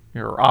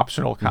 or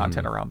optional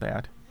content around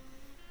that.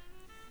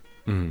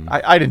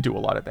 I didn't do a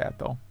lot of that,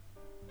 though.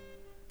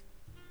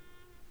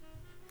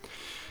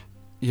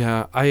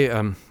 Yeah,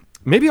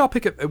 maybe I'll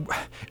pick it.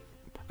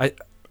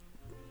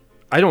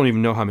 I don't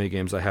even know how many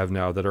games I have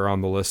now that are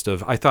on the list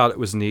of, I thought it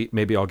was neat,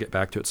 maybe I'll get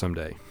back to it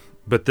someday.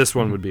 But this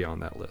one would be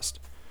on that list.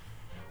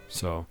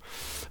 So,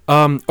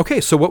 okay,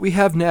 so what we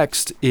have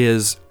next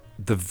is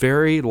the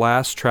very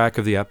last track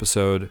of the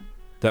episode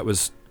that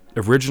was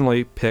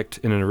originally picked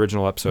in an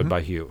original episode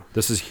by Hugh.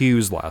 This is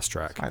Hugh's last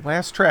track. My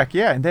last track,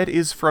 yeah, and that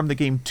is from the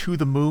game To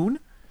the Moon.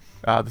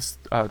 This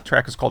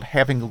track is called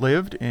Having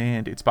Lived,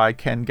 and it's by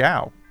Ken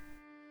Gao.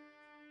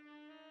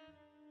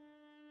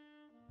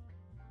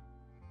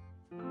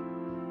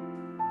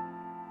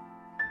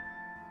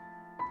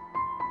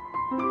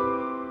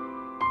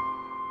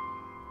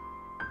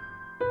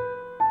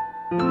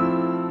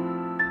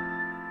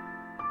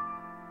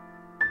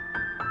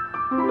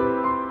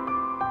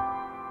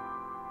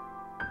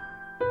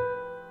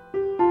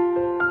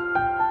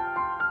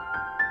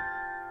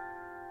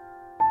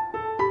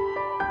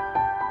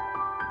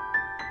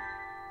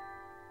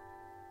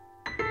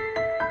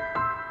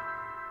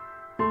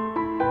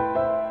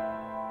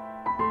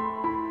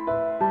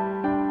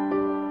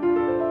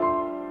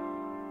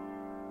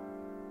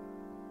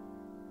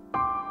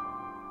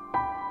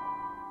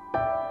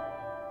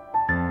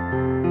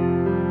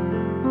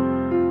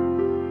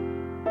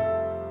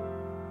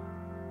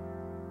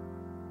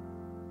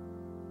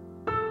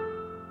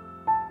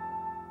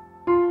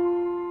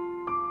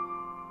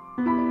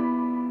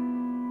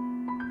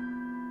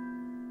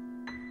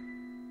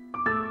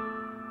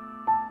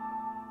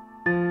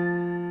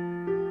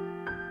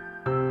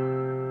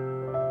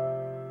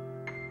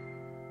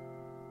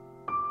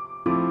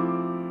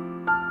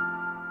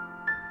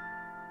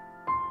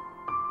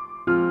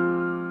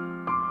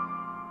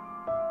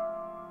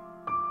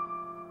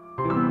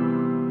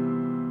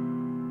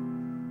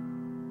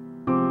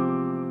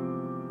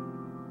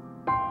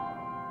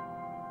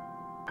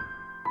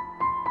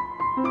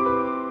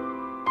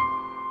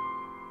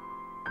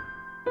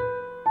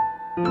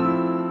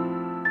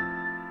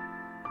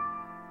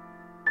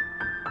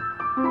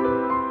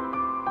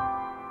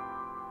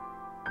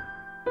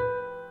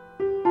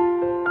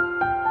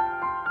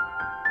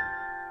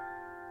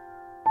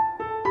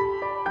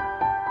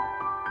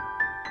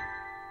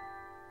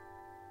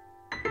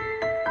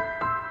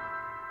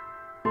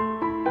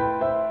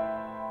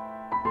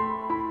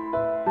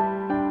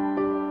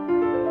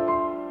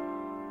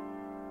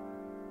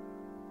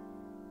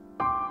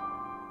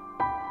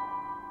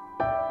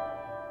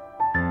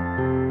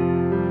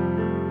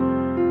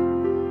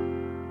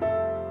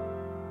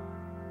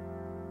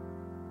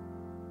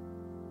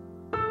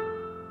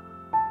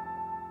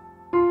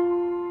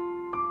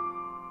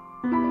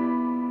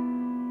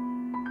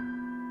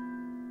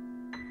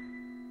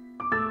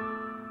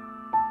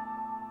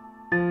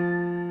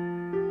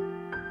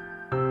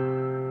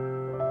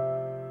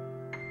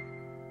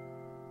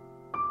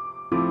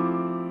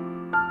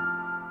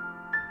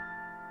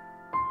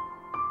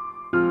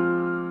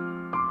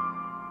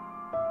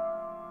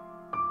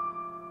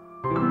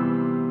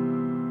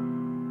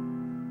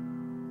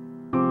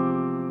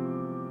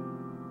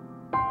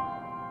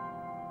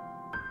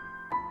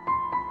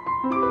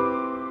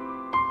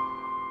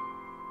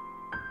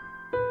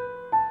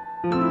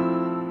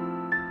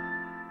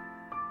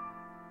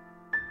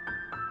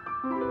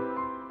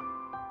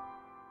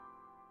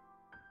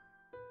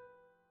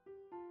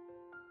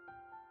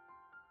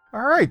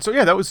 All right, so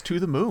yeah, that was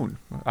To the Moon,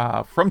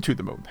 from To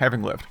the Moon,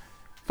 Having Lived.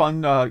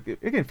 Fun,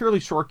 again,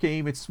 fairly short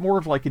game. It's more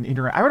of like an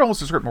I would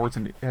almost describe it more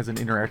as an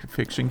interactive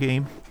fiction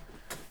game.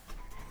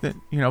 that,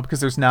 because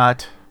there's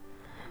not.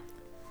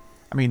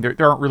 I mean, there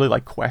aren't really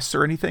like quests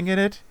or anything in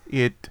it.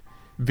 It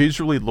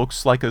visually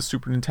looks like a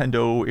Super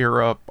Nintendo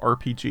era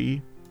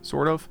RPG,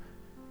 sort of.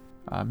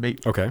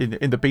 Okay.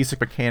 In the basic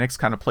mechanics,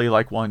 kind of play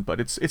like one, but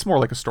it's more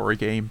like a story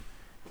game,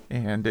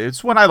 and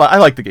it's one I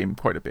like the game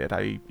quite a bit.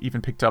 I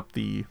even picked up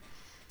the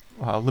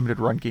limited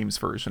run games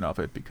version of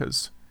it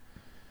because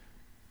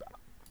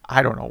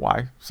I don't know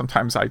why.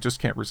 Sometimes I just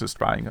can't resist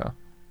buying a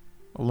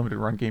limited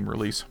run game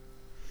release.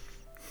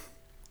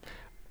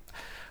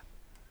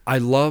 I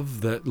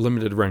love that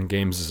limited run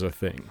games is a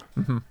thing.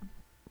 Mm-hmm.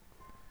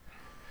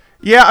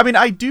 Yeah, I mean,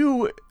 I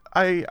do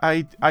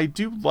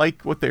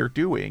like what they're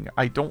doing.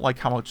 I don't like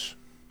how much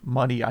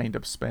money I end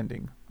up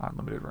spending on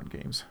limited run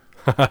games.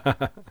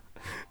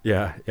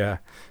 Yeah.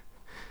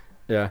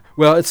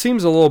 Well, it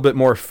seems a little bit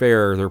more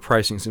fair. Their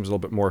pricing seems a little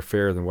bit more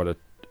fair than what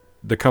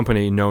the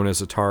company known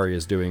as Atari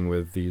is doing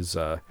with these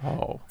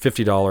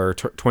 $50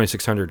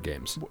 2600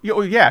 games.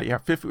 Oh yeah. It's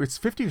 $50 or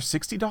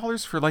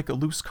 $60 for like a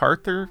loose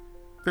cart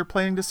they're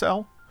planning to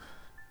sell.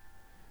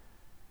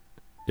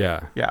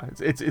 Yeah.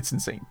 It's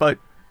insane. But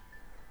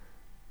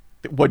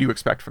what do you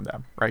expect from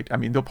them, right? I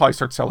mean, they'll probably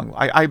start selling.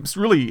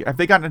 Have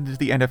they gotten into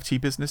the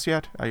NFT business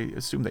yet? I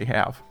assume they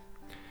have.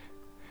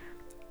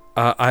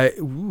 I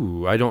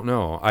don't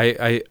know.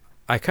 I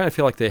kind of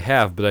feel like they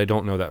have, but I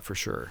don't know that for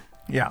sure.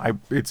 Yeah,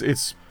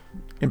 it's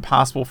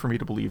impossible for me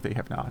to believe they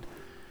have not.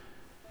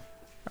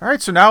 All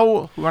right, so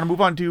now we want to move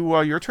on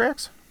to your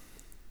tracks.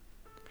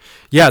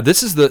 Yeah,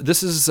 this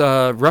is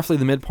roughly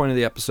the midpoint of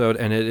the episode,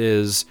 and it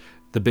is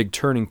the big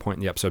turning point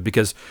in the episode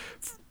because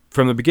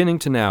from the beginning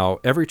to now,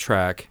 every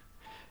track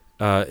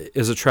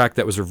is a track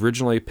that was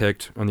originally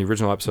picked on the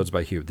original episodes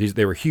by Hugh.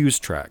 They were Hugh's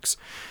tracks,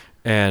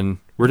 and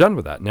we're done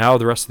with that. Now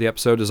the rest of the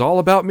episode is all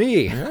about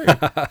me.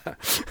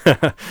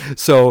 Right.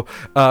 So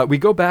we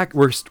go back.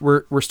 We're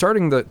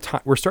starting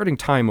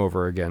time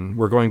over again.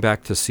 We're going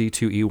back to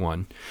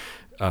C2E1.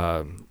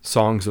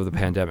 Songs of the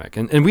Pandemic.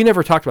 And we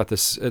never talked about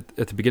this at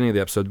the beginning of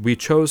the episode. We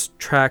chose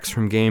tracks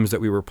from games that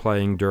we were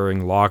playing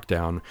during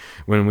lockdown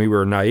when we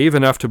were naive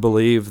enough to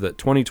believe that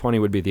 2020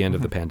 would be the end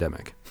of the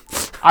pandemic.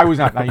 I was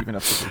not naive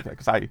enough to believe that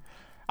because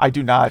I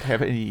do not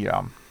have any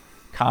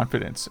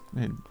confidence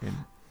in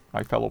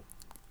my fellow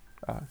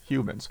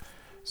humans.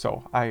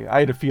 So I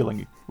had a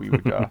feeling we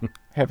would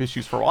have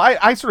issues for a while.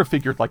 I sort of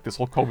figured like this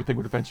whole COVID thing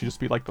would eventually just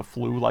be like the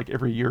flu. Like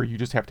every year you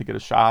just have to get a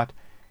shot.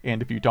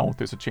 And if you don't,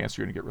 there's a chance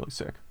you're going to get really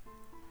sick.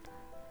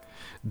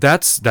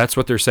 That's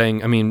what they're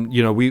saying. I mean,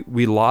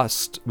 we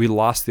lost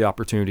the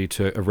opportunity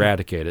to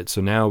eradicate it.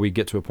 So now we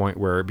get to a point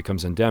where it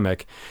becomes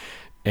endemic,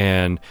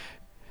 and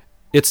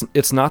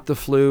it's not the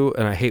flu.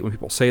 And I hate when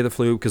people say the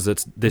flu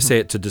because they say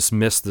it to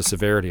dismiss the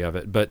severity of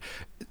it. But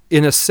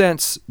in a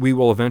sense, we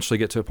will eventually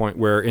get to a point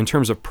where, in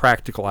terms of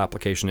practical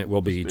application, it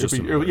will be just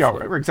flu.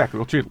 Exactly.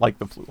 We'll treat it like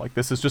the flu. Like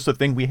this is just a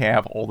thing we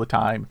have all the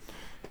time,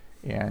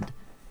 and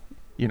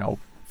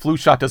flu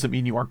shot doesn't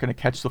mean you aren't going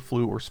to catch the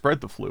flu or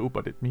spread the flu,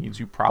 but it means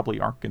you probably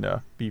aren't going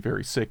to be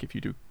very sick if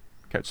you do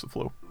catch the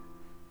flu.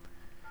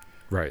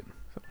 Right.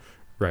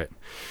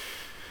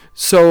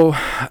 So,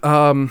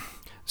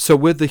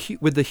 with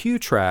the Hugh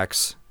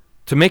tracks,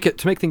 to make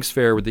things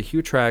fair, with the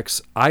Hugh tracks,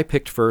 I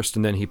picked first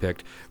and then he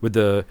picked. With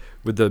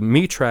the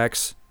me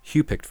tracks,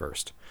 Hugh picked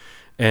first.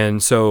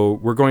 And so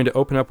we're going to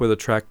open up with a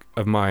track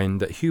of mine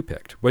that Hugh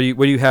picked. What do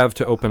you have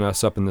to open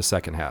us up in the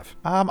second half?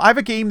 I have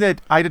a game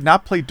that I did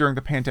not play during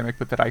the pandemic,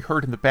 but that I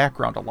heard in the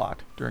background a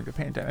lot during the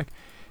pandemic.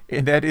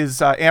 And that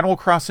is Animal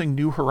Crossing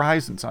New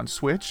Horizons on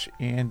Switch.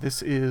 And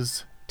this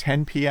is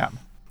 10 p.m.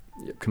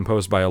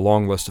 Composed by a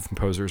long list of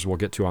composers we'll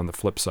get to on the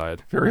flip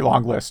side. Very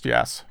long list,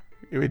 yes.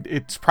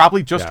 It's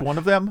probably just one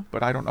of them,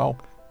 but I don't know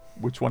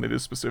which one it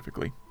is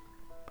specifically.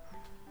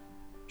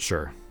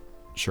 Sure.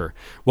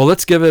 Well,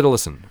 let's give it a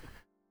listen.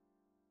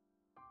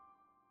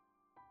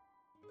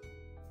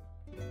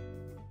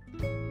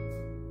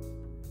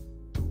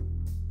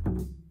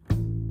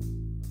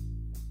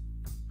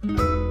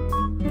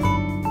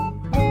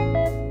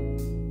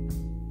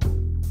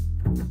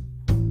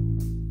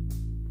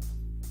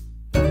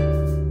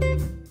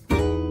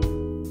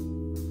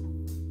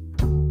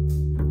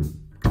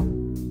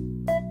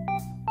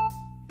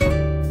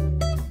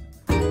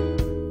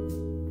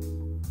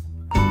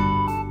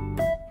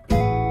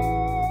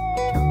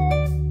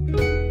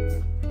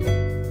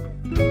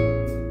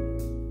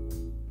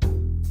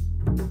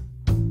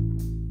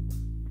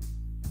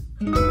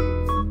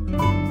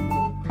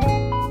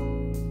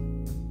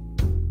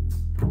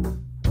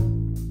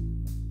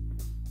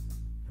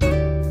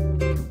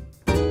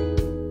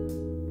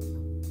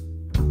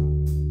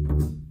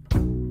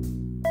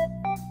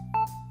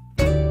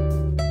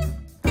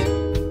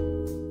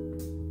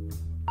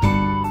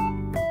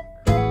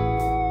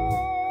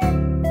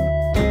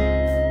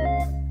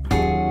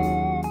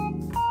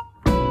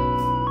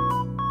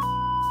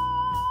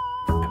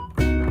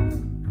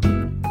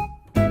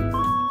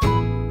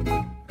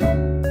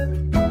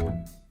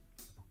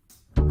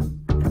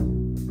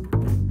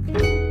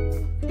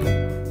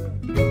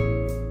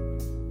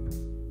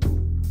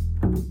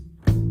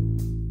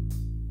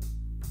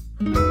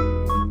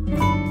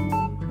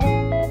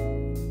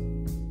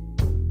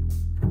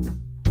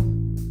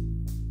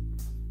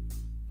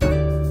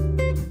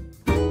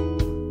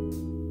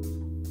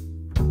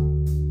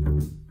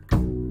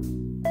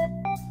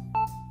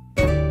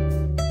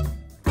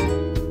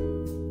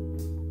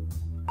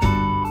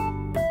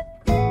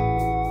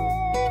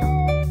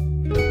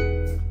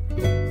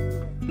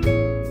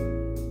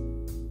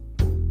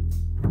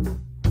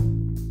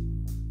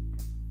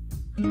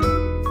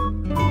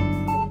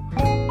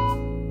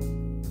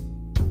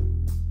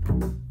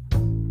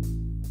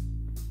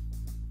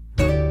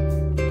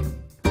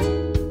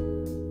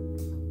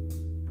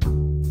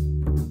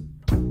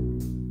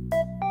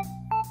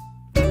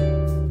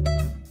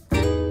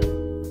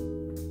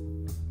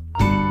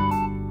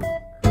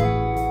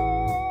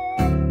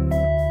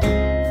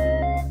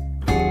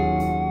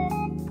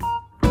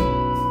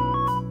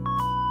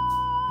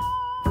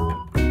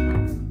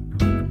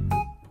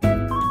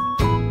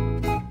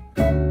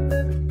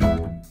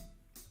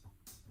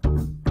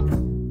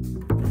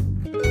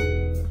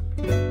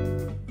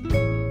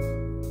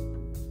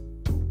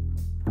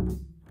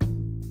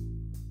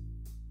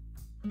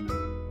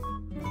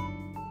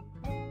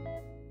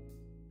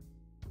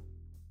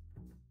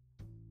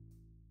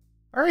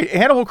 All right,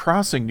 Animal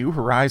Crossing New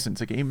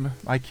Horizons, a game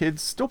my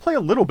kids still play a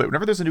little bit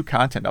whenever there's a new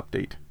content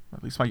update. Or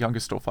at least my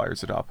youngest still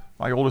fires it up.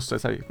 My oldest,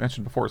 as I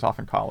mentioned before, is off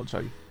in college.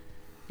 I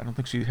don't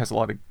think she has a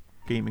lot of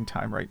gaming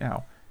time right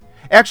now.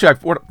 Actually,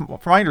 from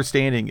my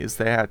understanding is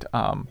that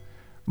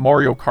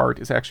Mario Kart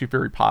is actually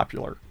very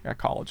popular at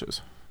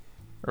colleges,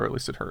 or at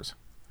least at hers.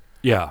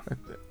 Yeah,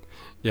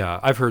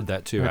 I've heard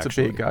that too. It's a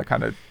big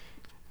kind of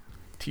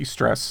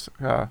T-stress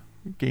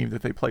game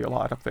that they play a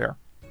lot up there.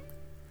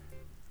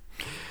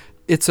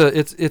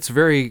 It's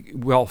very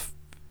well.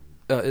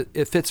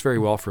 It fits very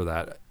well for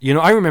that. You know,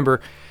 I remember.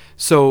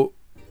 So,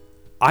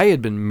 I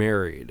had been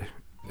married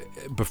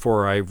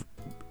before I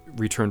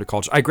returned to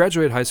college. I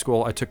graduated high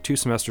school. I took 2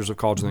 semesters of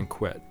college and then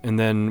quit. And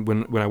then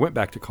when I went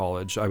back to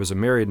college, I was a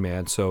married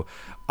man. So,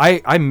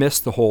 I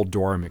missed the whole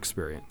dorm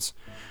experience.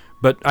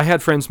 But I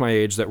had friends my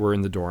age that were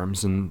in the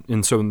dorms,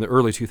 and so in the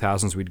early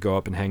 2000s we'd go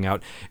up and hang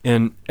out,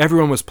 and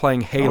everyone was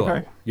playing Halo.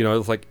 Okay. You know, it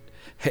was like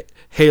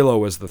Halo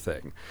was the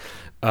thing.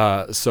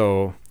 But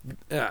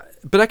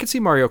I could see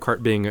Mario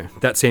Kart being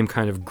that same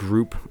kind of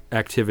group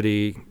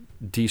activity,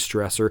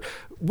 de-stressor.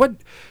 What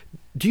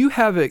do you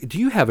have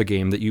a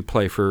game that you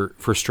play for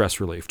stress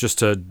relief, just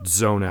to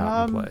zone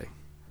out and play?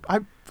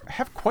 I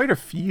have quite a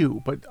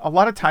few, but a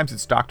lot of times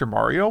it's Dr.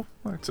 Mario.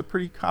 It's a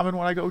pretty common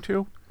one I go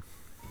to.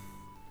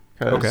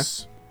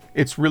 Because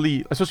it's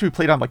really, especially if you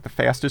played on like the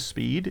fastest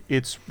speed,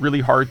 it's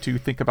really hard to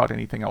think about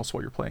anything else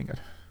while you're playing it.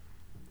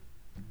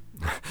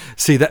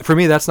 See, that for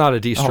me, that's not a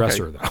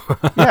de-stressor,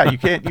 though.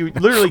 Yeah, you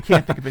literally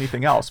can't think of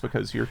anything else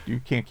because you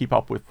can't keep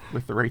up with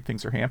the rate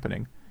things are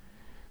happening.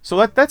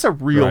 So that's a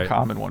real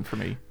common one for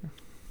me.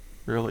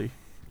 Really.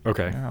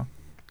 Okay. Yeah.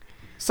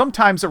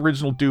 Sometimes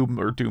original Doom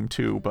or Doom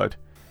 2, but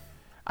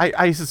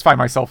I just find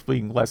myself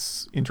being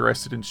less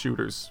interested in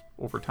shooters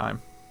over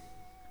time.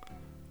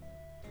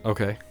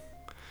 Okay.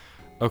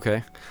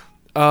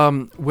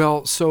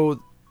 Well,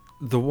 so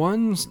the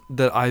ones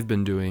that I've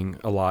been doing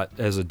a lot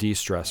as a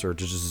de-stressor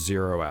to just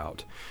zero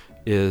out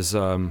is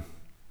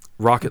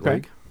Rocket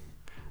League,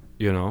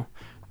 you know,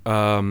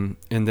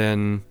 and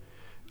then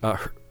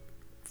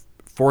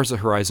Forza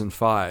Horizon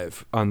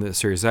 5 on the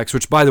Series X,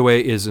 which, by the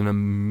way, is an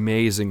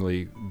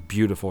amazingly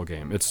beautiful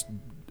game. It's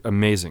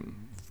amazing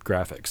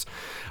graphics.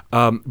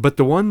 But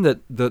the one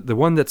that the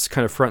one that's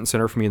kind of front and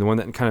center for me, the one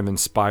that kind of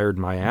inspired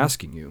my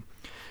asking you,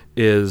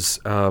 is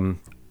I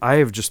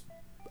have just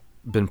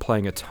been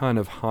playing a ton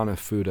of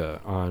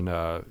Hanafuda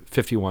on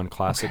 51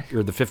 Classic,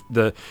 or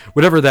the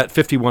whatever that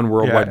 51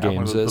 Worldwide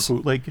Games is. The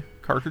bootleg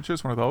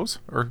cartridges, one of those,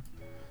 or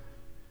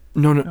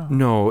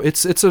no.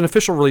 It's an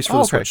official release for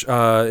the Switch.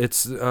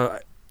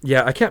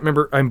 I can't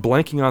remember. I'm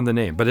blanking on the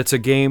name, but it's a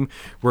game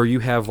where you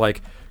have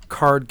like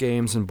card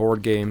games and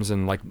board games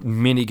and like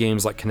mini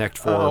games like Connect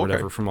 4 or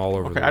whatever from all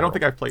over the world. I don't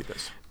think I've played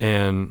this.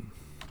 And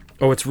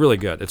it's really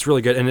good. It's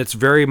really good, and it's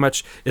very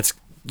much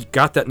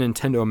got that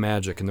Nintendo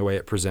magic in the way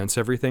it presents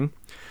everything,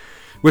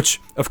 which,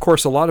 of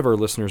course, a lot of our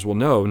listeners will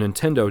know.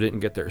 Nintendo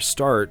didn't get their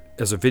start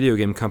as a video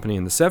game company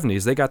in the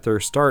 70s. They got their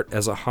start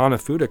as a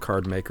Hanafuda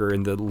card maker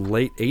in the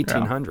late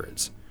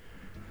 1800s.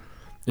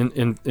 Yeah.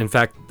 In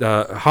fact,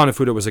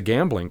 Hanafuda was a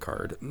gambling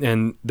card,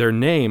 and their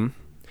name,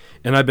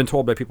 and I've been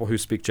told by people who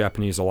speak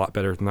Japanese a lot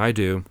better than I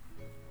do,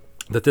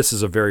 that this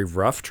is a very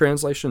rough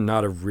translation,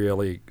 not a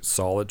really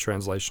solid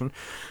translation,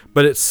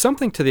 but it's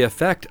something to the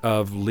effect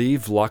of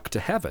leave luck to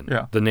heaven,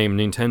 the name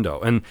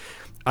Nintendo. And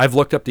I've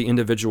looked up the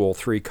individual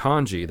 3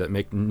 kanji that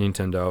make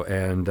Nintendo,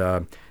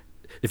 and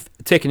if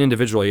taken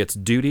individually, it's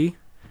duty,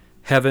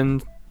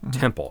 heaven,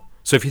 temple.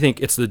 So if you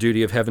think it's the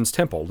duty of heaven's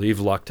temple, leave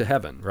luck to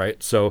heaven,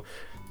 right? So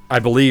I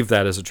believe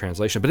that is a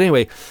translation. But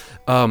anyway,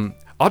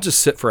 I'll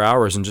just sit for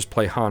hours and just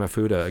play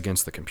Hanafuda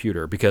against the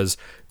computer because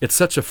it's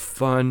such a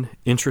fun,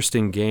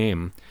 interesting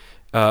game.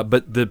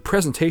 But the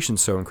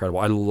presentation's so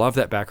incredible. I love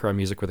that background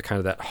music with the kind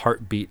of that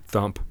heartbeat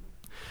thump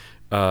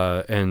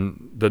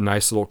and the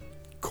nice little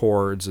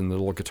chords and the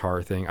little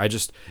guitar thing.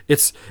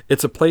 It's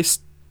a place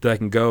that I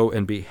can go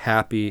and be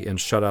happy and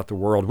shut out the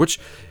world, which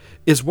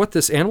is what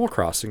this Animal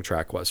Crossing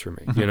track was for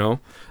me. You know,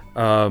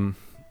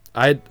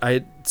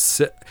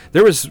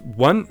 there was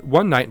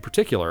one night in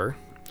particular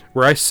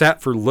where I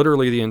sat for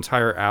literally the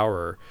entire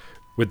hour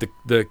with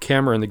the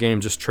camera in the game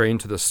just trained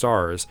to the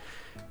stars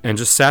and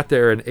just sat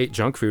there and ate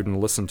junk food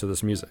and listened to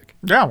this music.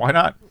 Yeah, why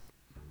not?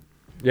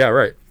 Yeah,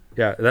 right.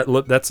 Yeah,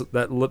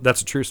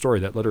 that's a true story.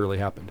 That literally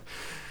happened.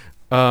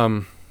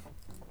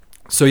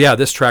 So yeah,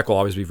 this track will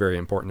always be very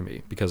important to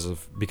me because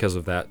of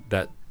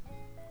that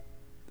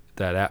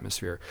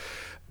atmosphere.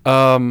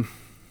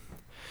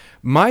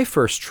 My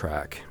first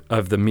track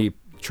of the Me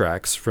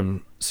tracks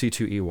from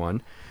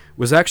C2E1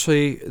 was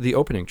actually the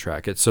opening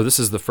track. So this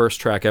is the first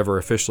track ever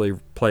officially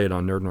played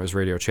on Nerd Noise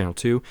Radio Channel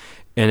 2,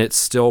 and it's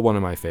still one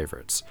of my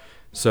favorites.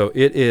 So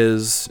it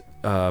is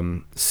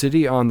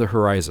City on the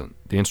Horizon,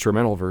 the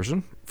instrumental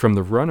version from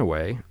the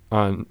Runaway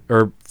from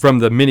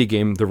the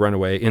minigame The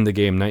Runaway in the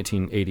game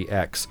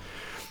 1980X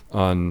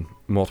on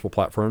multiple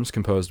platforms,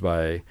 composed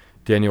by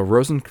Daniel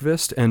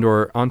Rosenqvist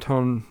and/or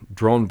Anton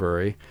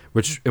Dronbury,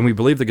 and we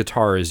believe the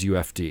guitar is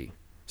UFD.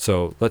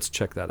 So let's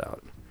check that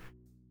out.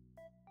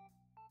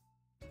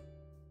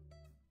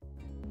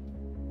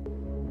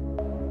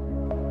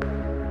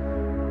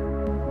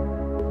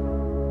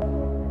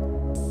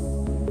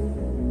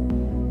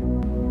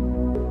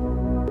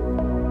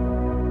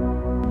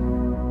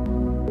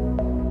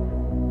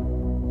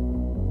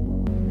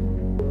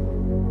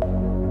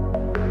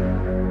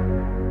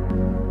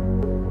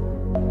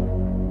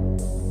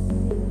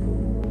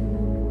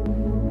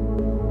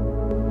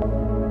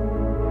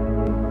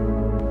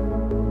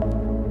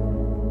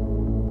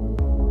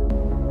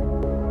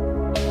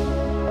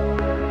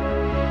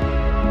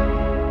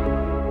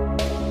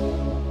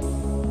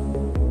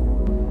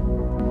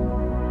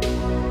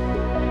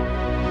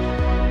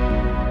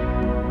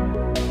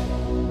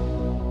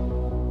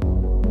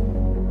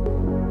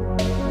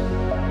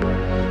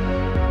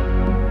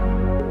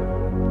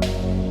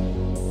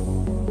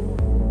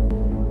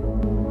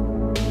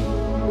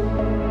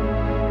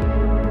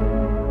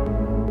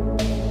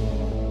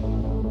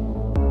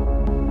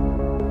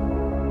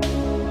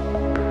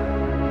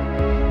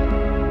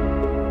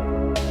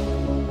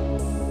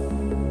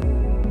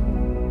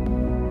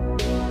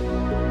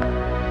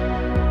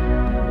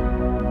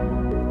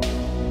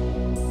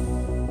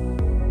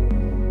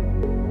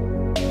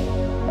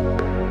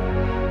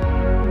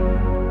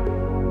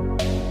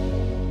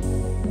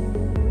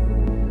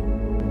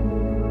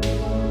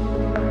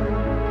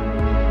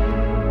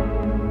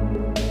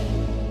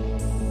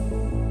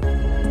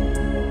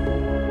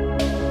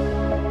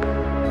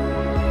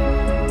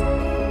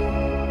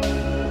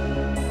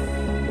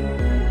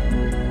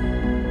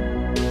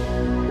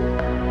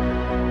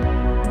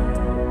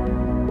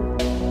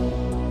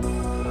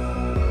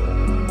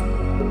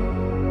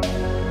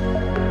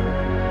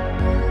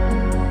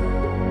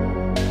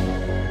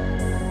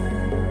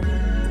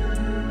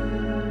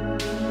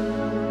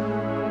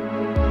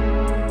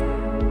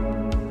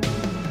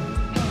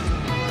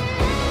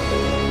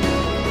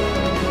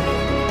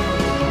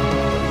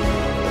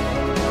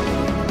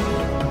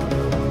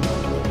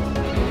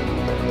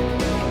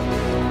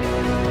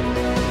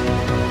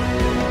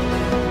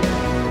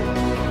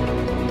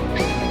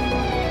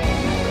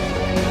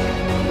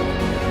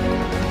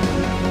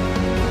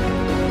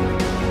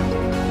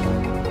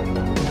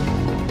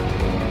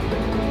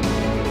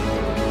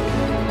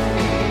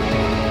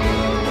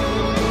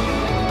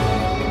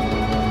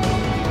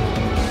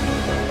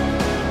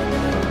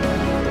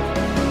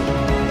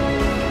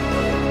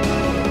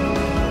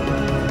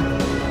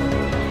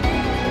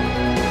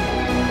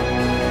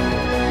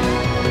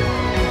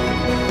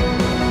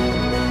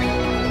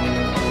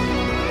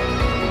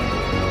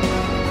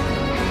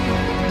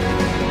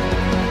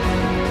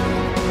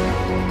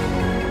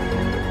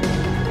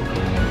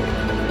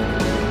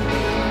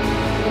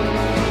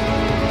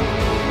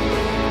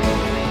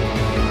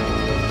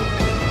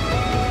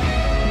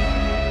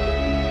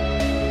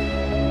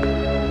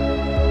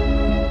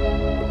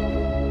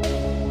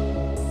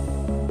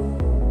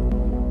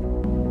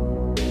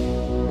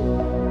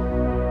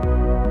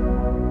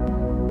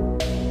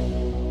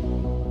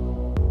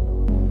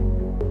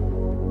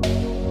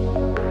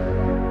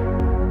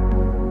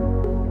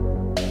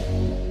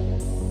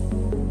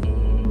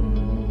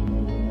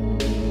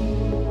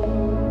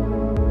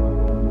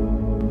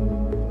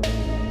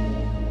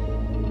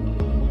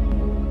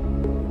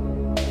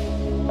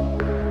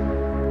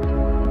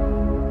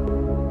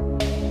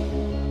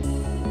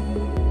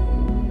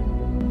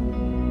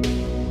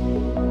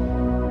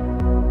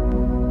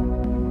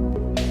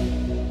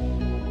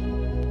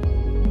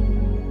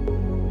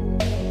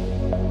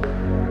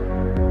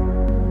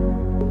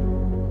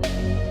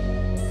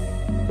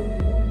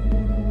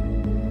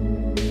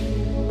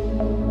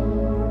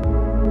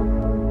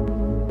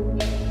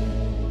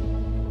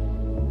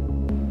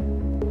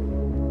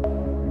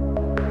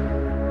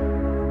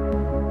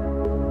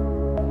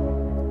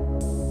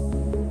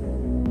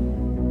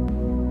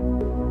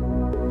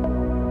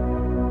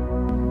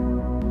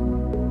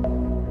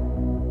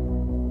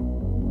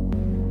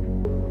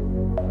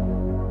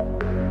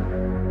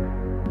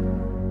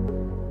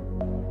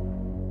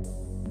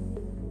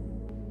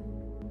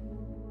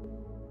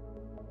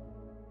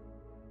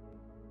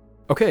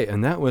 Okay,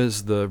 and that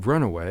was the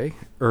Runaway,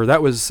 or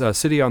that was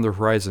City on the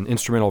Horizon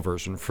instrumental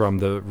version from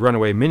the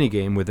Runaway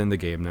minigame within the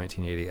game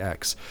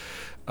 1980X.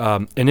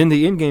 And in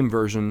the in-game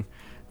version,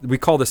 we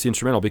call this the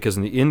instrumental because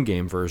in the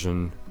in-game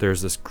version,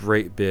 there's this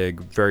great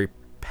big, very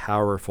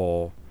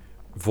powerful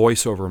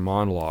voiceover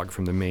monologue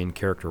from the main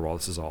character while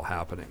this is all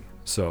happening.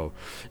 So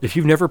if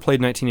you've never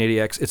played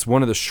 1980X, it's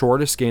one of the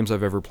shortest games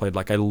I've ever played.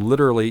 Like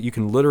you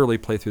can literally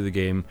play through the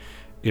game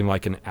in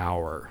like an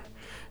hour.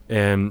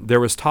 And there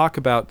was talk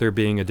about there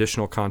being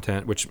additional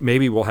content, which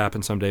maybe will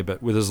happen someday,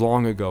 but with as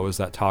long ago as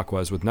that talk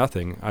was with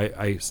nothing,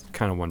 I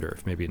kind of wonder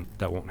if maybe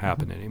that won't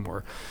happen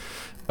anymore.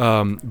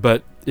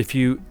 But if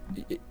you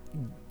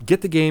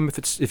get the game,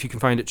 if you can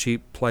find it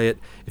cheap, play it.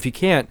 If you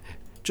can't,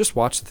 just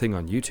watch the thing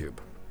on YouTube.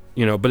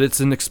 But it's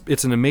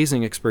an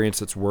amazing experience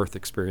that's worth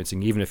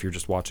experiencing, even if you're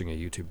just watching a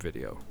YouTube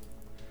video.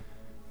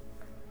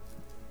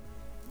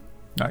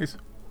 Nice.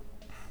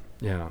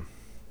 Yeah.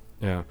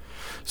 Yeah.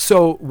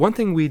 So one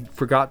thing we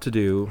forgot to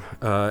do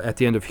at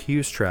the end of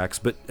Hugh's tracks,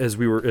 but as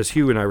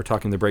Hugh and I were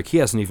talking in the break, he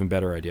has an even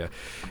better idea.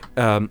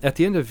 At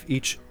the end of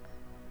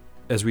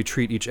as we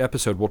treat each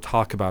episode, we'll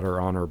talk about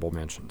our honorable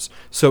mentions.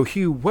 So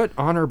Hugh, what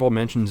honorable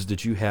mentions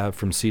did you have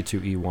from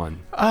C2E1?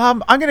 I'm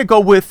going to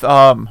go with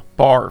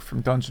Bar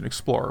from Dungeon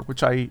Explorer,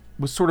 which I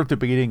was sort of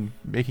debating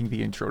making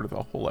the intro to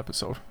the whole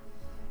episode.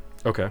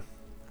 Okay.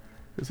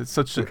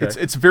 Because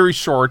it's very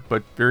short,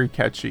 but very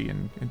catchy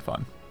and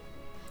fun.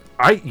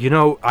 I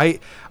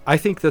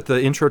think that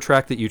the intro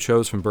track that you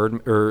chose from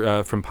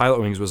from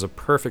Pilot Wings was a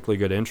perfectly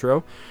good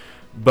intro,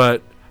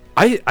 but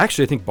I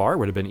actually think Bar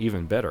would have been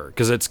even better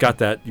because it's got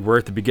that we're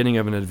at the beginning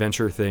of an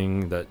adventure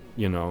thing that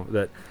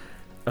that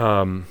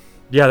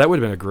would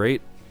have been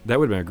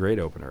a great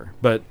opener.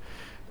 But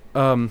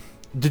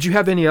did you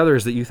have any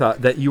others that you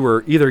thought that you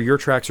were either your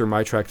tracks or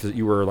my tracks that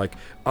you were like,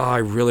 oh, I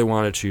really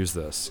want to choose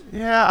this?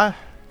 Yeah.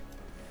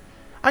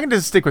 I can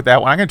just stick with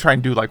that one. I'm going to try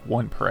and do like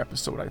one per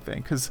episode, I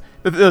think. Because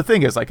the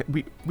thing is, like,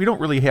 we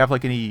don't really have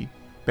like any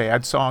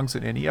bad songs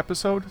in any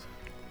episode.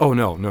 Oh,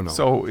 no.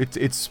 So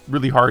it's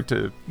really hard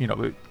to,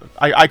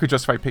 I could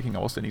justify picking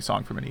almost any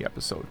song from any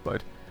episode.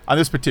 But on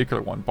this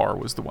particular one, Bar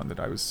was the one that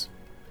I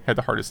had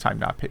the hardest time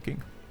not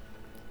picking.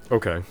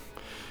 Okay.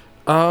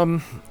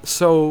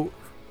 So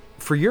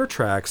for your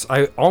tracks,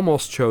 I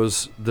almost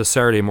chose the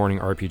Saturday Morning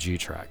RPG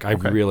track. I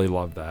really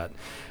love that.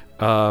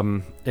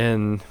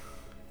 And...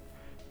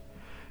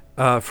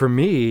 for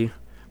me,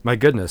 my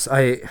goodness,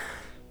 the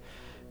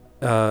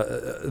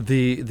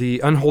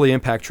Unholy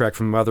Impact track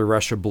from Mother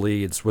Russia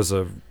Bleeds was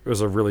a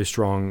really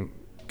strong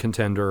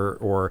contender,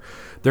 or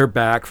They're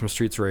Back from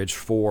Streets of Rage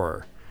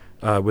 4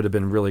 would have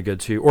been really good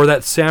too, or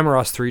that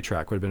Samaras 3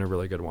 track would have been a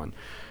really good one.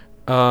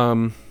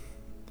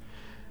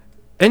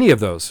 Any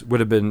of those would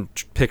have been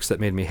picks that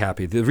made me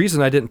happy. The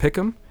reason I didn't pick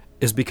them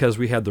is because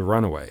we had The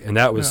Runaway, and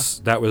that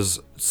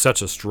was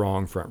such a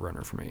strong front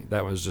runner for me.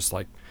 That was just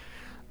like,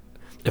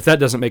 if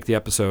that doesn't make the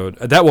episode,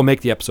 that will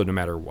make the episode no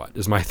matter what,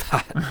 is my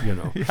thought,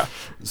 Yeah.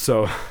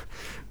 So,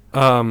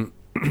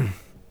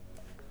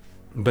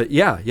 but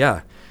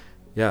yeah.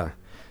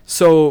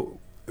 So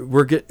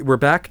we're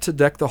back to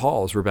Deck the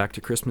Halls. We're back to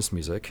Christmas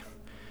music.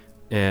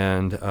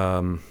 And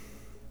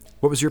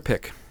what was your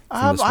pick?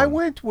 I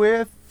went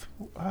with,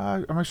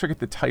 I'm not sure I get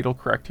the title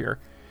correct here.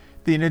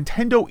 The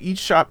Nintendo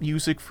eShop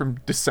music from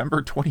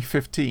December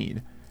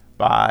 2015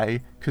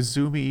 by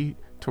Kazumi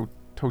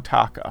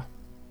Totaka.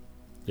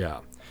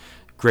 Yeah.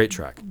 Great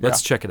track.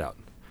 Let's check it out.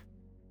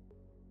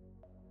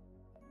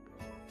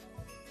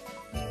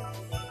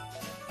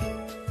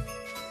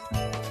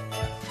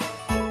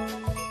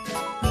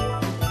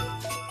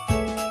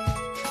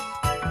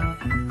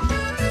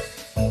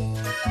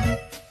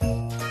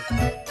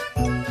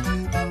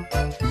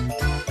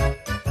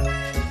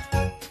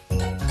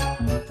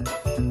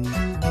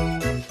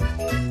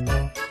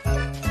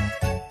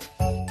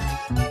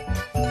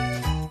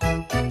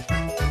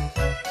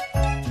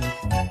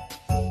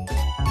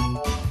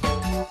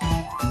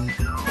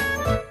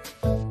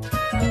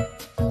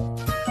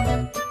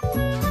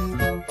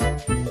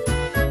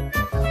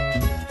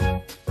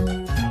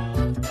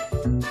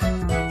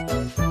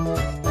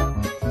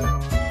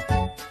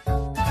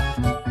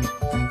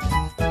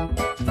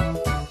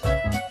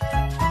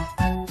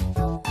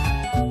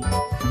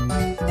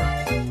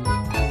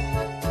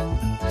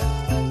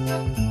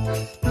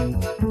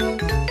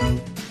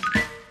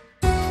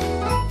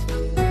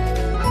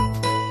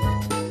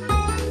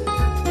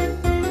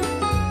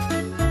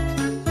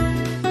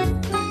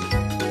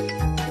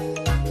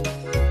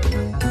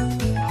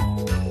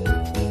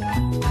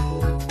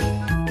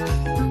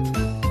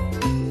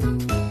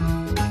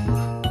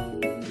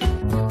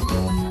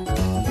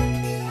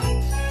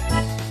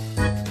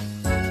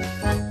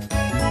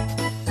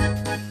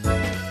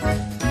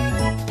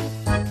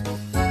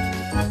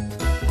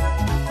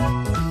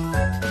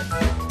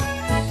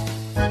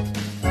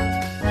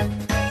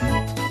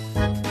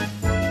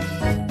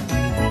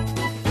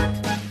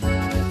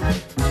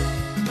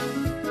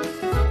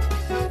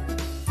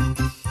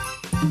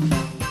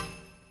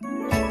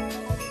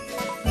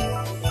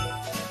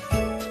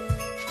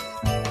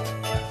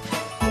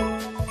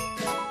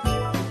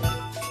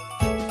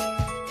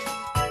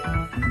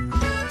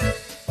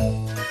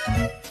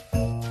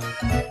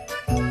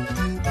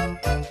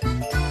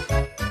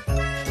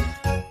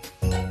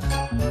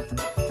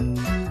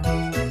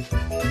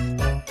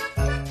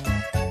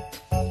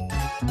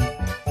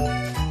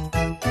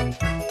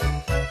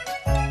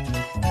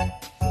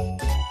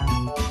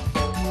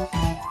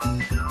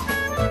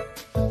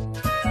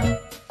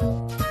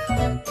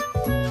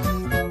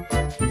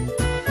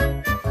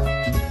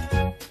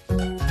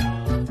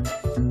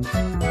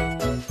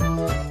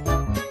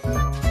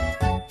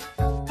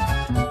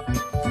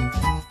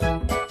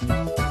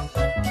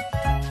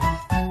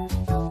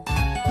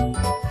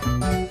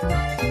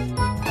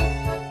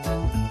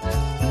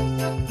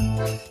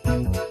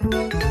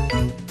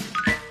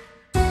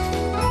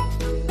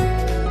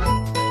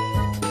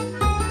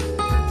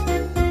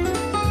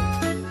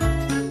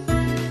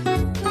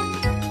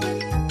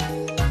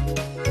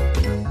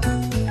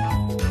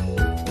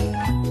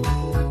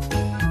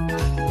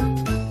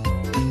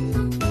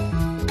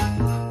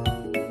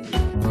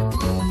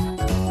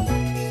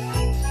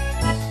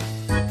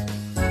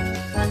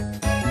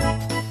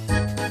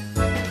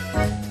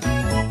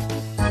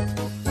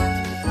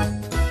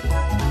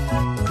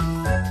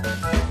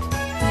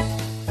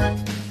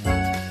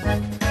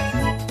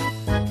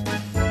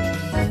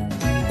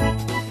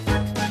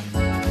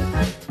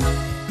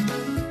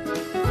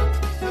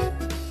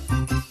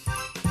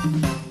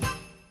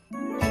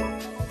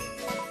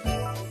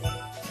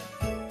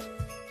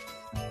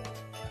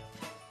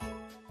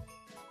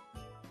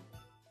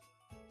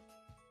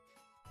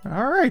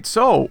 All right,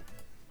 so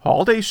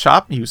holiday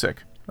shop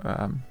music.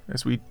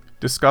 As we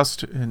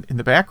discussed in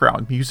the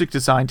background, music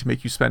designed to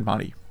make you spend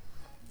money.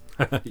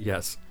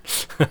 Yes.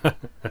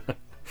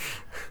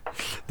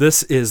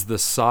 This is the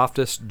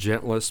softest,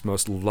 gentlest,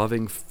 most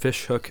loving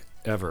fishhook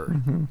ever.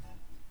 Mm-hmm.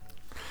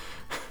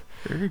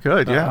 Very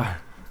good, yeah.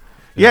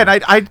 Yeah,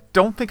 and I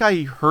don't think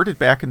I heard it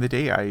back in the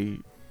day. I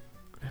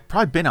had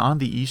probably been on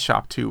the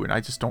eShop too, and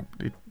I just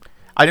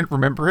I didn't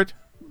remember it.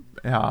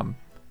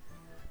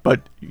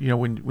 But, you know,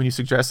 when you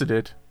suggested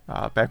it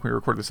back when we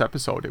recorded this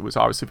episode, it was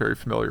obviously very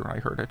familiar when I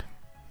heard it.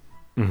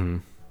 Mm-hmm.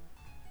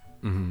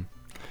 Mm-hmm.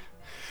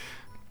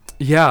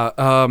 Yeah,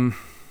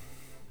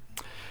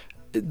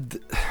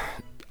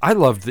 I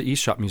loved the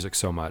eShop music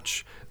so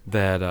much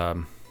that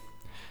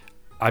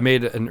I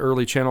made an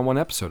early Channel 1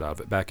 episode out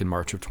of it back in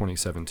March of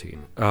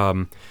 2017.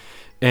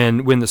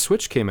 And when the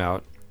Switch came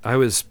out, I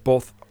was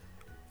both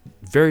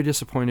very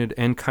disappointed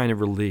and kind of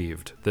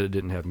relieved that it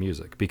didn't have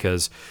music,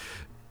 because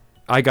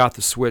I got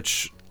the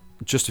Switch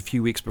just a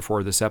few weeks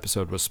before this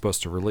episode was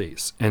supposed to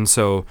release. And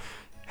so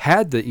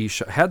had the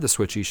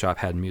Switch eShop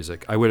had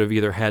music, I would have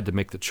either had to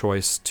make the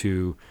choice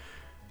to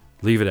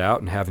leave it out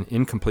and have an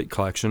incomplete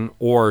collection,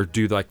 or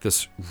do like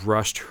this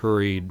rushed,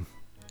 hurried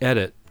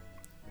edit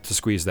to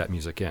squeeze that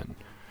music in.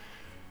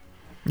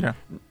 Yeah.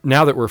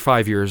 Now that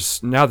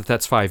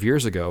that's 5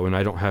 years ago, and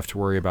I don't have to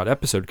worry about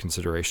episode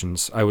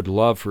considerations, I would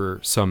love for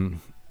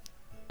some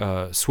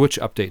Switch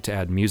update to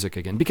add music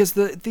again, because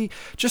the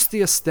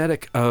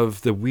aesthetic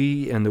of the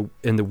Wii and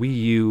the Wii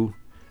U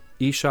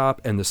eShop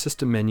and the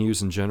system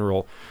menus in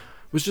general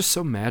was just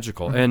so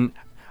magical. Mm-hmm. And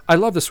I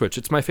love the Switch;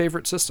 it's my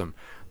favorite system.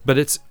 But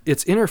its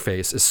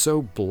interface is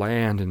so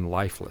bland and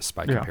lifeless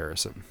by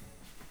comparison.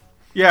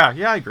 Yeah,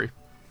 I agree.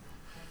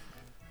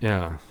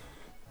 Yeah.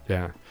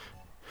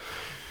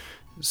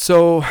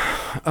 So,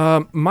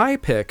 my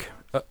pick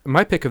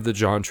of the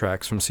John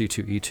tracks from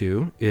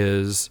C2E2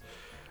 is,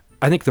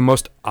 I think, the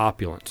most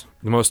opulent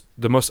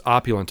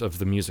of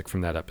the music from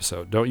that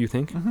episode. Don't you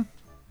think? Mm-hmm.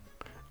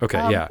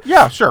 Okay, yeah.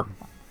 Yeah, sure.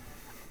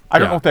 I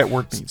don't know what that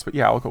word means, but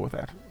yeah, I'll go with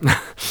that.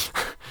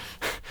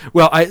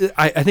 Well,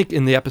 I think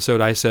in the episode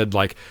I said,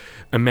 like,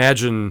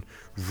 imagine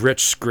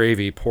rich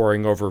gravy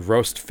pouring over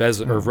roast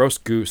pheasant or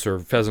roast goose or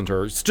pheasant,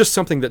 or it's just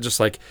something that just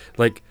like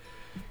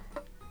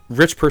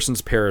rich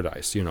person's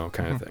paradise, you know,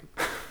 kind of thing.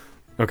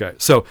 Okay,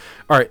 so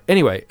all right.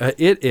 Anyway,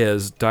 it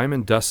is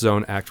Diamond Dust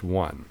Zone Act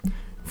 1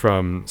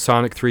 from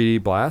Sonic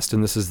 3D Blast,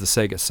 and this is the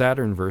Sega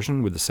Saturn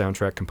version with the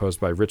soundtrack composed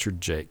by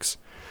Richard Jakes.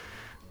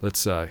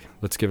 Let's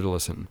give it a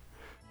listen.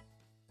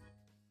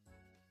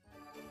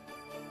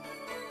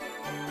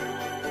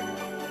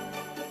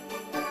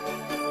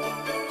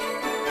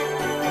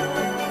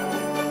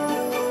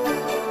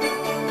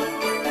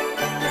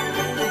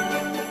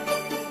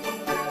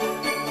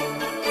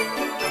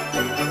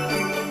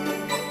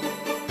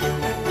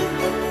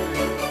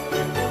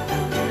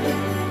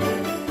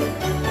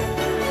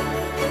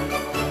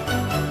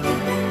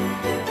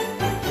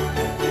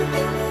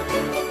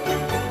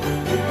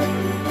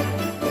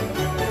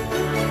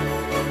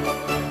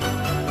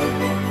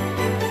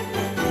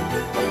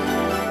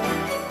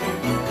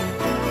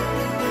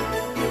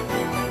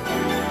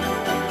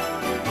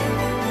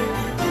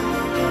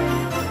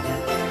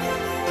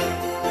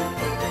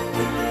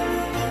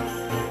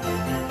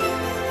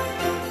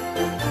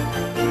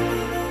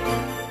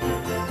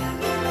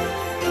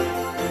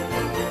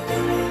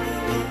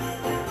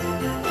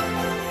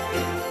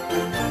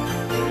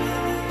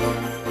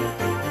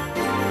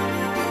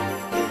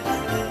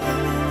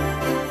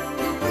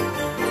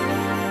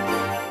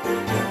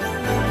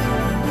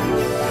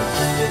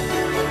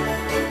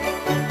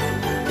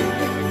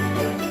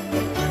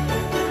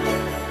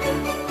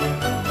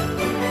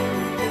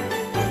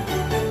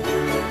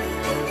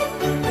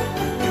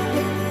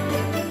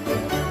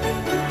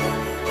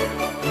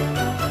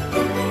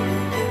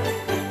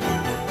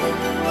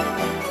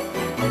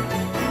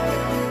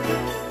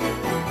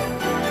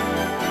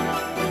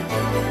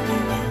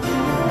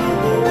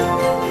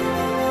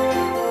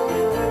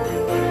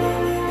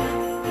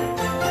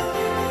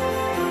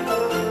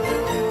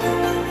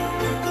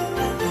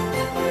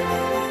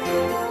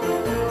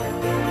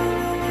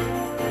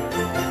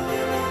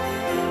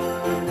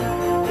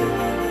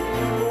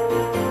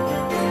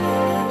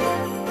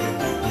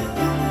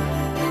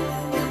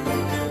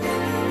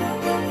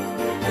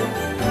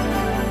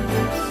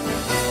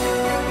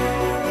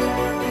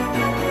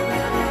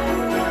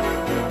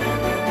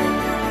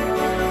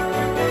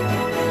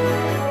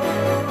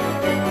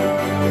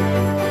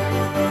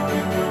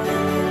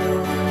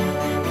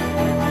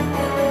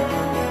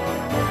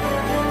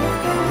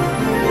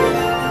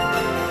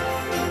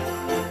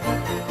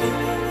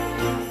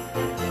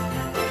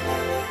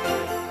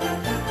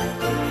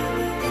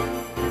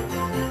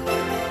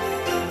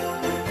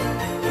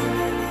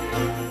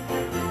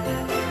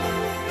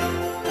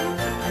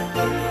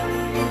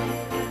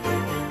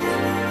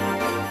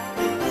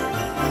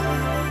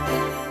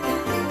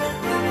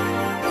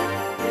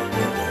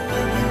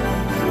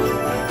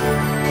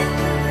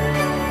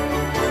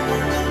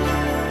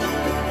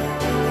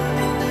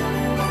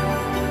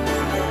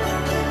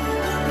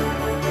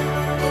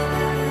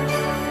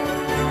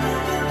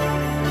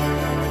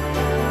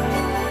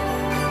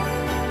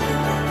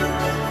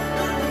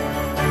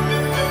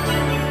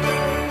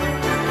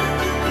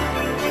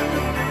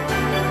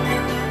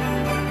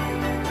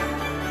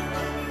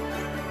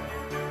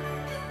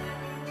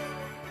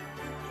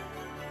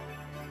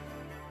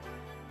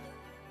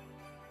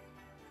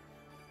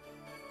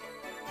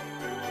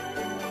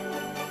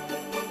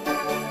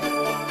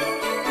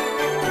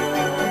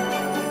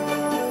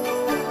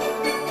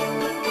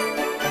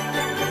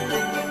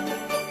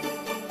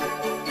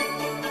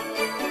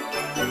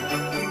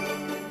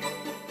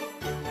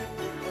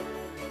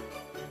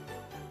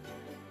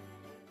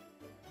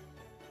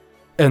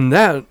 And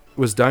that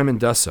was Diamond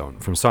Dust Zone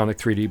from Sonic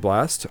 3D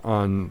Blast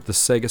on the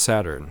Sega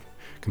Saturn,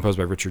 composed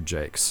by Richard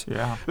Jakes.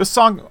 Yeah, this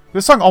song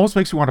almost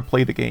makes me want to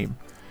play the game.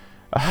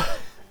 I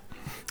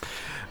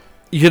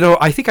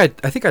think I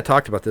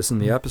talked about this in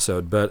the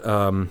episode, but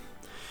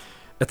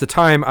at the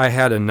time I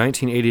had a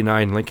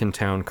 1989 Lincoln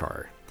Town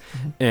Car,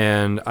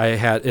 and it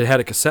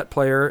had a cassette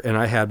player, and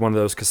I had one of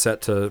those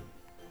cassette to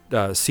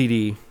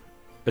CD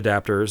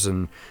adapters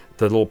and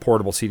the little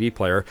portable CD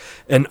player,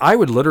 and I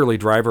would literally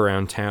drive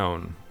around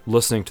town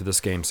listening to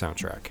this game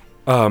soundtrack.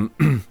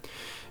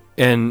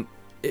 And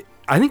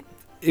I think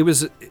it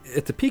was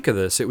at the peak of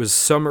this. It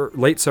was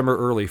late summer,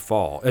 early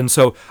fall, and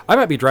so I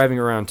might be driving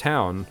around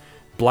town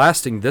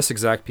blasting this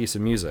exact piece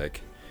of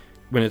music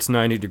when it's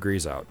 90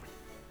 degrees out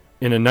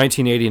in a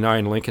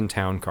 1989 Lincoln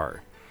Town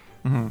Car.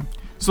 Mm-hmm.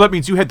 So that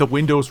means you had the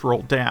windows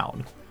rolled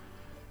down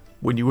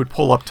when you would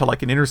pull up to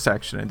like an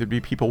intersection and there'd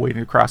be people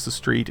waiting across the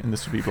street and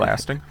this would be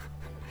blasting.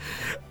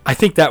 I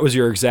think that was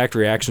your exact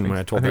reaction when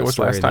I told that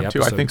story. I think it was last time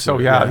too. I think so,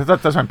 yeah.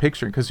 That's what I'm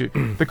picturing, because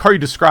the car you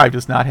described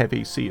does not have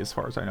AC as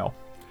far as I know.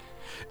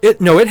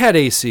 It had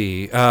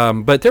AC,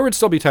 but there would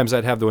still be times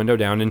I'd have the window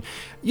down. And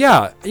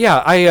well,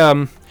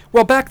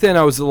 back then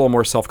I was a little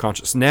more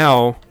self-conscious.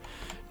 Now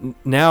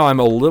I'm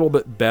a little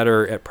bit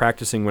better at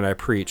practicing when I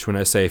preach, when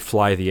I say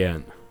fly the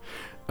N.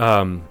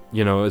 In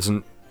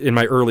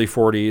my early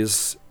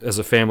 40s, as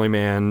a family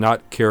man,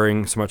 not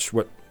caring so much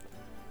what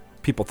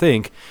people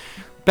think.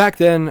 Back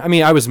then, I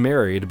mean, I was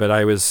married, but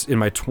I was in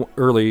my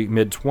early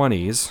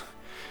mid-20s,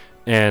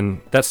 and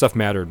that stuff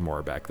mattered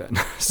more back then.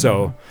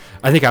 So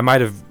I think I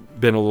might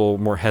have been a little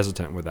more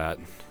hesitant with that.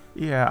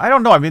 Yeah, I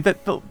don't know. I mean,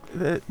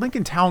 the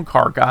Lincoln Town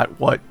Car got,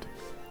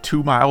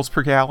 2 miles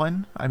per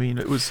gallon? I mean,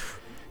 it was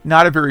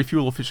not a very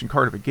fuel-efficient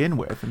car to begin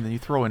with, and then you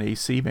throw an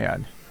AC,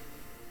 man.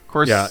 Of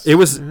course, yeah, it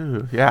was.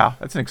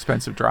 That's an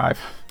expensive drive.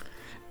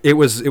 It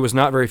was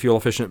not very fuel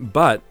efficient,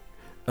 but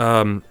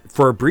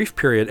for a brief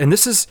period, and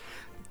this was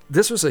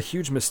a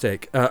huge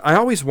mistake. I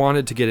always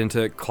wanted to get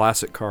into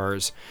classic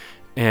cars,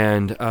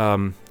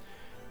 and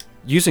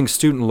using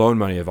student loan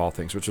money of all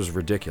things, which was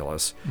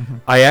ridiculous. Mm-hmm.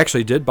 I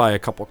actually did buy a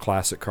couple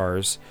classic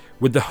cars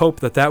with the hope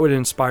that would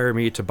inspire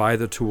me to buy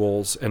the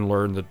tools and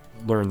learn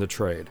the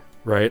trade,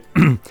 right?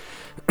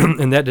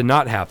 And that did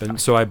not happen.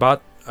 So I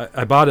bought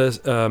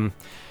the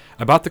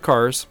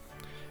cars.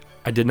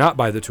 I did not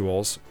buy the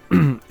tools.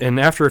 And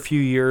after a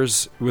few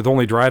years, with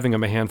only driving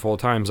them a handful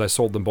of times, I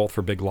sold them both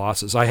for big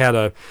losses. I had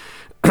a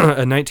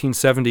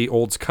 1970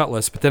 Olds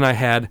Cutlass, but then I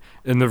had,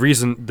 and the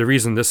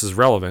reason this is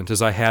relevant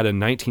is I had a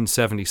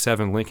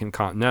 1977 Lincoln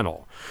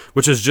Continental,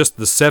 which is just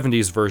the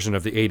 70s version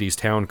of the 80s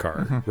town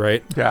car,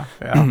 right? Yeah,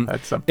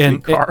 that's a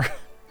big car.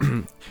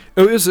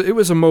 It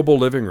was a mobile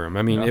living room.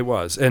 I mean, It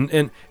was,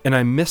 and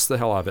I missed the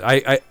hell out of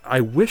it.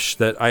 I wish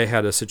that I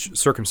had a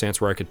circumstance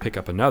where I could pick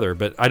up another,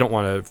 but I don't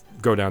want to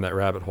go down that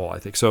rabbit hole, I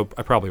think, so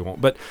I probably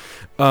won't. But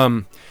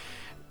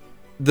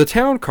the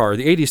town car,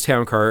 the 80s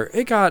town car,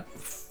 it got,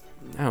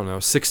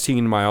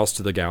 16 miles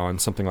to the gallon,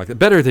 something like that.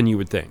 Better than you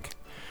would think.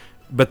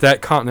 But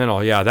that Continental,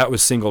 that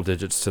was single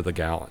digits to the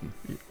gallon.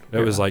 It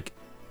was like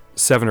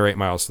 7 or 8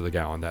 miles to the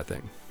gallon, that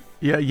thing.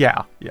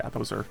 Yeah.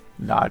 Those are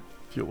not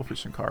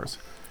fuel-efficient cars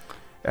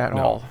at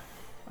all.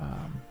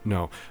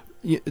 No.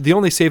 The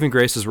only saving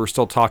grace is we're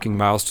still talking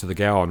miles to the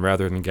gallon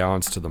rather than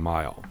gallons to the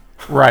mile.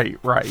 Right.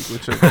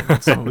 Which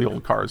some of the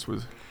old cars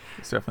was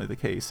definitely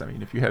the case. I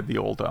mean, if you had the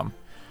old...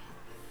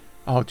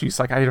 I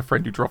had a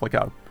friend who drove like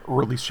a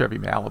early Chevy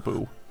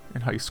Malibu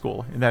in high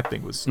school, and that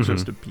thing was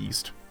just a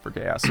beast for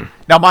gas.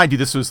 Now, mind you,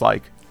 this was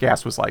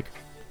gas was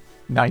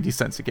 90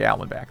 cents a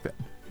gallon back then,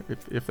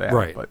 if that.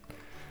 Right. But.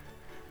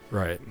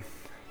 Right.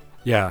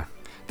 Yeah,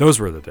 those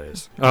were the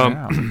days.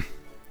 I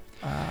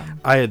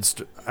had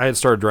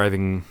started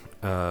driving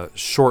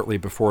shortly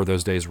before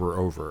those days were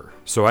over,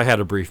 so I had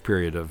a brief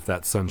period of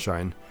that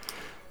sunshine.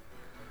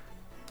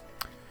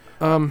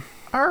 All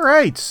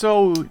right,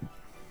 so.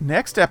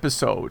 Next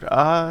episode,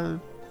 I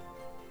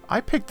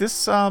picked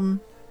this, I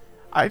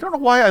don't know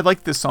why I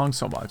like this song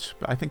so much,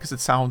 but I think because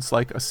it sounds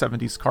like a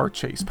 70s car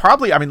chase.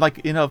 Probably,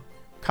 in a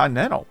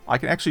Continental. I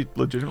can actually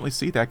legitimately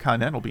see that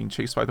Continental being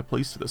chased by the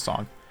police to this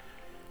song.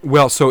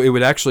 Well, so it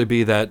would actually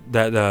be that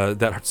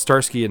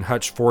Starsky and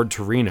Hutch Ford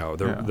Torino,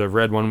 the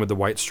red one with the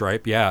white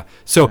stripe, yeah.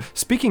 So,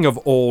 speaking of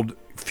old,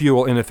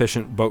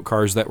 fuel-inefficient boat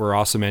cars that were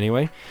awesome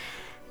anyway.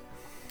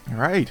 All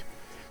right.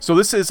 So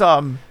this is...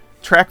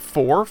 Track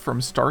 4 from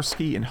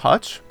Starsky and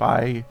Hutch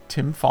by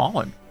Tim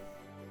Follin.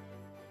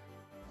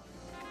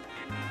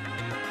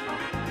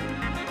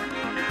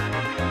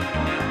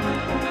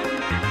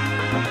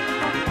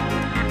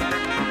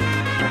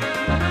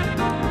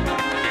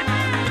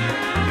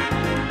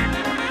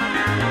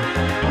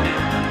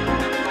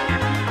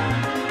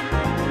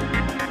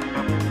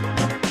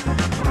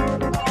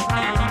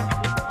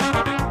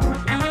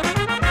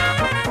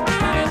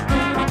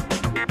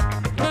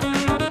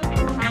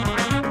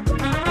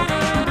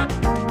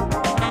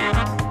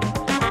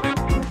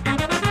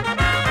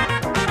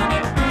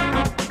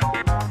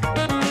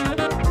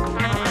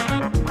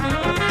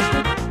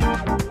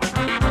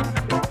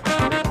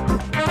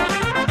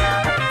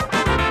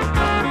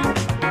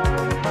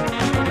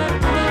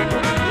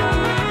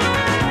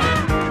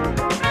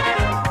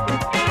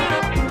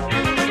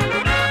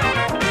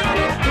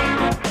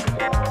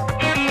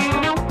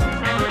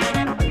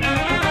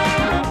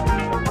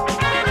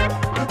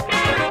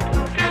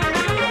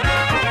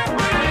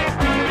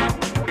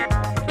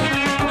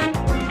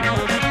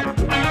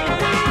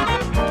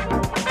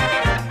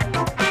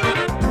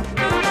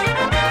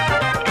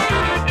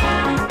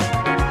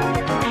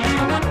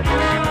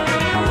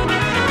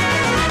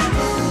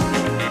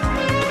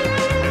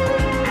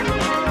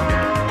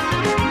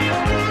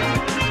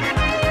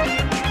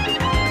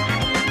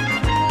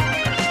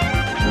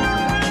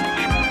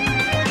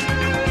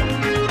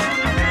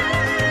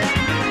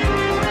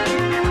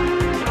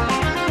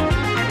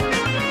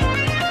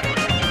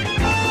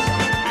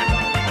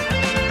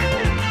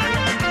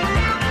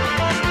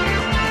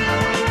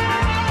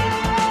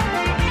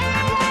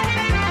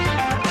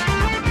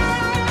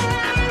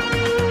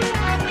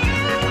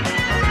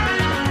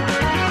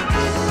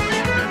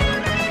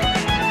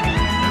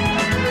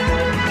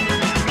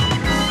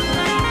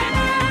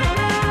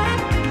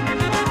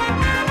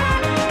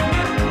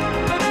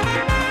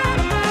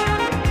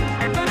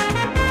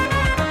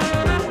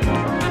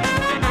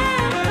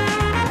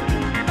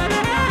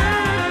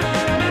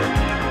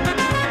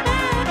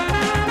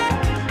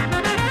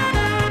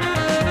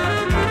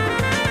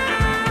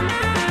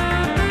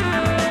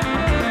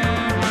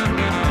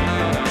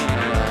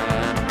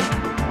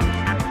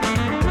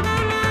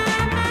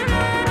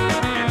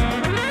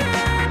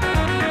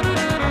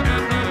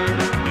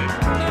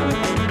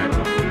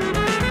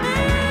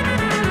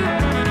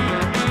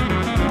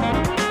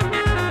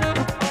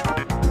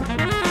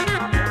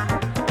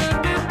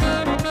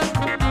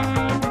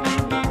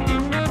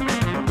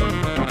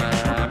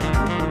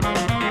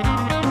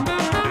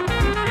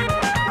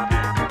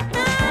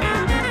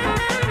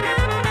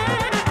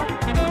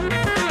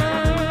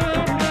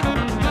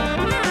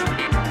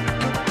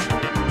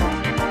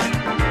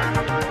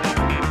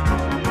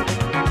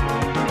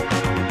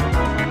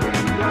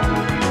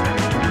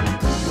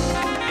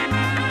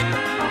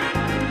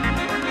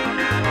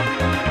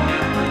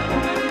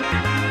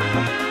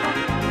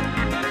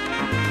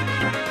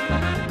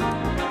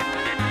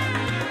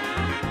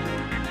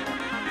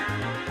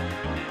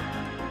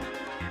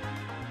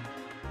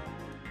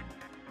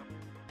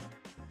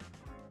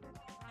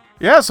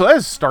 Yeah, so that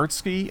is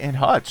Starsky and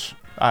Hutch.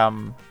 I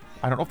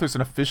don't know if there's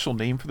an official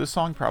name for this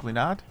song. Probably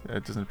not.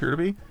 It doesn't appear to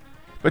be.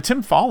 But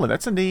Tim Follin,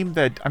 that's a name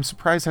that I'm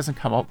surprised hasn't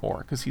come up more,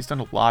 because he's done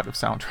a lot of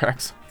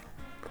soundtracks.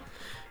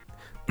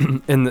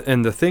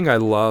 And the thing I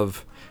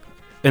love,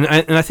 and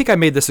I think I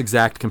made this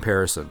exact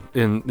comparison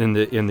in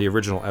the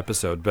original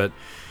episode, but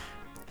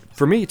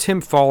for me,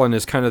 Tim Follin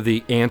is kind of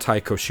the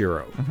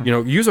anti-Koshiro. Mm-hmm. You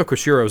know, Yuzo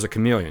Koshiro is a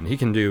chameleon. He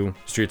can do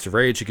Streets of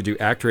Rage, he could do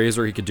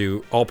ActRaiser, he could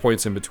do all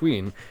points in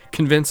between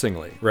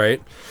convincingly,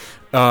 right?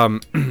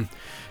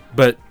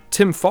 But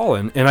Tim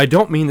Follin, and I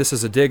don't mean this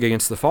as a dig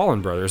against the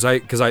Follin brothers,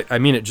 because I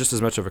mean it just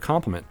as much of a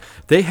compliment.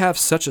 They have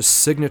such a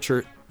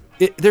signature.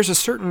 There's a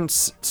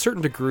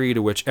certain degree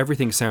to which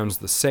everything sounds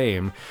the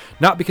same,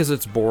 not because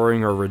it's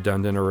boring or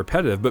redundant or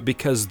repetitive, but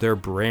because their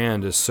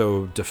brand is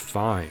so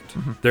defined.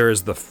 Mm-hmm. There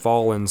is the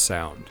Follin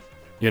sound,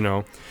 you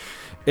know,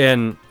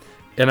 and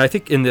I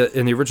think in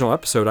the original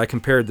episode I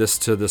compared this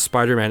to the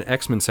Spider-Man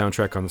X-Men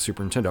soundtrack on the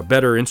Super Nintendo.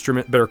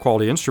 Better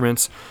quality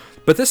instruments,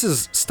 but this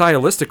is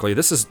stylistically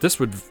this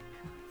would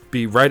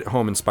be right at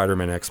home in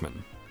Spider-Man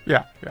X-Men.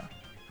 Yeah,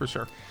 for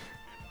sure.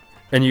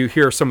 And you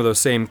hear some of those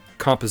same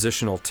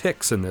compositional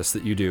ticks in this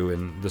that you do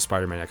in the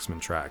Spider-Man X-Men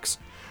tracks.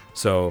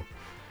 So,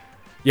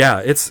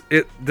 yeah,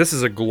 this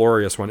is a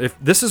glorious one. If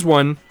this is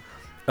one,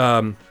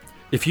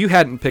 if you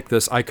hadn't picked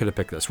this, I could have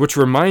picked this. Which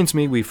reminds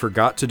me, we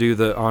forgot to do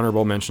the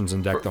honorable mentions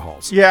and Deck the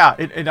Halls. Yeah,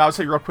 and I'll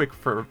say real quick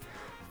for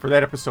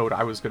that episode,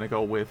 I was going to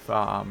go with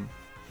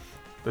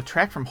the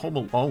track from Home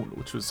Alone,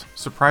 which was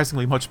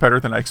surprisingly much better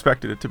than I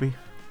expected it to be.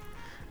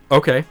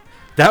 Okay.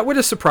 That would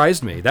have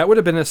surprised me. That would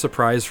have been a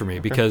surprise for me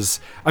because,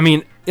 I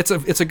mean, it's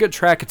a good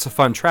track. It's a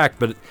fun track,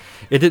 but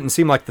it didn't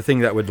seem like the thing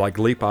that would like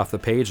leap off the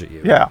page at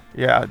you.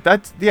 Yeah.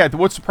 That's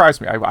what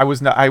surprised me. I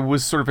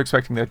was sort of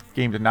expecting that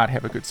game to not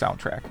have a good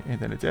soundtrack, and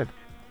then it did.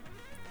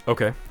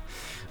 Okay.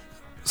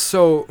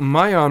 So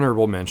my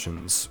honorable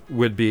mentions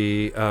would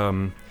be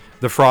the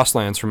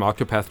Frostlands from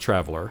Octopath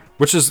Traveler,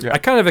 which is I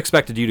kind of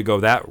expected you to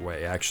go that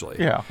way, actually.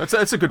 Yeah,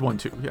 that's a good one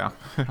too. Yeah.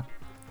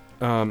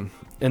 And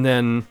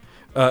then.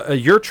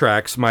 Your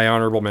tracks, my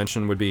honorable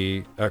mention would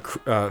be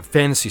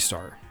Phantasy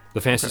Star.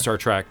 The Phantasy Star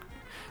track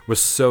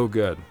was so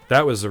good.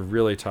 That was a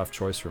really tough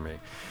choice for me.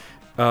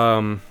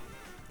 And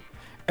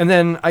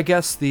then I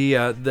guess the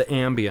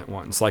ambient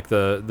ones, like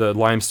the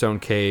Limestone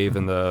Cave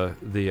and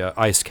the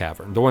Ice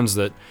Cavern, the ones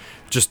that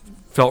just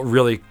felt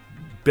really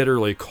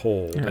bitterly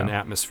cold and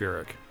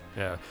atmospheric.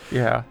 Yeah.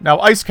 Yeah. Now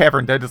Ice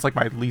Cavern, that is like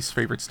my least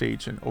favorite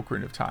stage in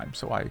Ocarina of Time,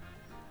 so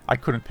I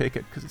couldn't pick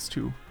it because it's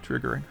too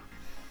triggering.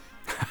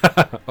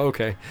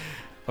 Okay.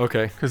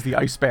 Because the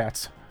ice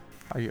bats,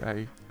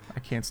 I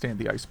can't stand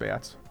the ice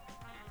bats.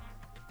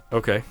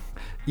 Okay.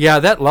 Yeah,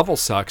 that level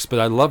sucks, but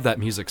I love that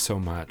music so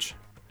much.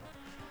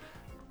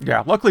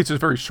 Yeah, luckily it's a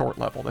very short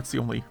level. That's the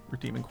only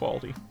redeeming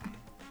quality.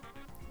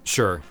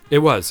 Sure, it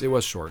was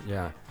short.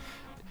 Yeah,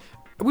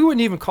 we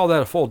wouldn't even call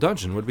that a full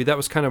dungeon, would we? That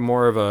was kind of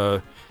more of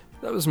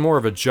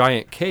a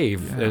giant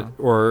cave,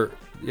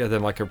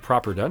 than like a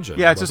proper dungeon.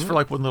 Yeah, it's just for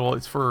like one little.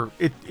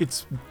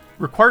 It's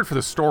required for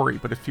the story,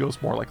 but it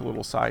feels more like a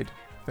little side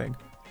thing.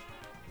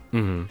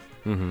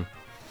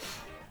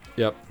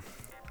 Yep.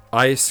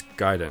 Ice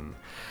Gaiden.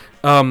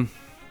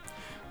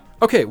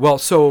 Okay, well,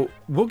 so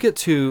why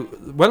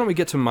don't we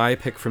get to my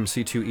pick from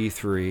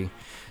C2E3?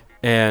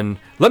 And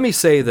let me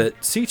say that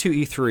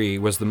C2E3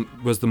 was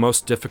the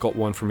most difficult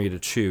one for me to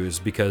choose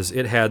because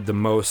it had the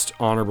most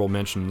honorable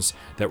mentions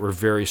that were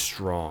very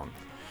strong.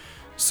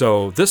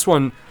 So this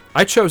one,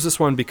 I chose this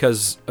one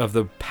because of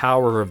the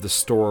power of the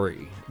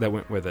story that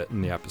went with it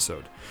in the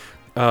episode.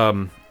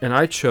 And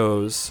I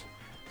chose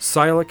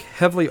Silik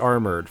Heavily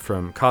Armored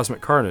from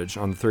Cosmic Carnage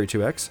on the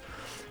 32X,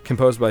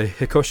 composed by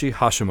Hikoshi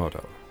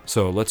Hashimoto.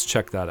 So let's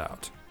check that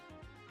out.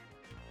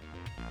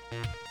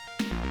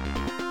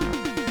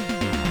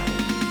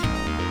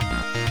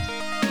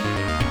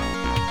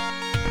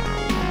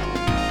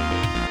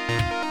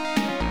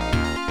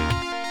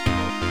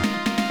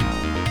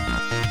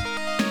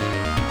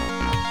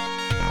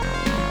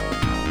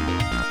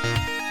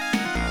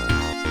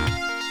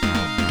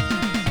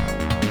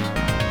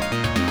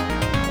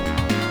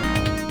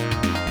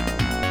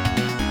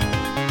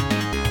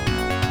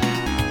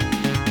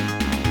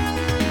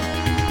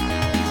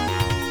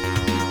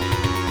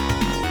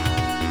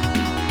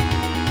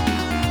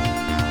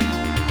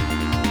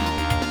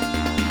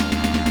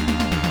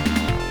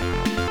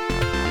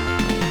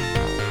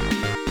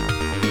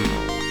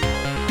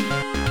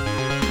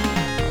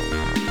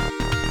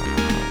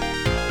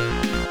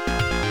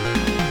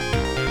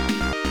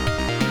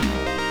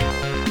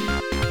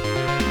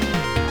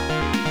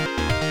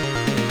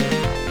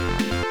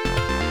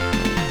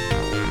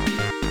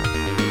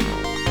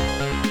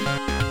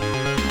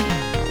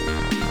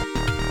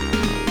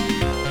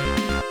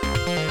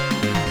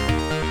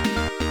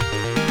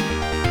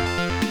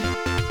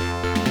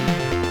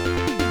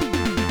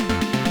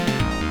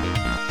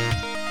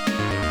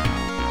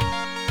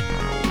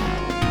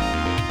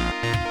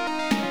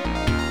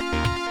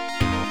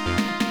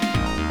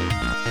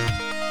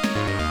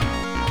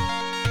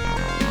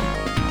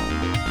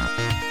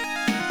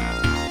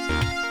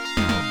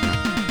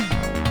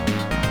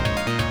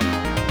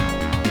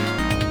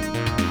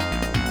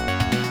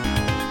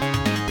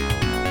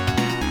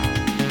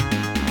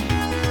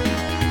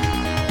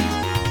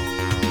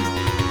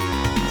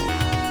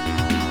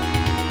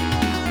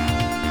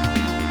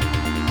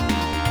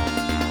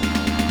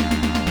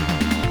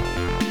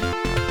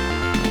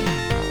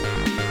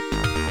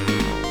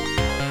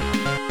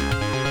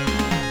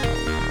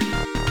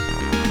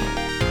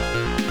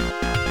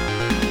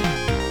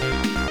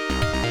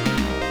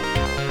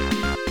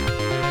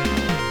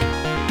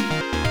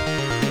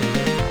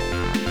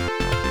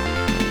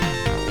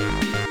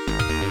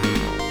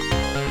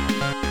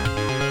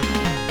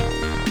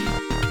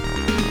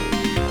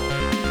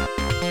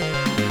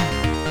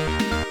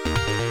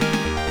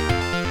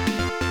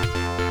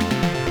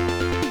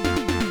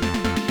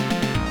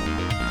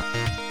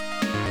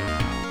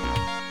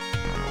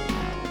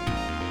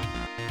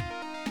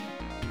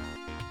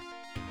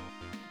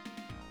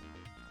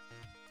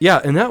 Yeah,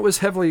 and that was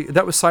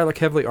Psylocke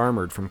heavily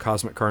armored from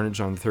Cosmic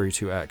Carnage on the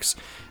 32X.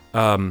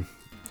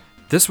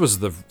 This was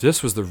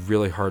the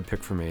really hard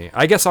pick for me.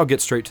 I guess I'll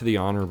get straight to the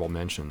honorable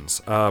mentions.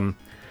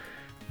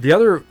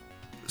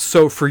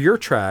 So for your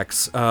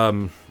tracks,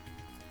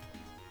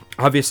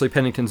 obviously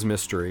Pennington's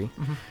Mystery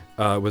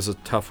was a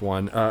tough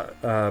one.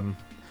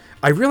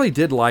 I really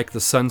did like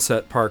the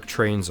Sunset Park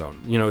train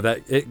zone. You know,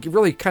 that it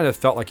really kind of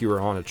felt like you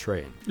were on a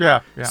train. Yeah.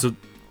 So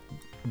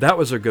that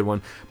was a good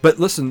one. But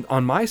listen,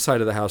 on my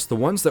side of the house,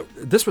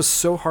 this was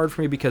so hard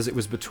for me because it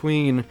was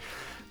between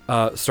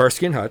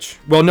Starsky and Hutch.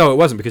 Well, no, it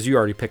wasn't because you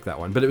already picked that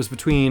one. But it was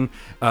between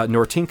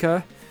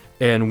Nortinka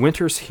and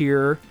Winter's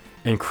Here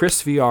and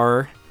Chris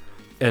VR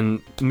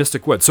and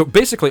Mystic Woods. So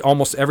basically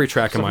almost every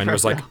track of mine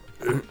was like,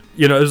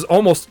 you know, it was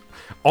almost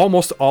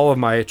all of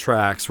my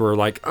tracks were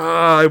like,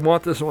 I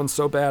want this one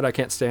so bad, I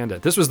can't stand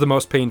it. This was the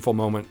most painful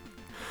moment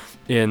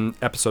in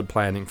episode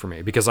planning for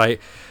me because I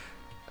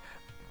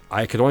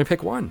could only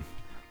pick one.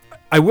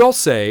 I will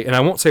say, and I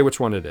won't say which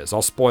one it is.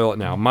 I'll spoil it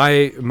now.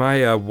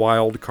 My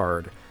wild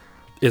card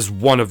is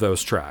one of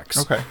those tracks.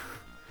 Okay.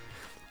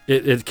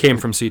 It came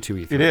from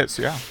C2E3. It is,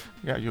 yeah.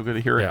 Yeah, you'll get to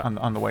hear it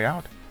on the way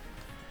out.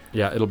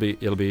 Yeah, it'll be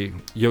at the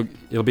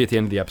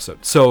end of the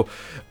episode. So,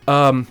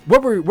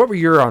 what were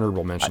your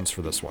honorable mentions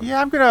for this one?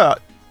 Yeah,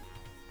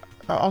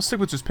 I'll stick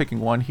with just picking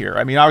one here.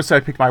 I mean, obviously I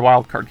picked my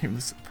wild card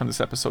from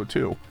this episode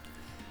too.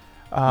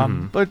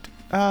 But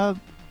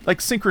like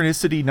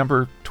Synchronicity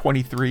number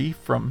 23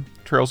 from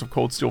Trails of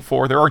Cold Steel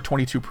 4. There are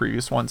 22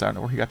 previous ones. I don't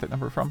know where he got that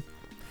number from.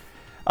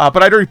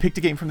 But I'd already picked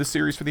a game from the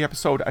series for the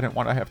episode. I didn't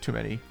want to have too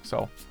many,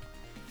 so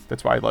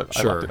that's why I left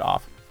it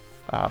off.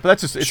 But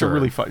that's just, it's a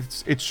really fun,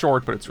 it's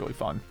short, but it's really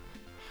fun.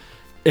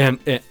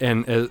 And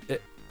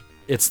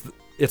it's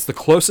the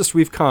closest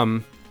we've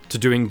come to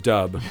doing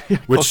dub,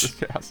 which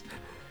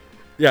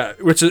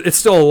it's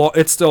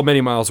still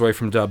many miles away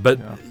from dub, but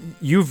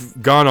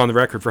you've gone on the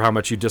record for how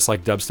much you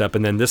dislike dubstep,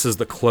 and then this is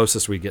the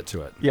closest we get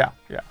to it. Yeah.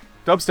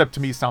 Dubstep to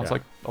me sounds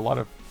like a lot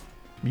of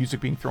music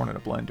being thrown in a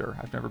blender.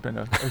 I've never been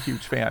a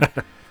huge fan.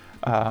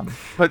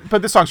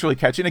 But this song's really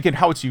catchy, and again,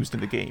 how it's used in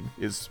the game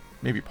is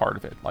maybe part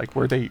of it. Like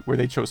where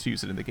they chose to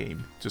use it in the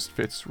game just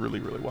fits really,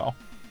 really well.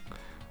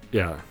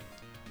 Yeah.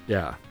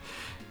 No,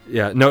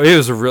 it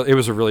was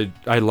a really.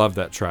 I love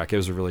that track. It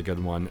was a really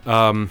good one.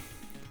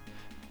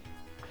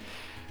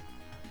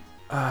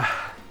 But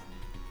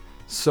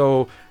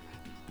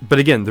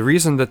again, the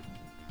reason that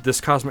this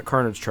Cosmic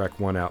Carnage track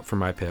won out for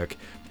my pick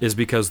is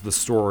because the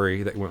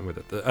story that went with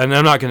it. And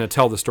I'm not going to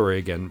tell the story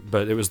again,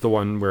 but it was the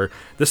one where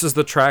this is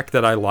the track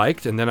that I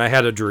liked, and then I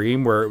had a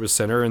dream where it was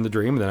center in the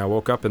dream, and then I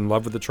woke up in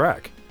love with the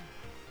track.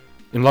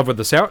 In love with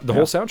the sound, the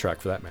whole soundtrack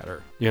for that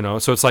matter. You know,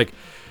 so it's like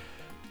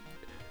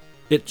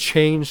it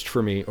changed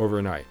for me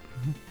overnight.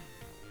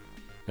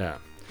 Yeah.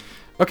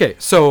 Okay,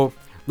 so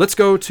let's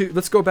go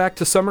back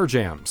to Summer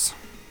Jams.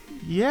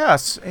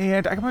 Yes,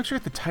 and I'm not sure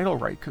get the title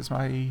right because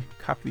my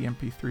copy of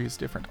the MP3 is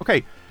different.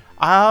 Okay,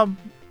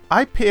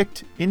 I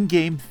picked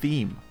In-Game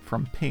Theme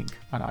from Pink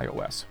on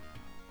iOS.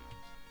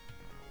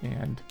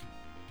 And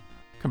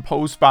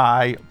composed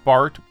by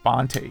Bart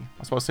Bonte. I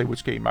was supposed to say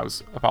which game I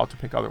was about to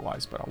pick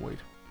otherwise, but I'll wait.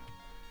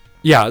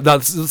 Yeah,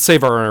 let's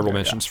save our honorable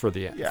mentions for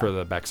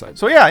the backside.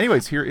 So yeah,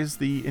 anyways, here is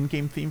the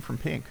in-game theme from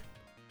Pink.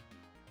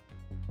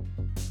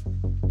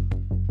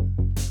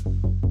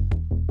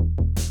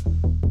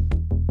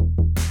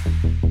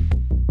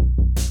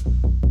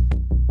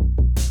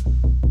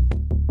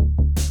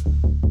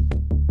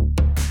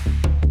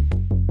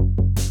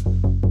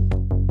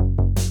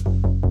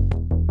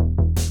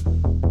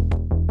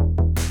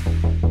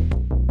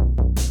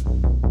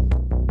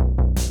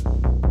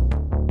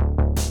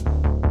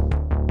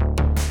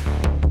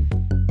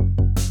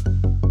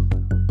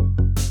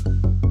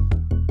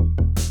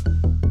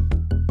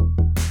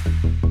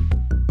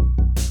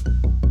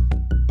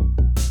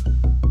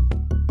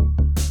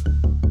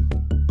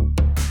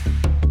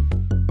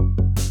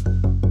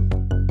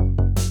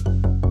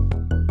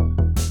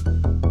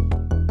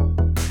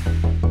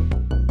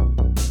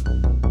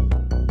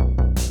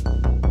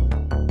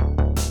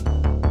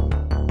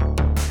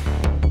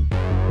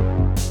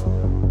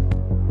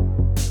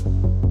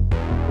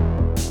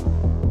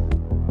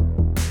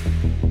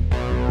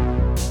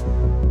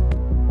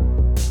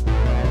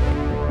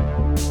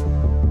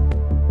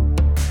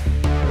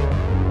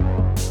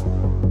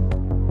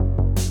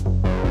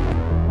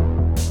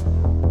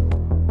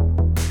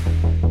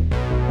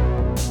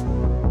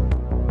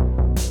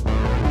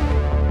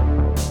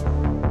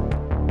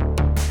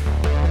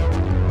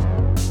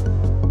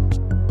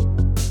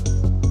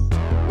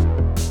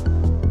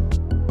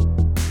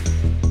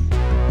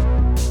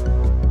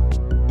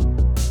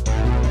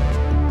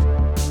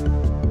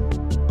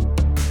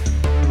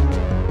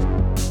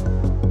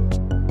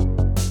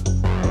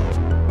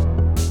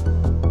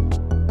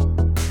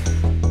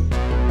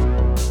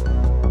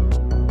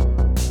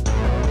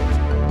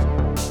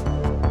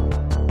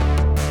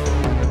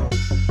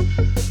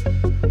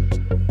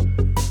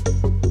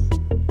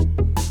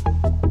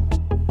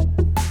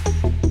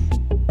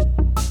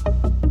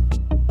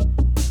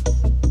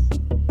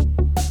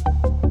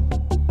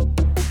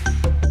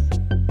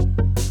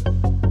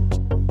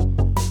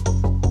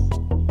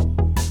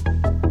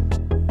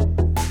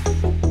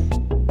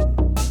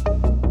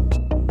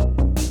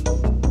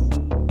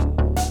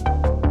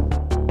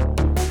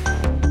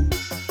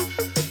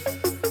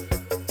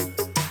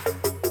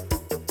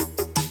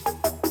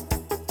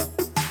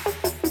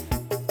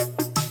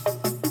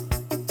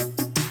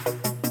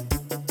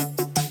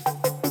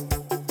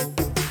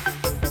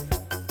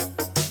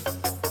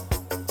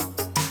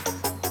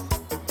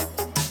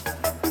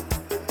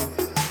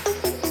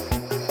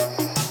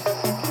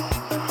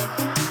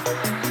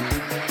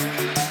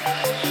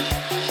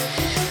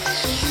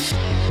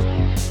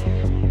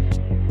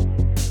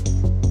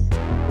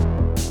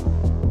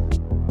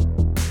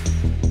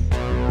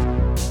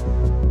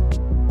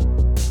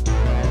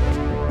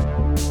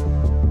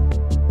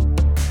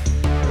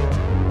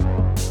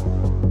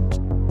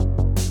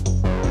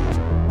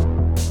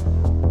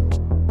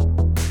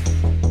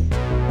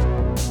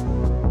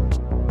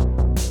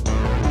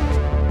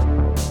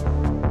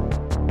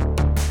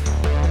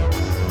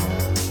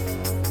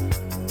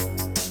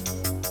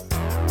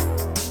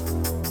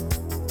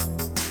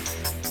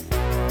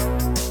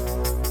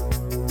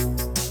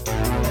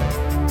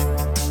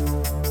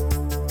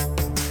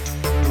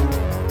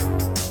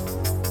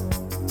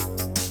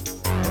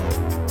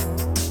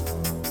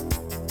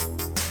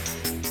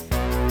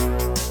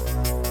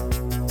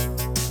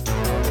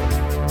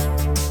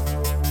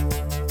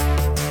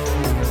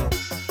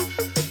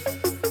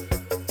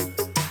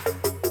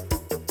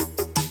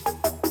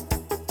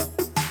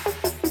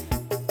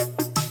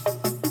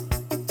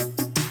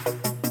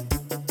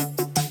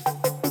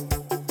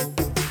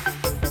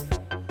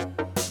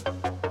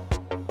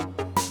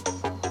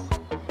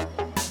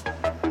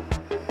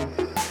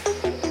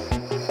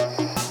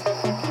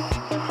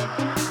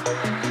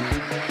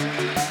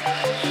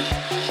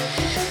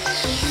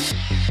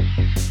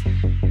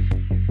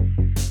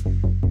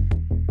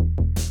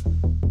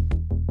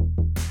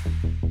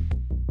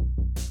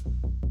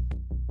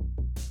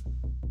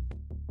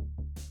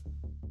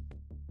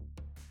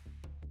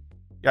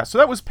 Yeah, so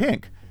that was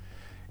Pink.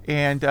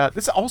 And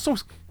this also,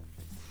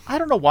 I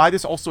don't know why,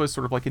 this also has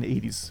sort of like an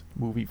 80s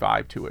movie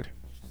vibe to it.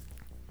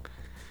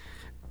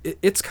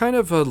 It's kind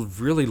of a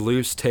really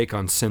loose take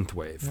on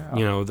synthwave. Yeah.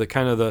 You know,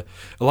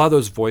 a lot of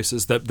those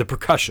voices, the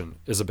percussion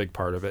is a big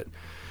part of it.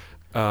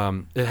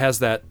 It has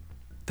that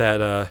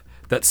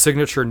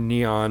signature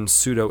neon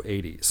pseudo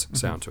 80s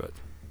sound to it.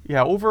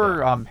 Yeah,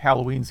 over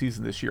Halloween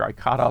season this year, I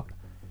caught up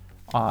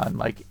on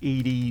like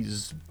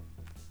 80s,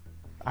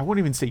 I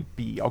wouldn't even say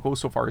B, I'll go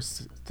so far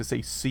as to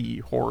say C,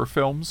 horror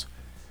films.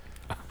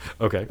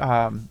 Okay.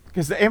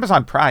 Because the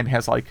Amazon Prime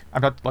has like,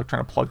 I'm not like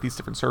trying to plug these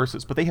different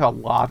services, but they have a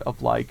lot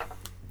of like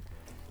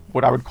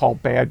what I would call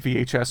bad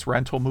VHS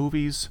rental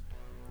movies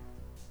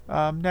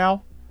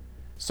now.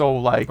 So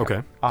like,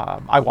 okay.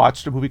 I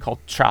watched a movie called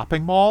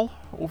Chopping Mall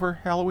over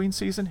Halloween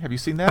season. Have you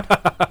seen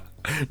that?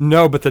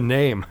 No, but the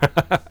name.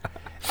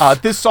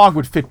 This song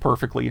would fit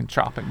perfectly in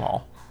Chopping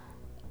Mall.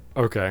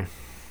 Okay.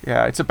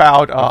 Yeah, it's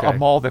about a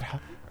mall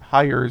that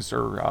hires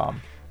or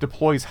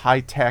deploys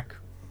high-tech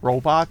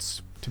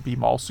robots to be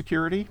mall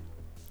security.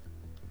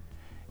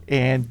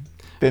 And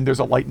then there's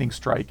a lightning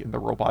strike and the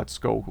robots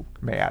go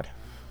mad.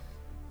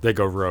 They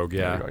go rogue,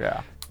 yeah.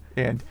 Yeah.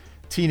 And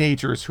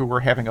teenagers who were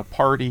having a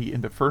party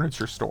in the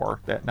furniture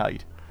store that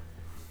night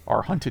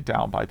are hunted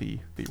down by the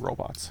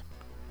robots.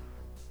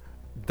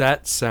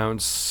 That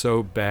sounds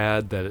so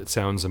bad that it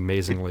sounds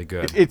amazingly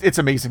good. It's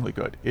amazingly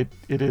good. It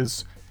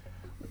is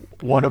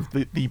one of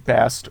the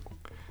best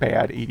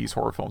bad 80s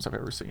horror films I've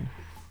ever seen.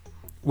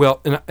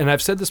 Well, and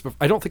I've said this before.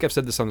 I don't think I've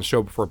said this on the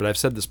show before, but I've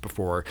said this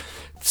before.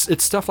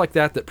 It's stuff like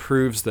that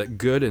proves that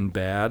good and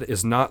bad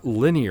is not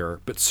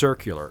linear, but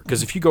circular.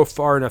 Because if you go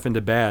far enough into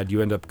bad,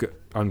 you end up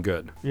on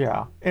good.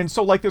 Yeah. And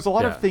so, like, there's a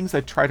lot of things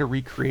that try to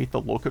recreate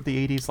the look of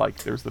the 80s. Like,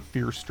 there's the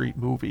Fear Street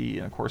movie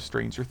and, of course,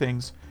 Stranger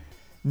Things.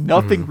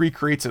 Nothing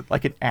recreates it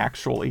like an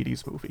actual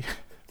 80s movie.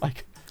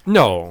 Like,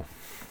 no.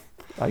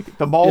 Like,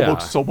 the mall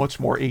looks so much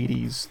more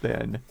 80s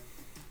than...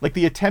 Like,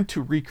 the attempt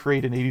to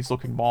recreate an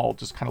 80s-looking mall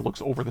just kind of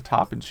looks over the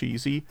top and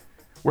cheesy,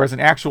 whereas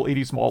an actual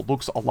 80s mall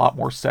looks a lot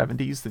more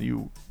 70s than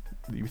you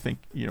think,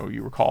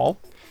 you recall.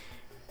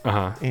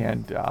 Uh-huh.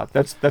 And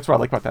that's what I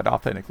like about that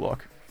authentic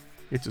look.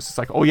 It's just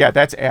like, oh, yeah,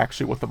 that's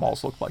actually what the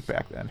malls looked like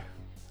back then.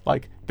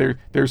 Like,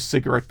 there's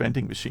cigarette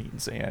vending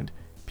machines and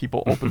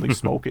people openly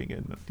smoking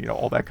and,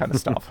 all that kind of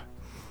stuff.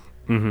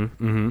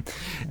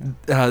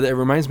 That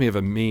reminds me of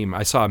a meme.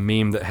 I saw a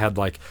meme that had,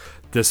 like,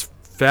 this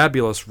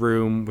fabulous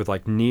room with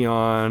like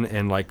neon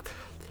and like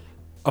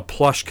a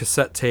plush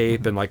cassette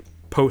tape and like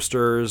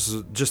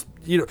posters, just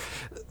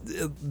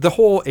the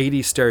whole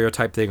 80s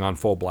stereotype thing on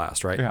full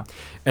blast, right? Yeah.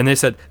 And they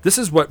said, this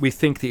is what we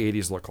think the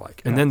 80s look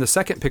like. And then the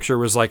second picture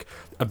was like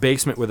a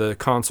basement with a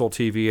console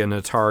TV and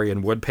Atari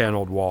and wood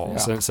paneled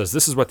walls. And it says,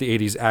 this is what the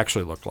 80s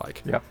actually looked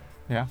like. Yep.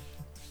 Yeah.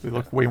 They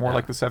look way more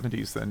like the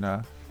 70s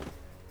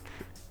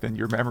than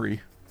your memory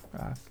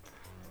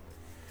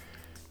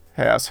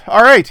has.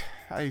 All right.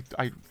 I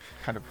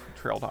kind of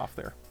trailed off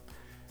there.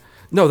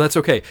 No, that's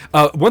okay.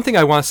 One thing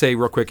I want to say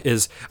real quick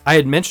is I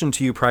had mentioned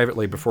to you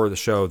privately before the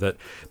show that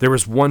there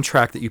was one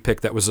track that you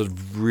picked that was a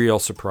real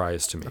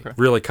surprise to me. Okay.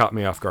 Really caught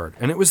me off guard.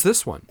 And it was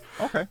this one.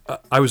 Okay.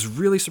 I was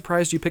really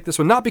surprised you picked this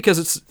one. Not because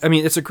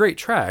it's a great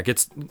track.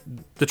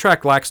 The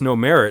track lacks no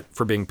merit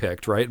for being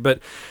picked, right? But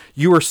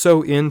you were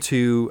so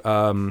into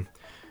the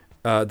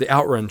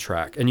Outrun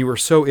track, and you were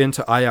so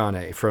into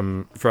Ayane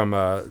from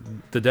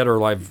the Dead or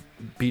Alive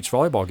beach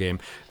volleyball game.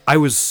 I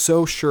was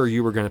so sure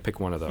you were going to pick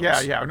one of those.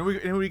 Yeah. And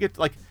we get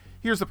like,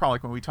 here's the problem.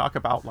 Like when we talk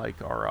about like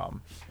our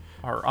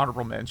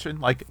honorable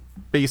mention, like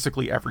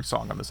basically every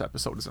song on this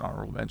episode is an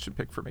honorable mention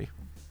pick for me.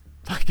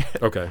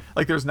 Like, okay.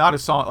 Like there's not a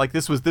song like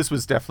this was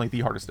definitely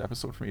the hardest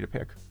episode for me to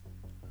pick.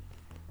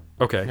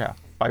 Okay. Yeah,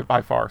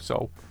 by far.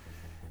 So,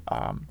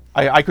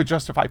 I could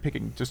justify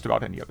picking just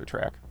about any other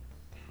track.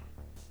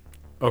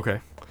 Okay.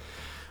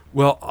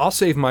 Well, I'll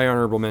save my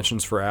honorable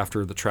mentions for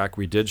after the track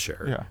we did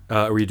share.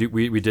 Yeah. We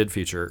did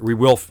feature. We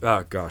will.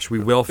 We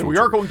will feature. We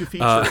are going to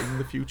feature in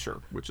the future,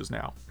 which is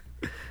now.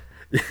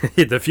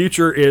 The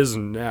future is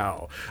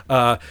now.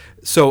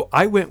 So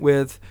I went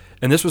with,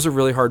 and this was a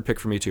really hard pick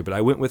for me too, but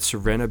I went with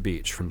Serena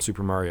Beach from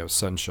Super Mario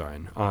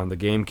Sunshine on the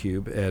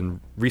GameCube and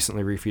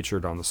recently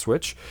refeatured on the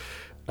Switch.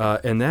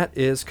 And that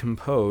is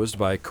composed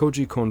by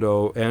Koji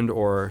Kondo and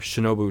or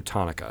Shinobu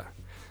Tanaka.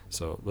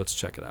 So let's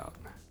check it out.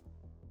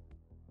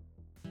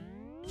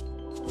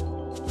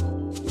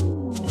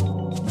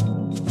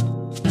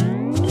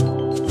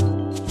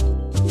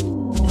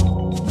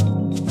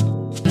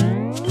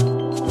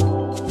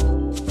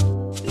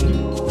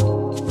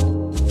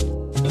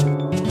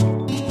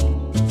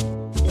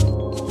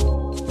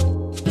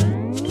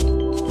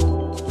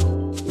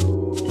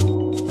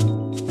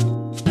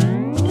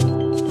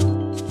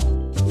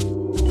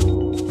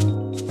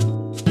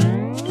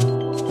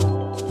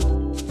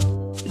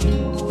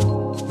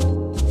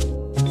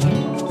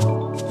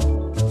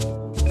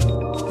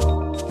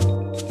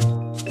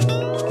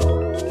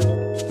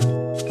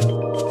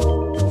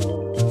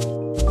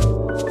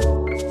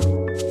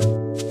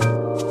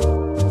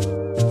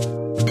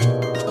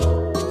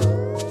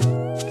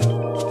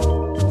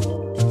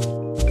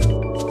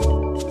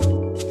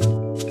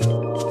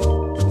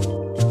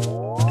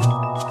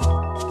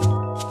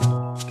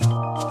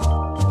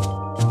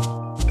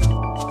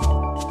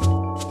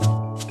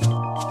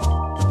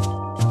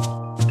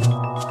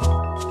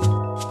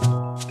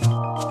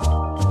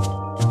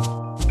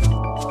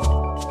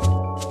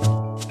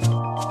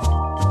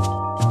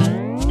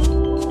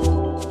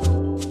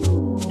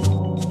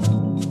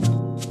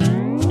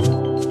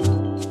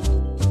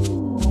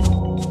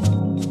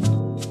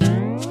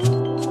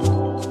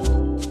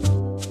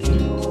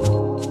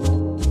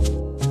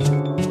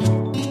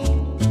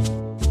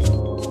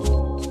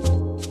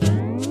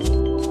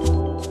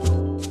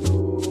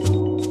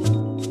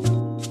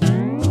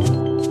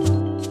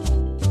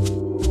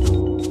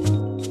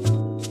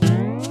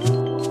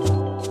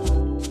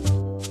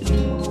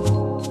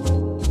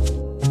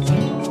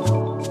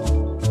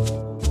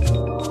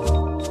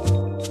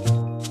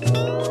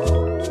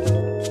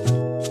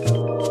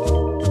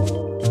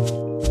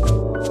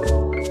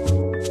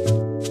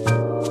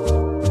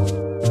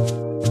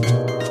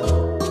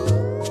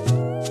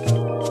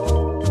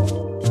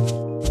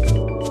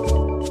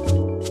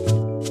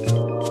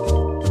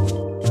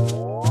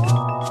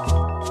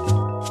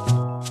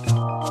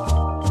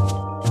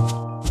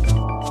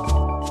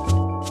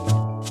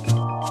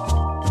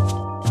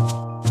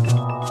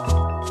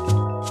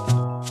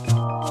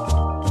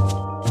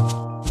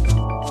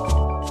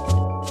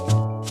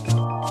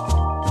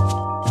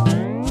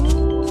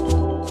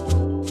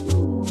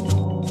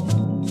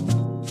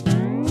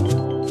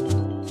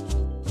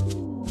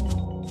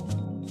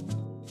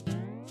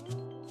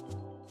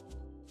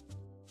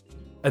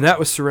 and that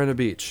was Serena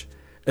Beach.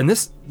 And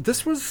this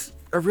was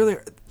a really,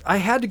 I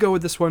had to go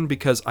with this one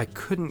because I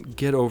couldn't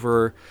get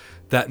over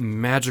that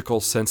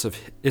magical sense of,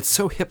 it's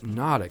so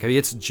hypnotic. I mean,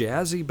 it's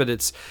jazzy, but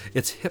it's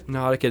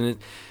hypnotic, and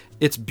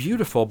it's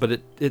beautiful,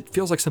 but it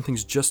feels like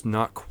something's just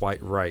not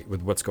quite right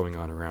with what's going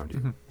on around you.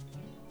 Mm-hmm.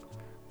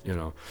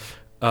 You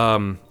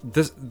know,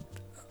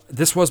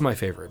 this was my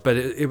favorite, but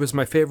it was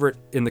my favorite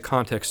in the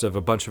context of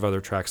a bunch of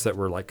other tracks that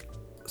were like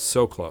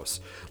so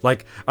close.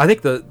 Like, I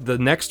think the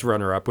next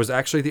runner-up was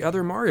actually the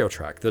other Mario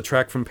track, the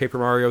track from Paper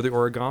Mario: The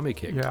Origami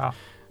King. Yeah.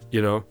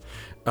 You know,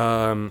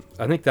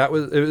 I think that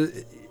was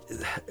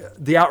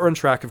the Outrun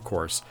track, of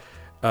course,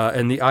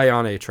 and the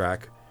Ayane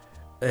track.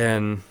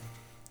 And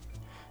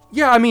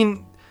yeah, I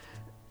mean,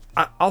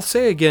 I'll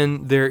say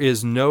again, there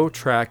is no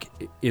track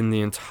in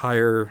the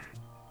entire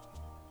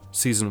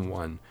season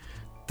 1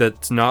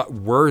 that's not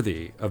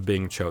worthy of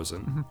being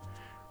chosen. Mm-hmm.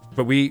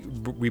 But we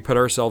put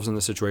ourselves in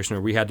the situation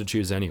where we had to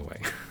choose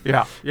anyway.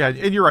 Yeah,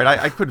 and you're right.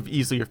 I could have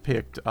easily have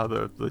picked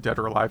the Dead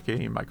or Alive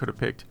game. I could have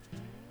picked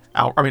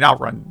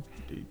Outrun.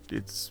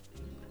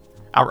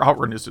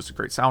 Outrun is just a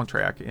great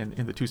soundtrack.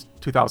 In the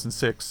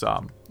 2006,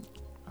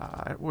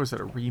 what was it,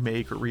 a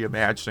remake or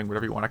reimagining,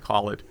 whatever you want to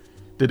call it,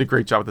 did a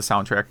great job with the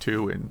soundtrack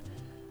too. And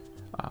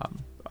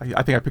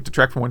I think I picked a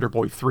track from Wonder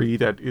Boy 3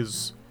 that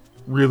is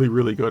really,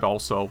 really good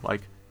also.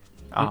 Like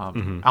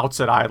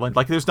Outset Island.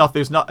 Like there's not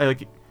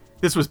like.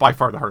 This was by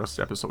far the hardest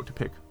episode to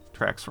pick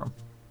tracks from.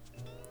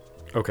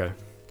 Okay.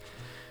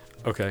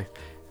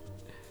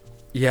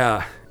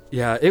 Yeah.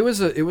 It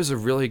was a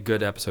really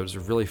good episode. It was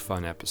a really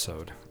fun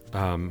episode.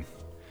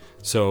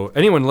 So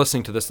anyone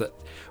listening to this it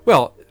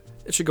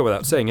should go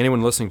without saying,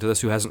 anyone listening to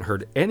this who hasn't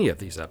heard any of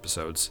these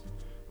episodes,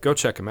 go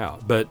check them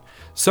out. But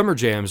Summer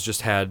Jams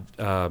just had,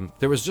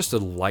 there was just a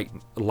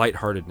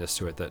lightheartedness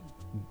to it that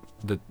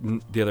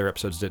the other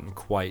episodes didn't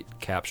quite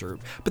capture.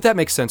 But that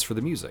makes sense for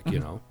the music, you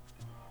know.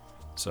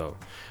 So,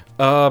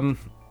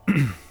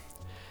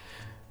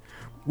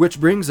 which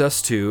brings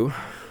us to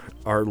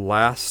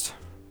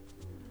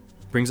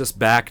brings us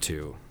back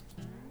to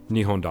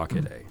Nihon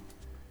Dakede,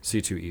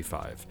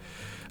 C2E5.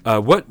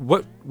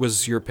 What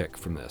was your pick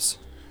from this?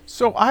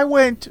 So I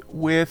went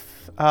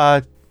with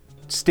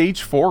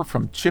Stage 4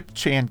 from Chip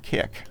Chan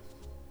Kick.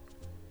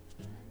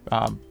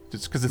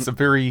 Just because it's a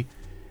very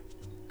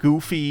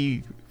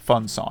goofy,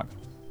 fun song.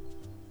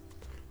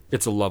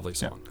 It's a lovely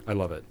song. Yeah. I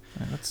love it.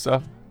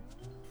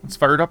 Let's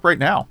fire it up right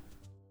now.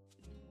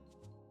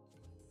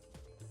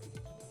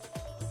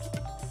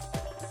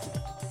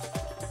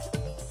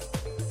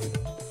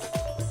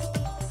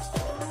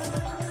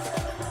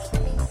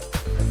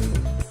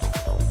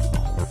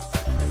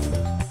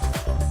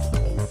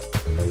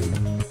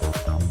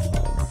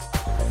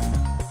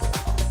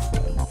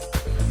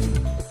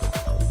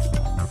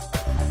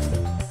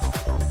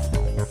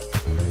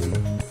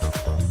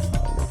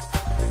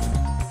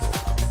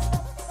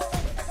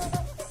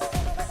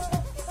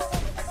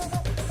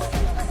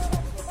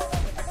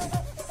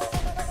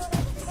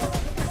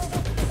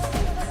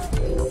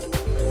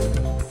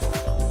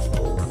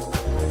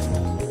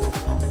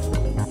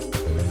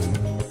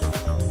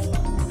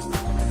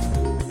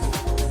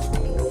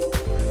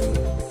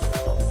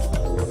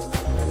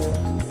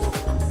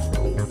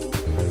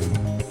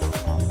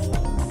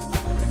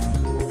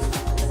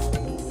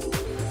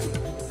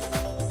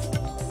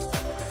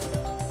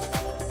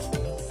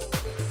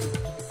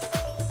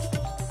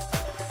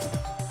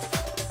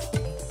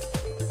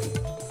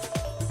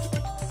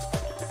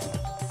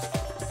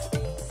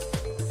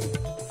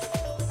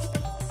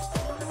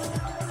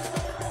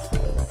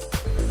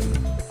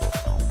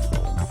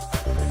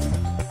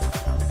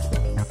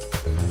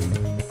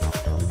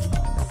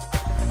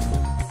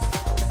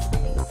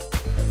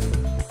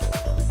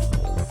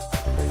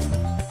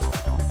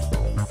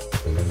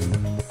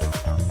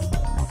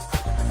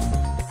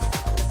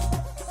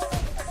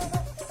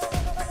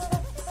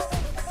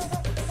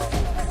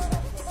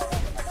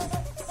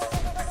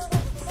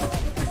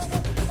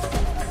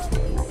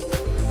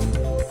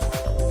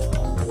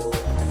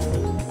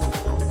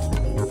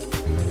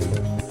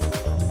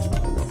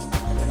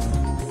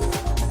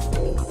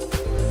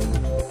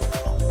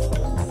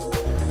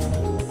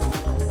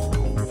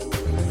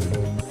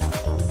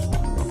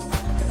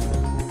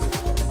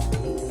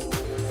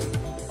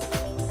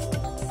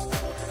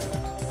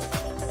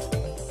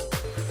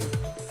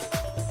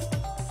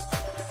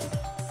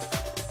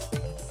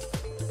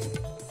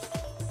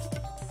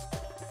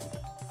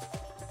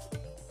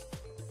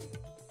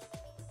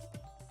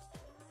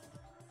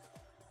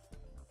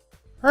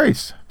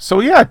 Right. So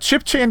yeah,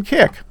 Chip Chan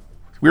Kick.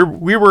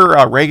 We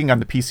were ragging on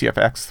the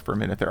PCFX for a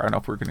minute there. I don't know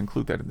if we're going to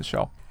include that in the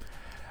show.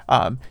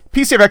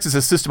 PCFX is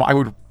a system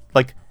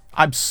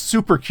I'm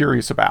super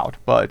curious about,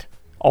 but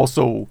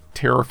also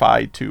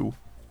terrified to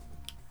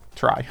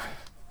try.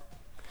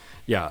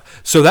 Yeah.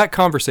 So that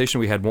conversation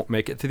we had won't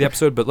make it to the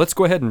episode, but let's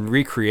go ahead and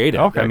recreate it.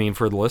 Okay. I mean,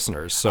 for the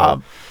listeners.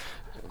 So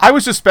I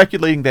was just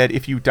speculating that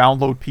if you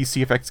download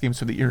PCFX games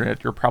from the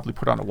internet, you're probably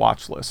put on a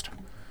watch list.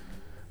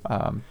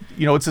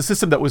 It's a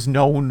system that was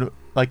known,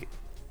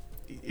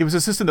 it was a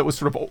system that was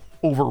sort of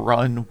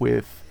overrun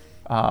with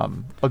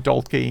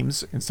adult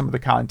games and some of the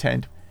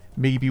content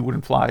maybe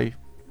wouldn't fly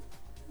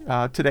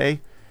today.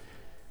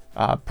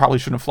 Probably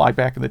shouldn't fly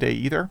back in the day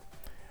either.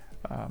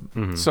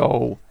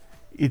 So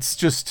it's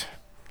just,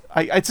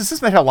 it's a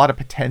system that had a lot of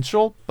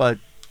potential, but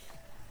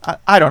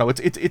I don't know.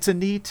 It's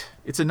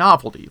a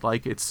novelty.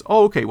 Like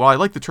okay, well, I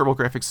like the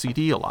TurboGrafx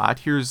CD a lot.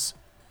 Here's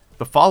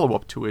the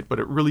follow-up to it, but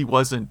it really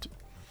wasn't,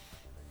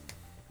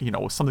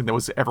 something that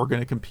was ever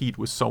going to compete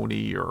with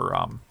Sony or,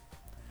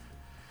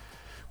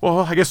 well,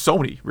 I guess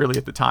Sony really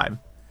at the time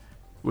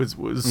was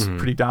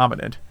pretty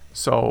dominant.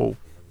 So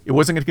it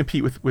wasn't going to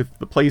compete with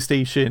the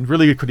PlayStation.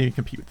 Really, it couldn't even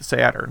compete with the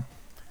Saturn.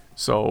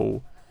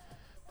 So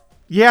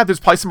yeah, there's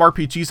probably some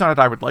RPGs on it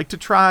I would like to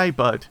try,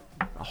 but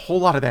a whole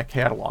lot of that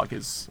catalog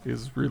is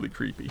really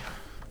creepy.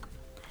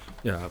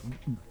 Yeah,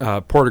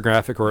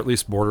 pornographic, or at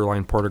least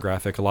borderline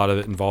pornographic. A lot of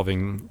it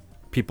involving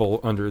people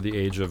under the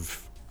age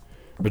of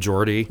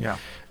majority. Yeah.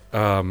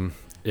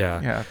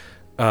 Yeah.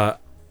 I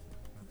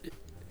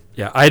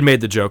had made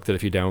the joke that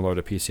if you download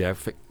a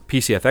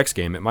PCFX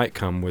game, it might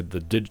come with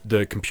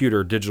the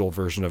computer digital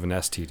version of an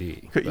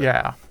STD. But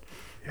yeah.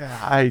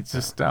 I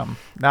just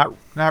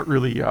not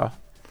really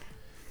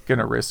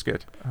gonna risk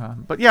it.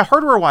 But yeah,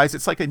 hardware wise,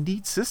 it's like a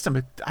neat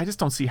system. I just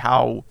don't see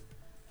how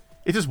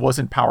it just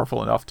wasn't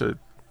powerful enough to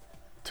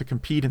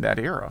compete in that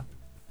era.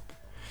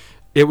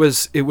 It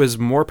was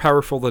more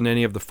powerful than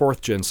any of the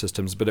 4th gen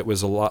systems, but it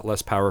was a lot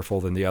less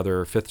powerful than the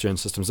other 5th gen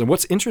systems. And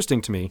what's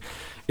interesting to me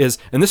is,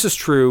 and this is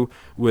true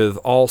with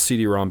all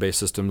CD-ROM based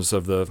systems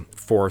of the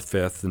 4th,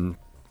 5th, and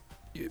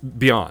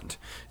beyond.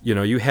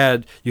 You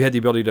had the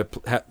ability to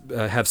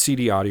have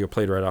CD audio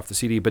played right off the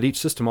CD, but each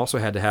system also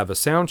had to have a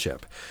sound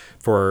chip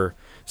for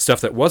stuff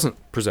that wasn't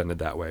presented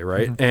that way,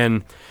 right?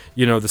 And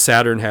the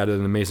Saturn had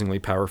an amazingly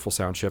powerful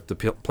sound chip. The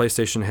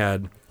PlayStation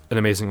had an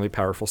amazingly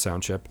powerful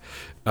sound chip.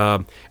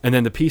 And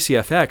then the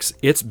PCFX,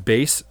 its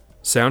base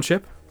sound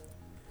chip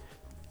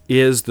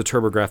is the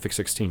TurboGrafx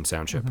 16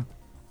 sound chip.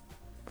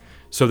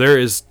 So there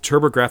is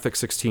TurboGrafx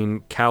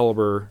 16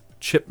 caliber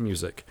chip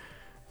music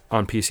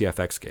on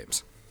PCFX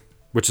games,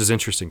 which is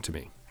interesting to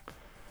me.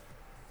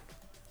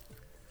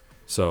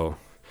 So,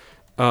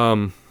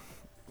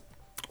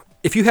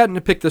 if you hadn't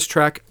picked this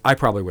track, I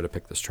probably would have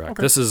picked this track.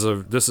 Okay. This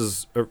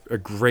is a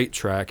great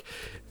track,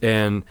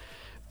 and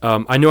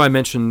I know I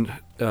mentioned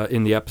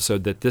in the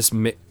episode that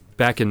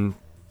back in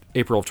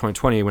April of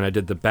 2020 when I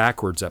did the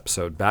backwards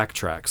episode,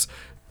 Backtracks,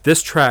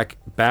 this track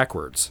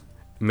backwards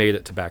made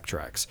it to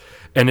Backtracks,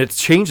 and it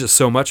changes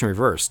so much in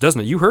reverse,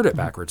 doesn't it? You heard it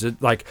backwards.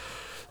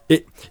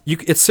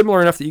 It's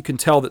similar enough that you can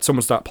tell that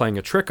someone's not playing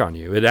a trick on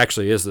you. It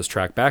actually is this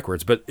track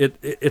backwards, but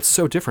it's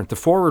so different. The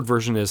forward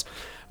version is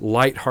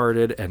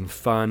lighthearted and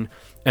fun,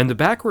 and the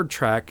backward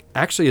track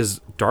actually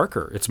is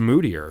darker. It's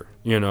moodier.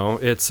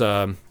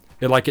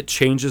 It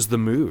changes the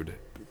mood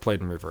played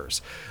in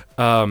reverse.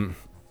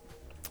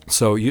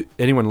 So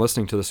anyone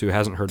listening to this who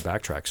hasn't heard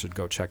Backtracks should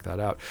go check that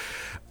out.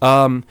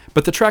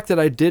 But the track that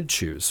I did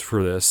choose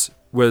for this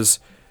was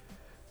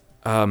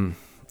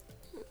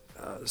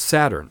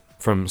Saturn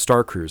from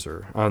Star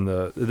Cruiser.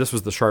 This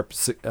was the Sharp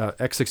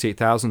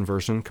X68000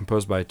 version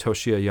composed by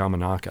Toshiya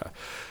Yamanaka.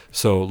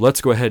 So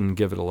let's go ahead and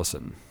give it a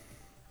listen.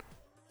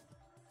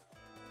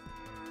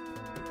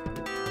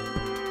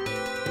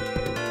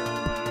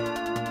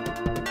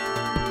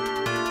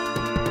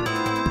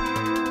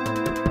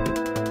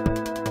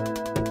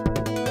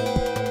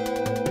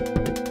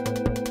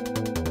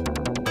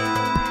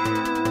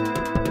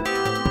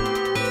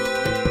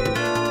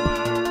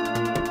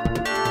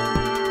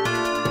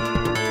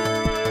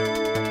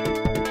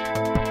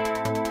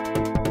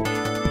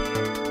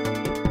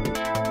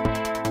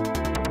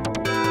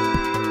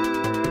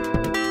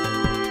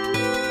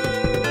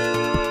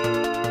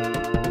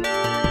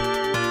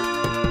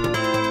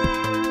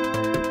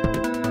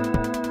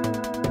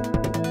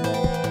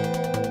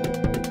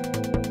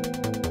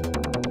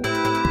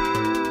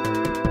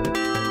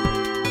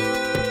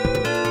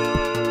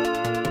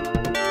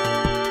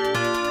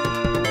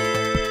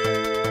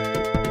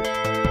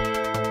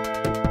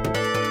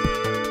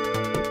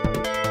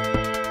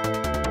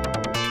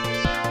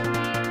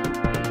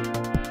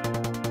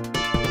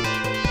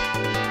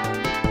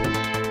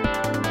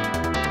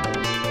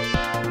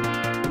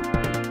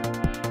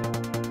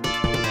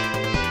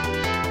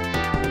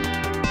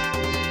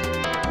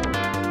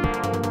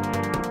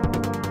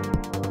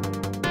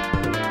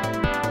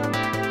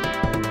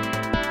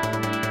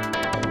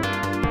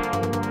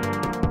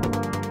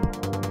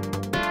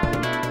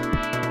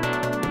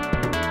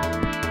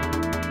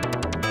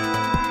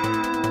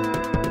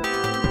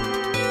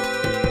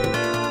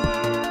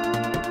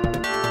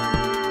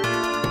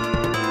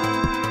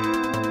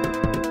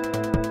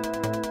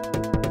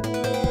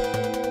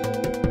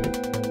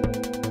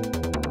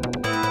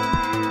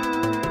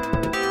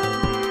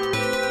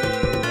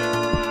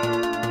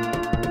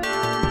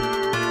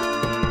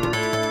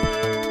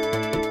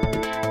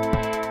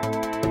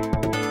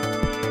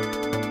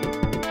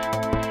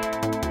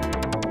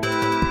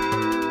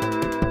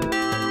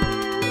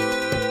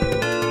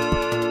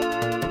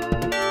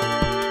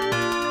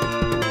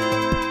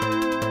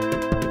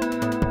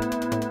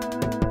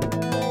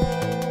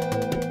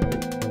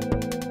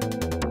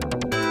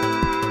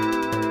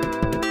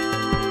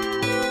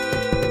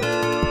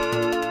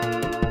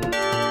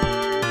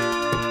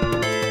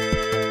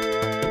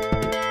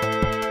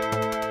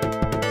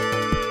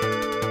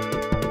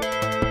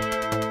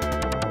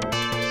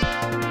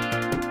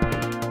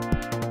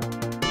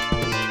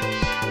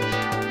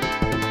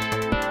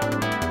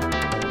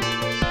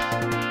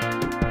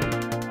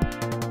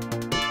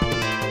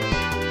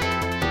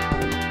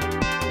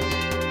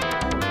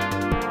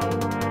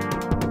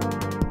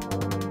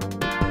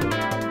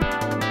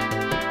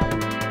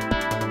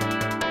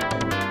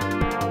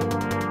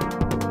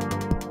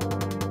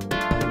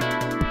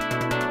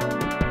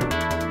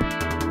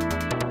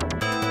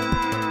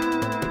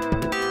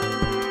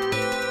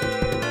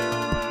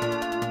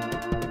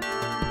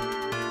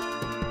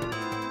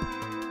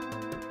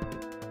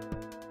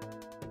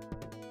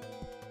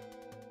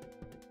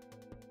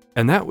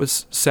 and that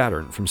was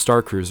Saturn from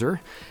Star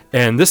Cruiser.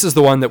 And this is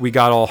the one that we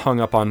got all hung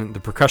up on, the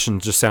percussion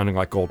just sounding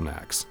like Golden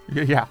Axe.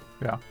 Yeah.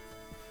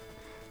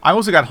 I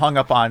also got hung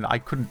up on, I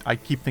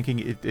keep thinking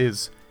it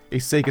is a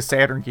Sega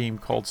Saturn game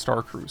called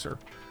Star Cruiser.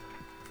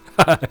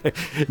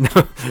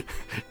 No.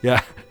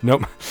 Yeah.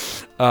 Nope.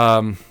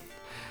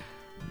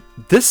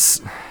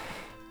 This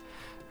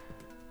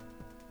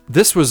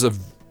was an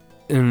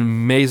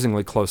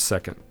amazingly close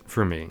second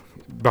for me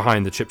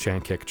behind the Chip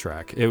Chan Kick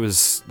track. It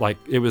was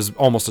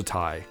almost a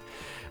tie.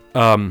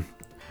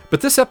 But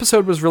this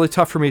episode was really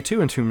tough for me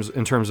too in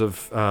terms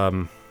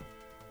of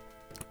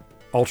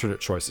alternate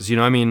choices. You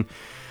know, I mean,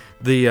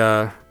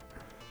 the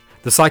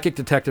Psychic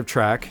Detective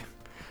track,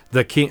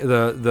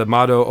 the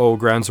Mado O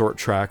Granzort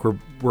track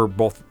were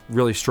both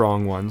really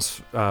strong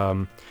ones.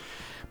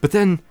 But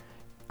then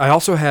I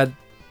also had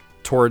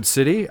Torrid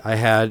City. I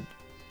had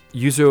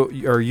Yu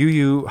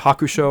Yu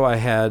Hakusho. I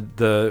had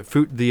the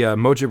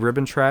Mojib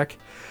Ribbon track.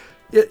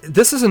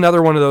 This is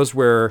another one of those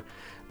where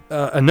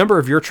a number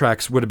of your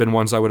tracks would have been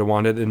ones I would have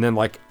wanted, and then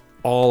like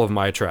all of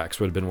my tracks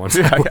would have been ones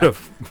I would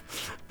have.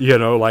 You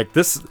know, like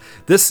this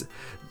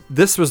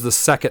was the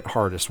second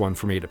hardest one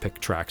for me to pick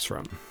tracks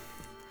from,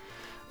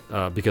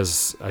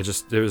 because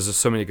there was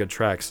just so many good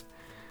tracks.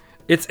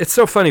 It's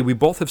so funny. We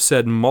both have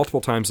said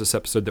multiple times this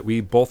episode that we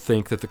both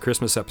think that the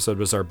Christmas episode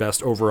was our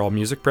best overall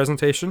music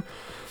presentation.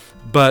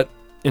 But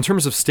in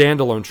terms of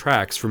standalone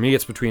tracks, for me,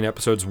 it's between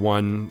episodes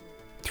 1,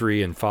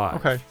 3, and 5.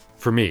 Okay.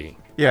 For me.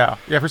 Yeah.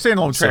 For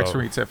standalone tracks, for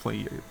me, it's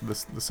definitely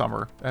the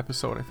summer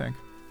episode, I think.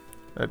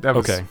 That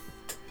was, okay.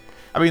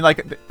 I mean,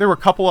 like, there were a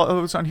couple of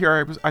those on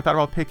here I thought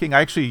about picking.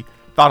 I actually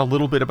thought a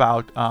little bit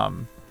about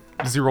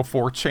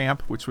 04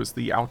 Champ, which was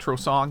the outro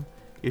song.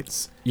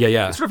 It's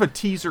sort of a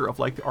teaser of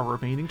like our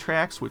remaining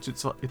tracks, which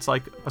it's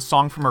like a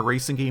song from a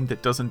racing game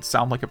that doesn't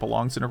sound like it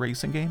belongs in a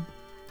racing game.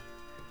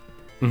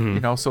 Mm-hmm. You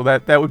know, so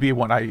that would be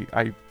one I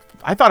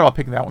thought about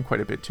picking that one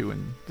quite a bit too,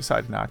 and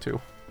decided not to.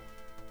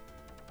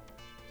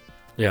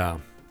 Yeah.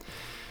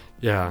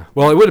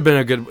 Well, it would have been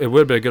a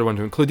good one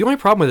to include. The only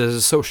problem with it is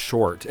it's so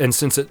short, and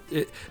since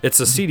it's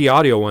a CD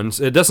audio one,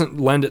 it doesn't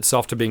lend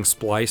itself to being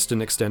spliced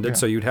and extended.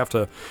 So you'd have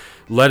to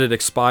let it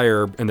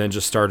expire and then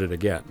just start it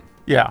again.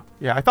 Yeah.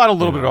 I thought a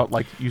little bit about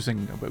like we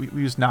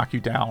used "Knock You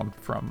Down"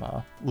 from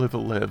 "Live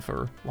Alive"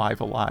 or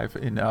 "Live Alive"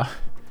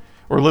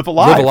 or "Live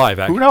Alive." Live Alive.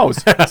 Who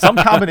knows? Some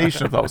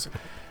combination of those.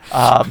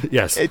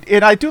 Yes.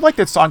 And I do like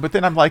that song, but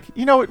then I'm like,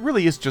 you know, it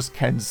really is just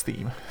Ken's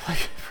theme, like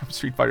from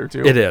Street Fighter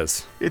 2. It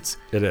is. It's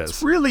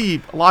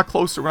really a lot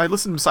closer. When I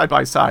listen to them side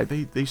by side,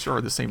 they sure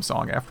are the same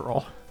song after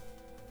all.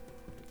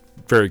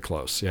 Very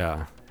close.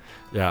 Yeah.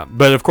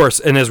 But of course,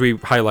 and as we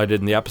highlighted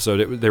in the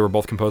episode, they were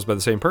both composed by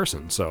the same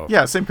person. So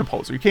yeah, same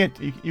composer.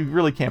 You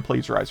really can't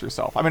plagiarize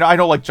yourself. I mean, I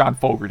know like John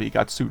Fogerty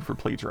got sued for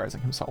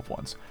plagiarizing himself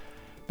once,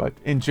 but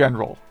in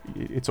general,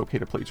 it's okay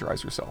to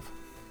plagiarize yourself.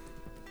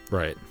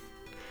 Right.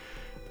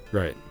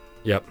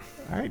 Yep.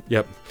 All right.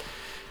 Yep.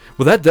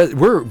 Well,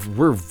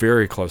 we're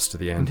very close to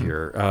the end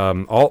here.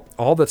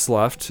 All that's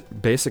left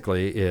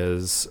basically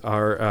is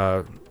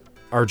our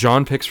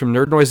John picks from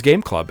Nerd Noise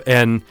Game Club,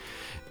 and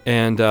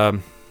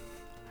why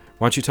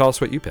don't you tell us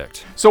what you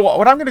picked? So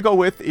what I'm going to go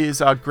with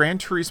is Gran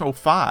Turismo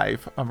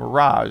 5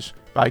 Mirage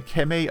by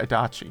Keme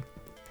Adachi.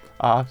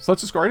 So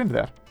let's just go right into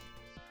that.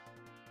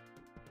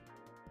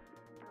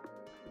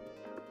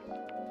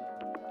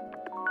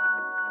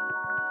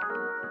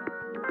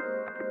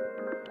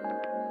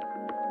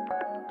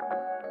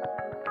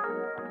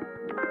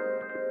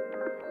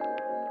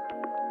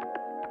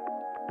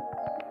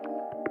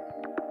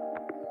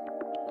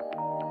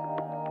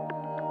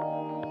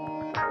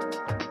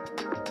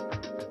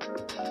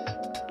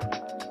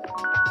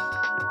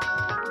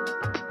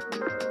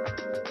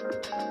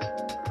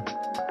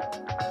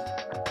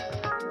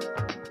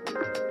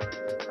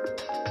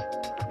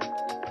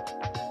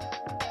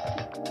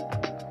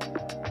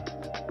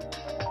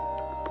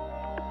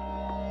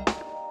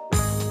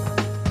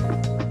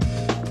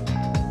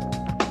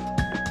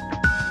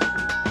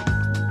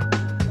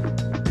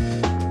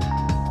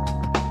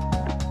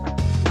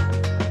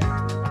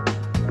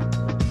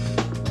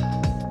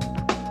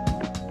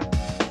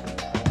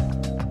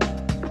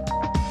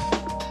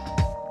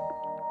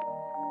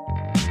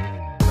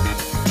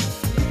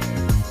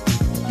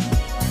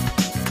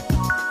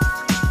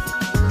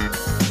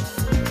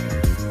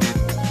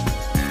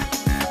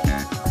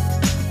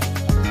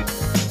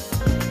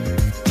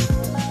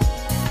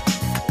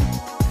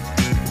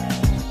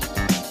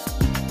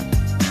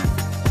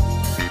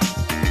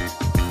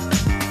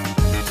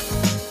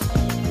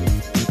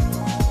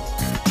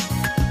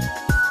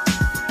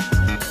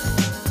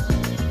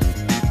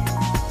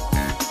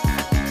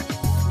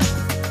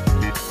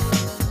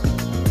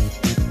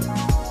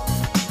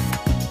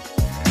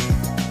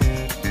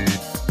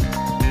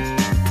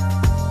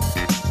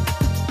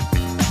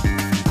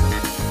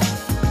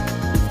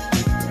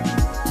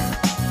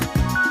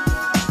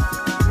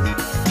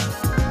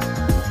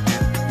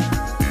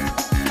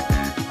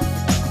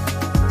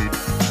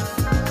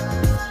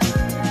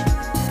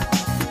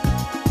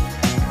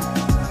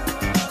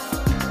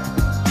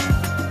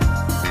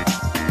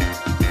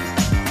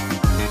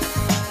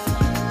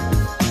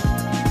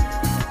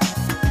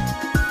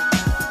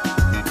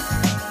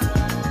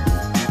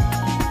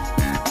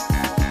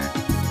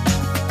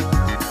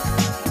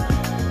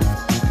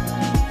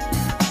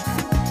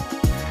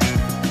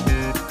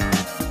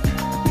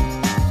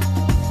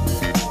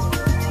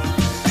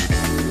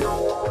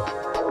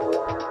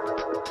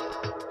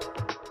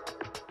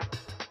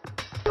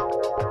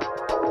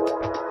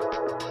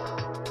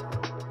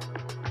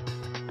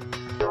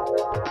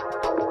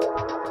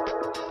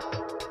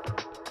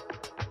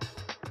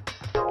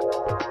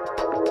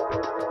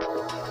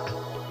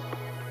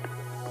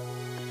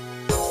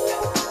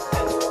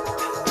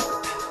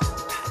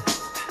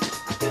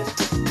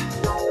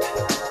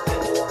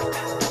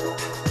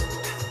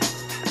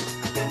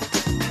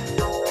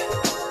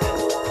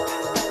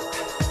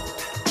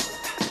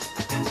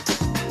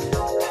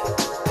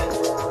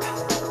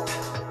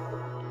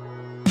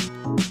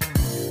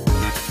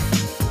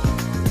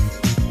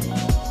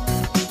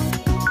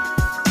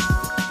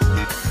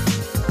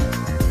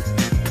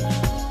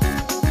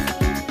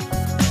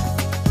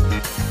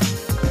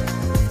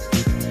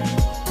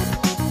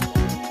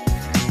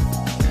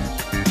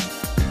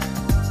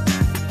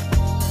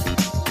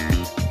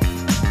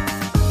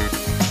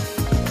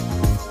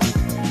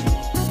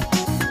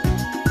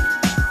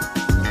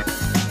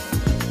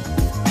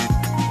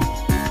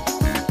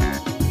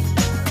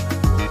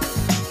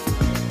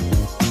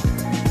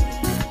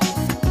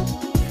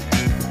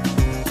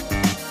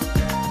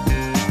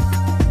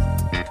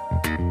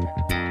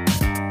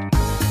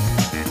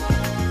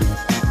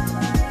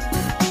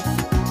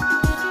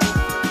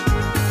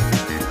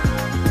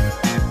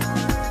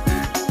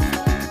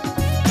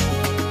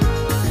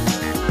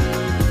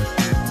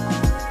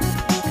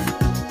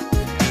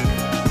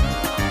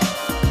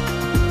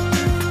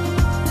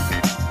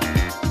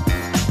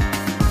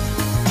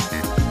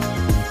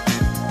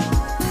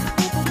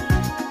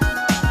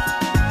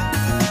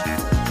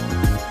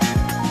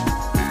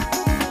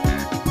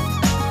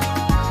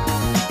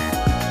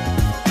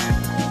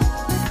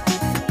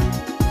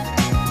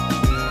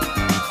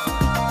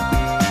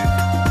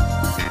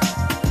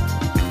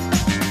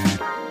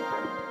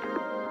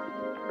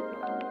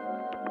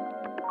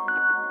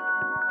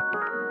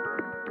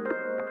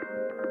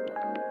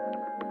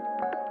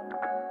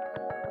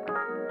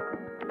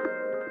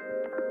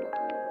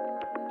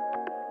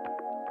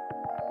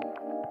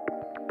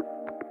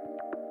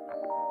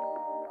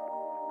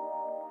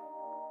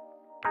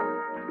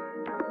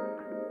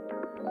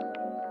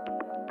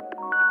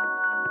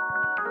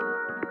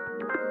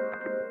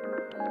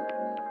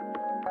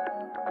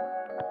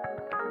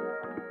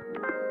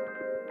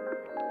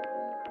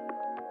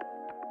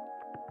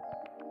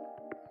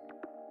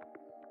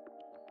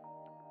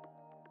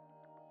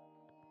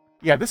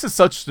 Yeah, this is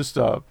such just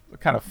a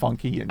kind of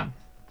funky and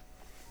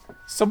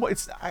somewhat.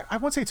 It's I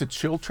won't say it's a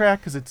chill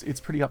track because it's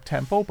pretty up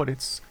tempo, but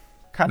it's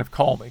kind of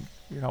calming.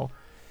 You know,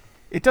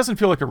 it doesn't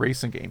feel like a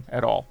racing game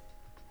at all.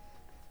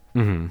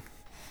 Mm-hmm.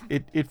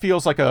 It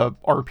feels like a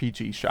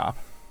RPG shop.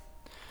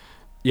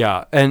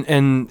 Yeah,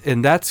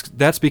 and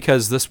that's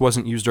because this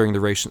wasn't used during the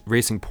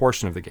racing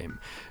portion of the game.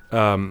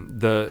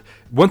 The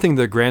one thing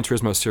the Gran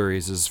Turismo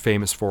series is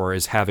famous for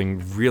is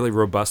having really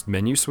robust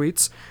menu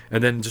suites,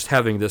 and then just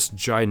having this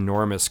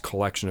ginormous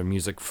collection of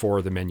music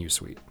for the menu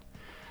suite.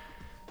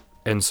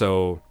 And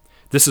so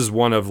this is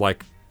one of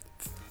like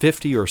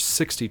 50 or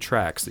 60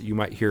 tracks that you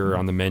might hear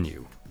on the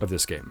menu of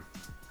this game.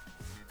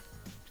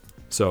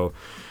 So,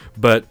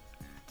 but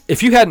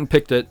if you hadn't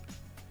picked it,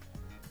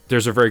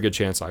 there's a very good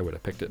chance I would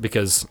have picked it,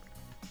 because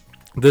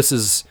this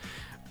is,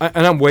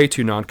 and I'm way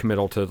too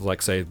non-committal to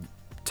like say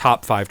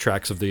top 5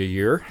 tracks of the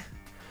year,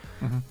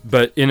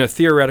 but in a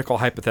theoretical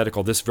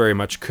hypothetical, this very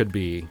much could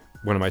be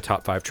one of my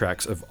top 5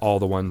 tracks of all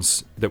the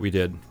ones that we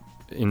did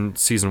in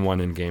season 1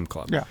 in Game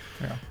Club. Yeah.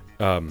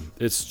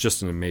 It's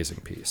just an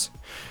amazing piece.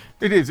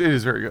 It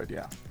is very good.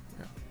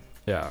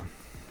 Yeah.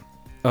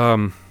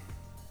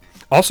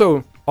 Also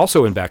in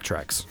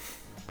Backtracks.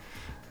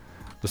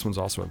 This one's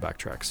also in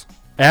Backtracks,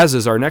 as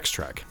is our next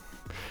track.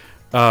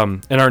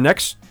 And our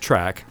next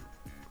track,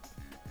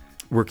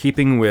 we're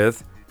keeping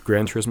with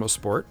Gran Turismo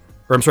Sport.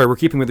 Or I'm sorry, we're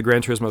keeping with the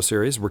Gran Turismo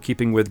series. We're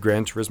keeping with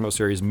Gran Turismo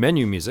series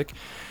menu music.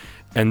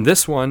 And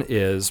this one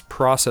is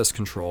Process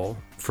Control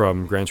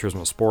from Gran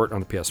Turismo Sport on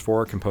the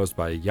PS4, composed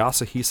by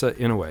Yasuhisa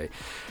Inoue.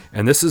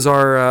 And this is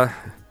our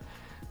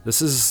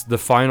this is the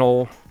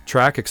final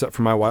track except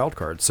for my wild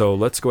card. So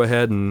let's go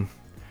ahead and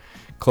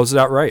close it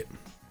out right.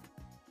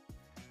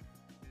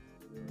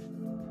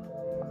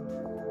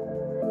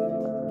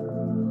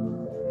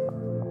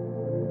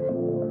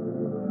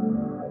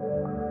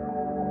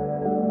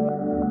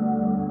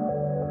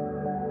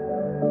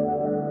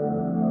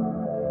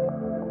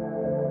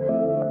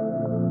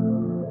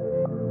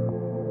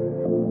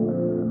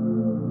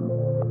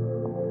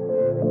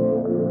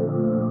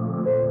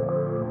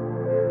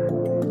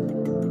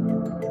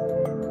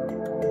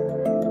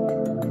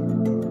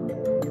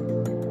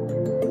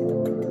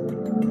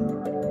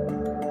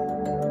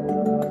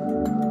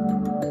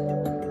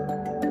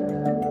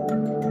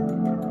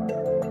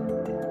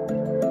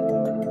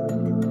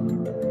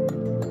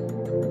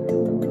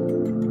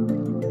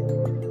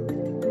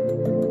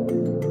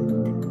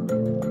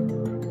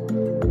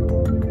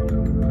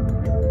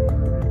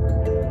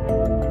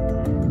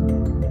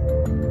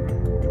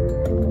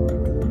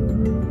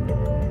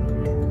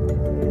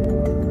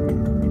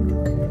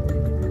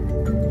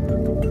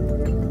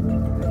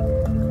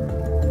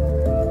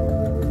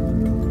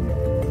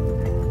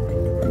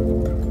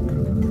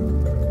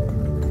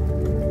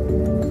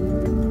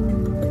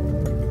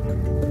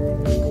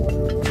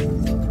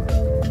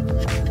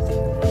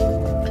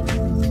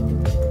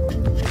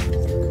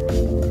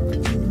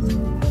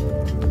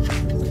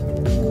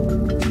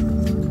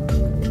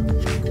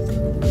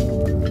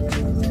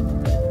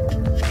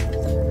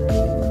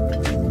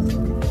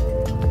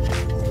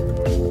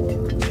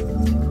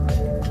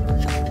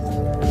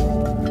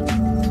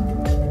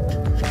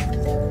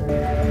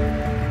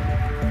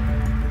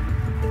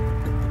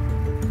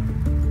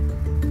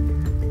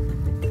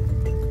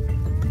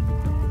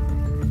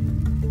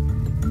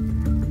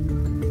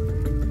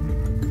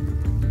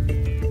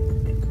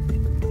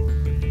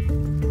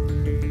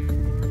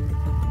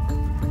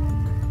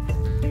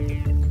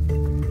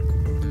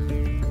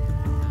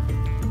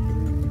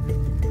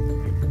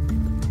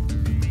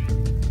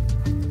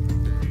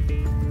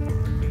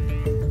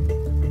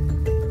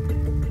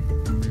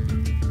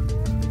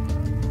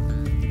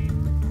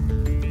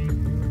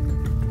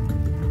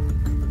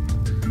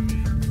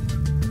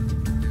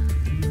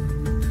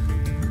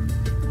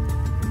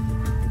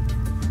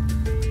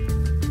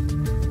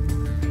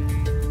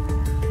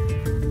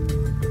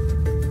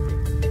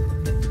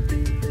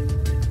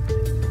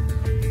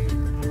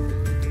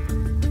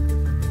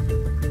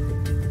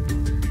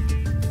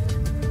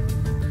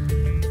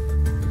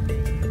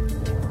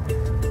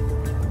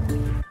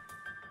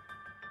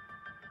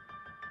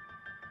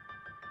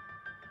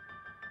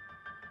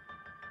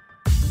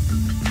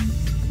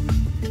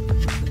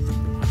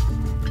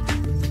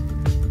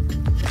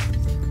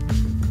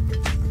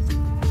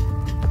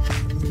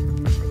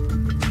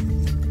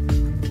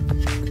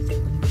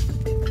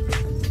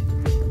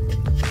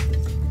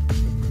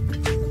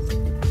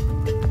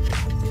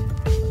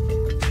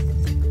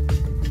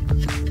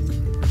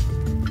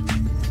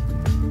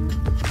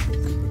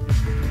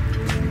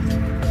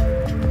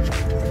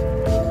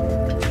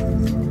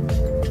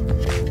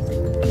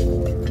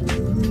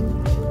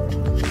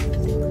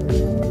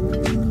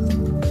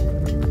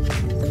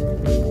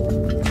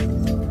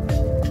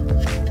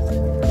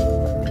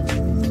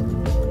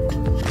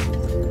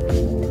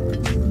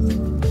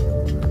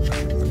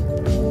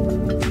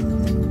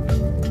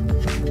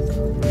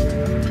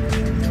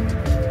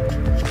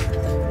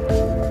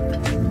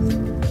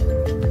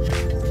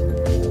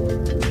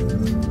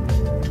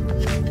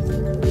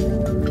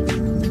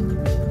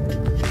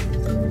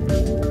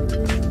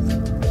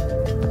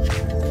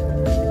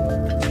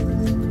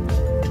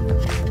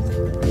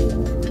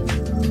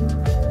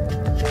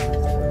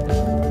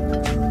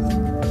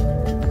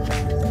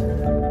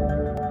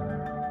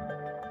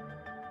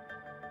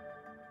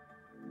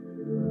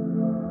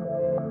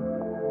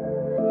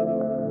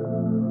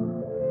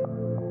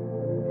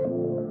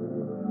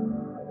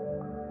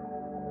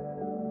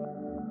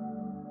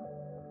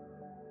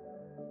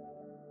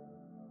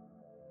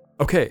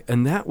 Okay,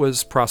 and that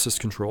was Process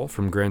Control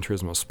from Gran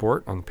Turismo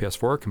Sport on the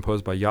PS4,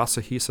 composed by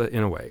Yasuhisa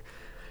Inoue.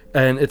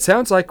 And it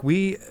sounds like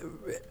we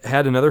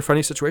had another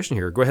funny situation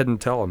here. Go ahead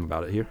and tell them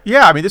about it here.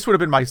 Yeah, I mean, this would have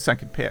been my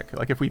second pick.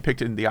 Like, if we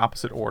picked it in the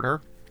opposite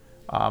order,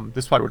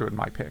 this probably would have been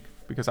my pick,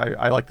 because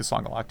I like the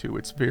song a lot, too.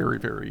 It's very,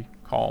 very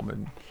calm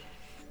and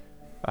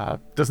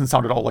doesn't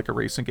sound at all like a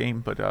racing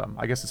game, but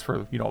I guess it's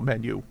for, a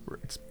menu.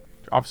 It's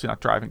obviously not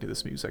driving to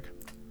this music.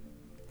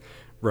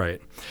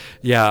 Right.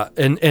 Yeah,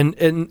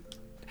 and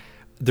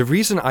the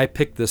reason I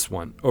picked this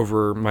one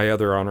over my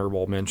other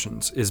honorable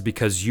mentions is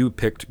because you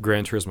picked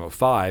Gran Turismo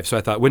 5, so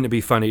I thought, wouldn't it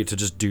be funny to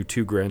just do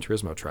 2 Gran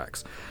Turismo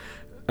tracks?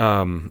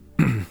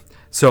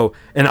 So,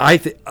 and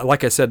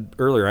like I said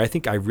earlier, I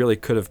think I really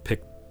could have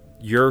picked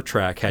your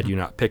track had you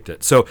not picked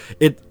it. So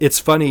it's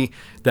funny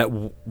that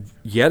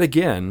yet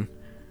again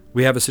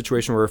we have a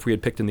situation where if we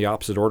had picked in the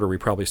opposite order, we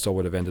probably still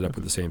would have ended up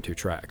with the same 2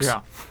 tracks.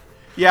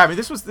 Yeah. I mean,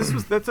 that's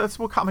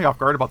what caught me off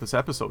guard about this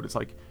episode. It's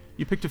like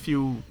you picked a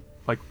few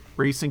like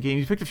racing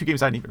games. You picked a few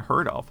games I hadn't even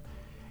heard of,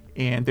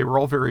 and they were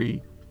all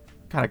very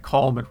kind of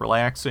calm and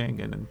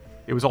relaxing, and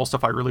it was all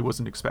stuff I really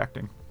wasn't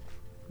expecting.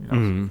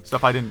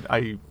 Stuff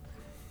I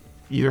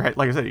either had,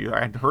 like I said, either I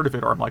hadn't heard of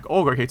it, or I'm like,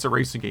 oh, okay, it's a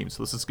racing game,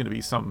 so this is going to be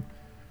some,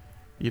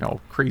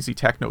 crazy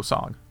techno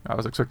song. I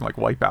was expecting like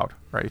Wipeout,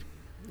 right?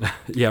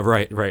 Yeah,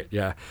 right,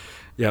 yeah,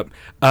 yep.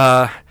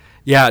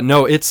 Yeah,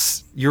 no,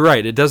 you're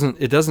right. It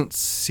doesn't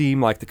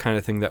seem like the kind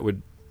of thing that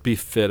would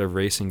befit a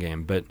racing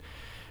game, but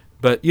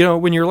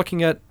when you're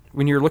looking at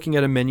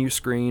a menu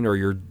screen, or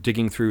you're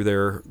digging through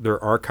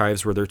their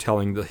archives where they're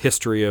telling the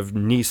history of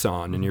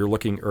Nissan, and you're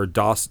looking, or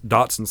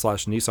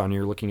Datsun/Nissan, and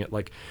you're looking at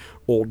like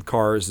old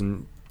cars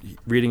and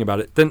reading about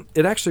it, then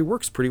it actually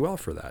works pretty well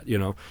for that.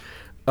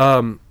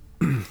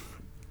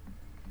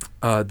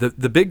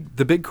 The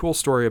big cool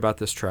story about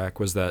this track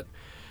was that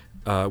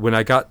when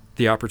I got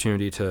the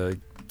opportunity to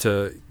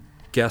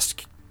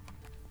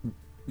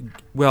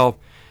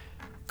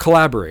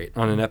collaborate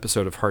on an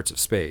episode of Hearts of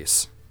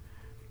Space,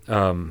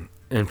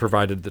 and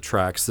provided the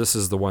tracks, this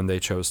is the one they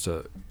chose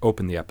to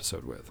open the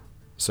episode with.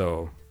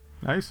 So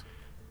nice.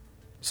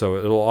 So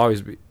it'll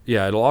always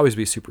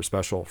be super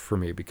special for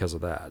me because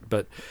of that.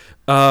 But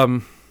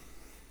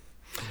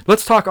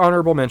let's talk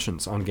honorable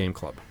mentions on Game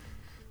Club.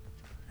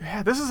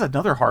 Yeah, this is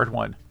another hard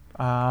one.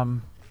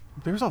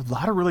 There's a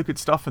lot of really good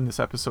stuff in this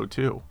episode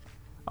too.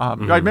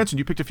 I mentioned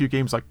you picked a few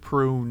games like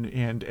Prune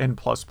and N++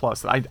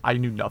 that I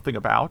knew nothing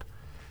about,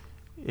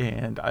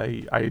 and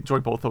I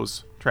enjoyed both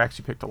those tracks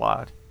you picked a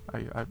lot.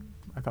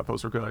 I thought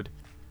those were good.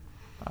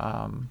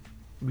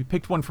 We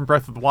picked one from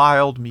Breath of the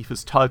Wild,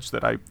 Mipha's Touch,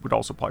 that I would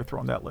also probably throw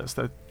on that list.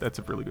 That's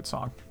a really good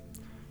song.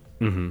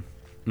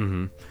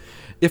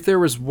 If there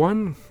was,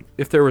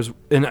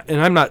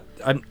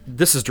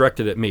 this is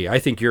directed at me. I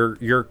think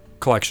your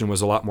collection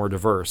was a lot more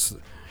diverse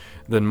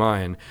than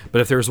mine.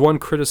 But if there's one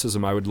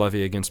criticism I would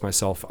levy against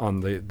myself on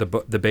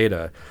the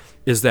beta,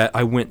 is that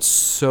I went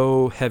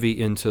so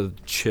heavy into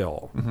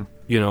chill.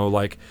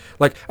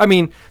 I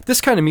mean,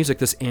 this kind of music,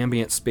 this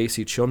ambient,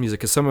 spacey, chill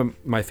music, is some of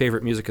my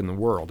favorite music in the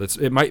world.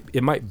 It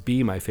might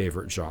be my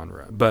favorite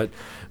genre, but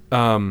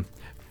I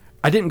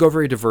didn't go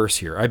very diverse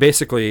here.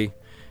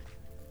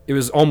 It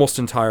was almost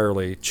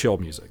entirely chill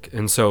music,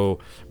 and so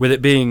with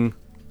it being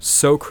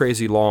so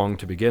crazy long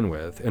to begin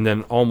with, and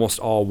then almost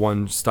all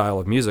one style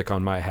of music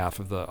on my half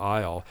of the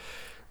aisle,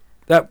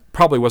 that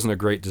probably wasn't a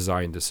great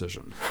design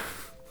decision.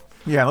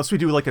 Yeah, unless we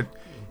do like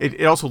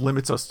it also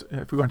limits us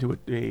if we want to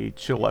do a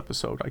chill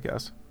episode, I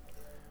guess.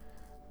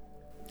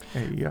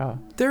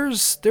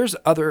 There's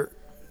other,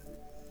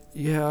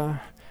 yeah.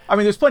 I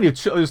mean, there's plenty of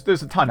chill.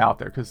 There's a ton out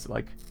there, because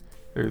like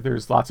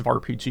there's lots of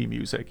RPG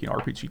music,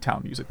 RPG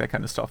town music, that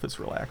kind of stuff that's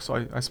relaxed.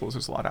 So I suppose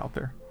there's a lot out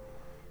there.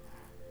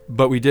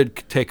 But we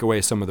did take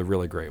away some of the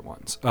really great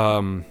ones.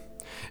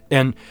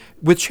 And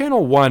with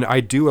Channel 1, I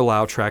do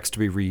allow tracks to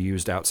be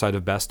reused outside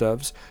of best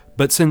ofs.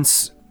 But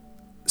since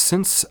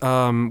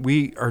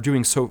we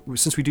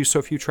do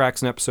so few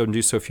tracks an episode and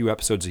do so few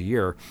episodes a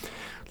year,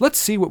 let's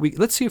see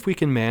if we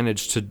can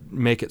manage to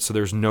make it so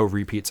there's no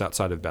repeats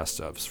outside of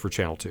best ofs for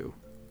Channel 2.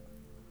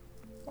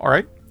 All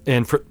right.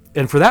 And for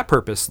that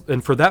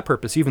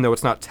purpose, even though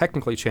it's not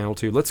technically Channel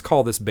 2, let's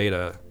call this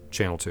beta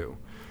Channel 2.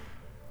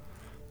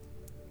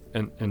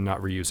 And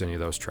not reuse any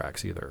of those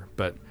tracks either.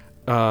 But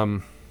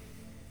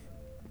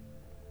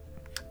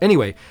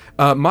anyway,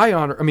 my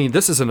honor. I mean,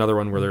 this is another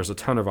one where there's a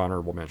ton of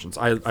honorable mentions.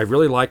 I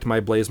really liked My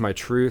Blaze, My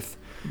Truth.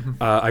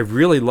 I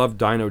really loved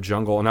Dino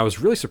Jungle, and I was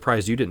really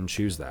surprised you didn't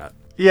choose that.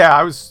 Yeah,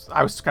 I was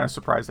kind of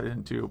surprised I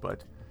didn't too,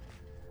 but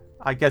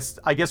I guess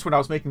when I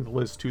was making the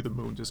list, To the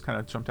Moon just kind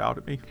of jumped out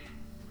at me.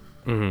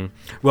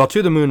 Well,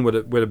 To the Moon would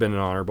have been an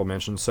honorable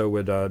mention. So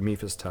would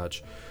Mipha's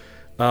Touch.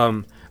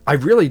 I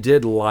really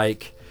did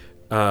like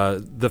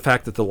the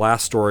fact that the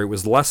last story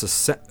was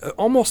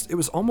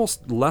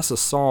almost less a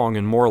song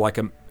and more like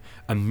a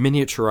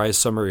miniaturized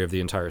summary of the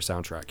entire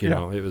soundtrack. You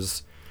know, it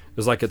was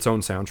like its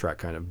own soundtrack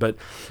kind of. But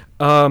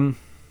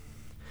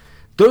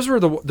those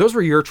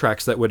were your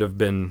tracks that would have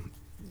been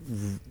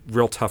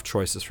real tough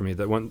choices for me.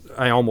 That one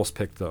I almost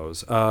picked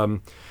those.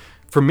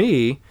 For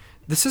me,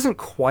 this isn't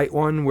quite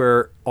one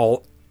where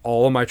all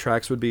of my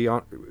tracks would be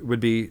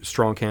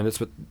strong candidates,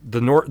 but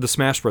the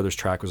Smash Brothers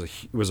track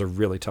was a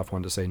really tough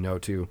one to say no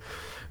to.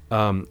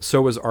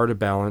 So was Art of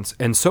Balance,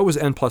 and so was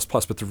N++.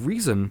 But the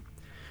reason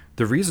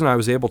I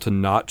was able to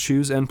not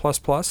choose N++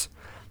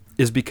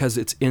 is because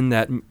it's in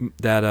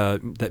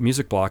that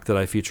music block that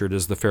I featured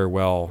as the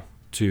farewell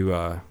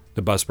to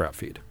the Buzzsprout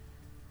feed.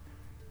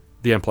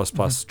 The N++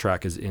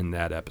 track is in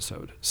that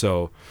episode,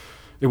 so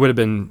it would have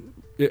been.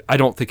 I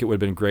don't think it would have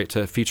been great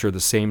to feature the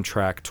same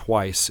track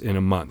twice in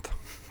a month.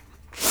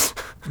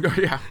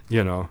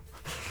 Yeah.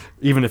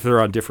 Even if they're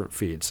on different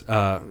feeds.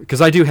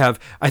 Because I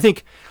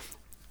think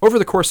over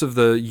the course of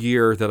the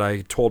year that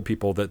I told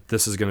people that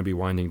this is going to be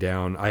winding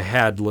down, I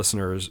had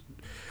listeners.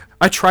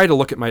 I try to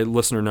look at my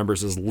listener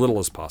numbers as little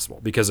as possible,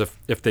 because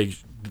if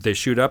they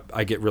shoot up,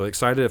 I get really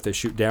excited. If they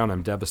shoot down,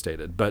 I'm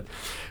devastated. But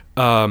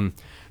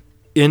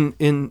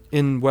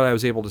in what I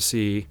was able to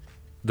see,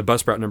 the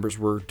Buzzsprout numbers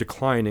were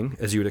declining,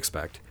 as you would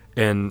expect,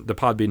 and the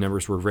Podbean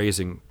numbers were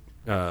raising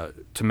to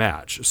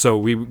match. So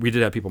we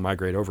did have people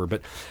migrate over,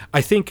 but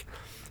I think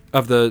by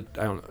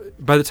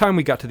the time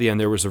we got to the end,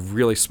 there was a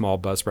really small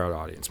Buzzsprout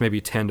audience, maybe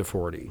 10 to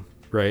 40,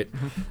 right?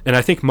 Mm-hmm. And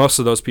I think most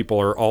of those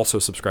people are also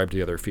subscribed to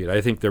the other feed. I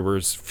think there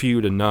was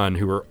few to none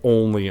who were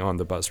only on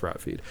the Buzzsprout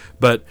feed.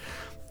 But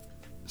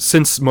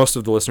since most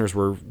of the listeners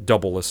were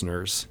double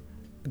listeners,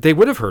 they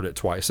would have heard it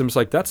twice. And it was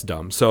like, that's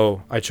dumb.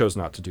 So I chose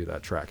not to do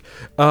that track.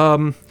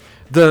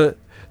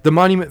 The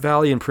Monument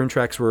Valley and Prune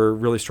tracks were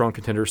really strong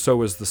contenders. So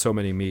was the So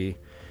Many Me.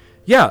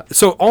 Yeah,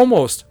 so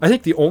almost, I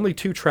think the only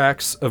two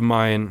tracks of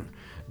mine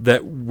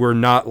that were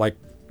not like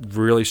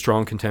really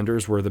strong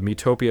contenders were the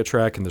Metopia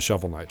track and the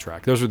Shovel Knight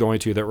track. Those were the only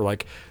two that were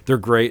like, they're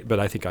great,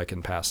 but I think I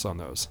can pass on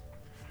those.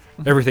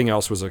 Everything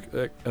else was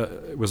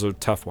a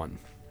tough one.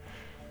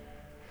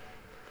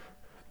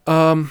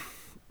 But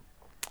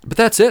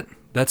that's it.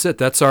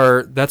 That's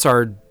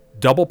our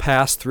double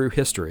pass through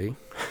history.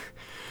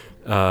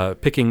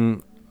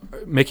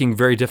 Making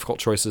very difficult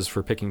choices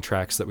for picking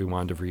tracks that we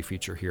wanted to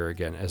refeature here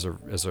again as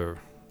a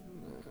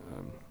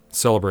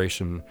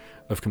celebration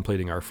of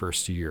completing our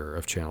first year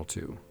of Channel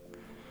 2.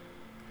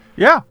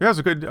 Yeah, it was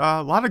a good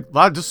lot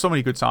of just so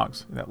many good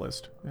songs in that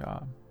list. Yeah,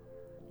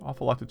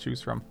 awful lot to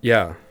choose from.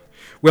 Yeah,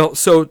 well,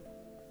 so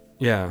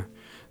the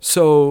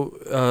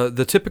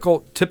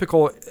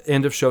typical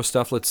end of show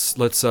stuff.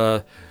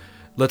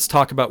 Let's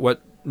talk about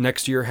what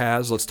next year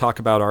has. Let's talk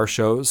about our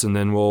shows, and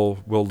then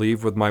we'll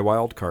leave with my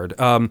wild card.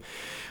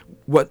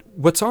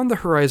 What's on the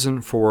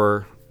horizon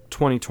for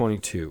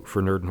 2022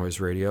 for Nerd Noise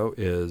Radio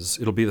is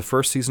it'll be the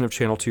first season of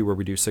Channel 2 where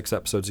we do 6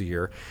 episodes a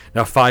year.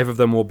 Now 5 of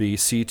them will be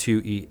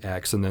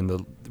C2EX, and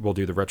then we'll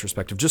do the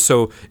retrospective, just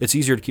so it's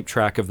easier to keep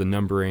track of the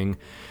numbering.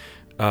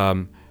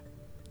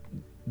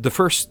 The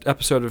first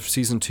episode of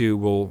season 2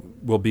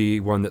 will be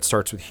one that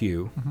starts with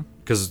Hugh,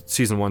 because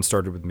season 1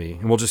 started with me,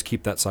 and we'll just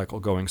keep that cycle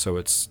going, so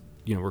it's,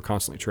 we're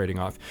constantly trading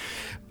off.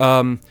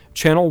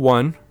 Channel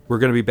 1, we're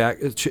going to be back.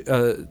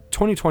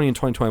 2020 and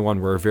 2021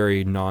 were a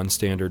very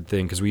non-standard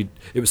thing, because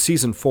it was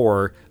season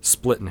 4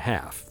 split in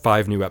half,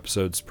 5 new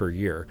episodes per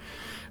year.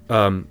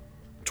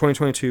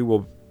 2022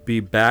 will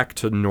be back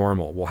to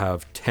normal. We'll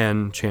have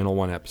 10 Channel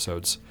 1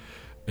 episodes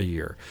a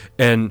year,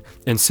 and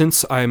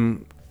since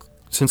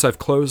I've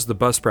closed the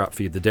Buzzsprout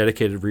feed, the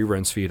dedicated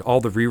reruns feed,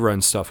 all the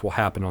rerun stuff will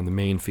happen on the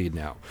main feed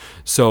now.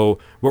 So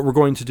what we're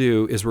going to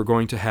do is we're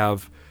going to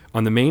have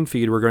on the main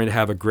feed, we're going to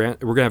have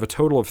a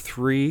total of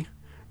 3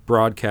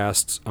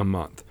 broadcasts a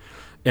month.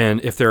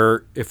 And if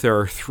there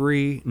are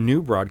 3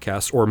 new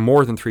broadcasts or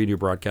more than 3 new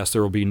broadcasts,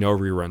 there will be no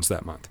reruns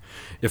that month.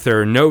 If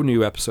there are no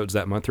new episodes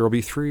that month, there will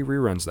be 3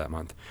 reruns that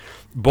month.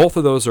 Both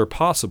of those are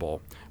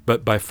possible,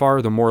 but by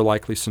far the more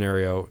likely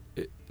scenario,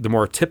 the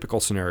more typical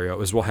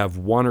scenario, is we'll have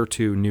 1 or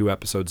 2 new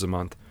episodes a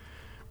month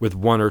with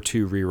 1 or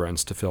 2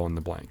 reruns to fill in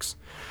the blanks.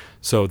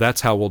 So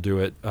that's how we'll do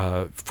it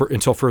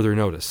until further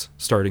notice,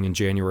 starting in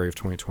January of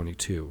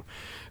 2022.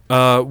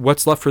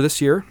 What's left for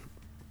this year?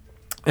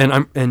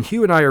 And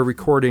Hugh and I are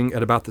recording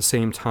at about the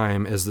same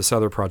time as this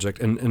other project,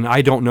 and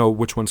I don't know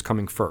which one's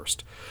coming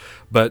first.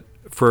 But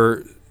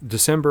for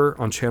December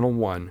on Channel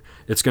 1,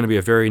 it's going to be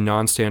a very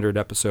non-standard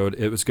episode.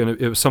 It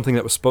was something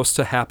that was supposed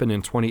to happen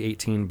in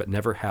 2018 but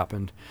never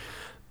happened.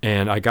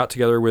 And I got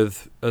together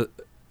with a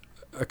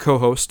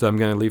co-host I'm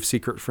going to leave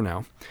secret for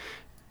now.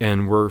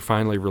 And we're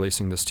finally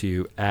releasing this to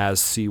you as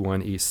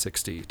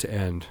C1E60 to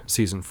end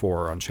Season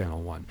 4 on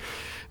Channel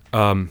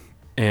 1.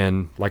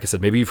 And like I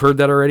said, maybe you've heard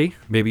that already.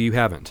 Maybe you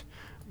haven't.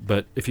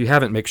 But if you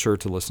haven't, make sure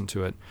to listen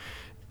to it.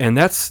 And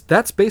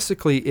that's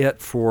basically it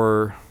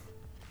for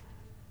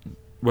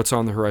what's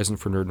on the horizon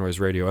for Nerd Noise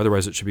Radio.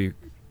 Otherwise, it should be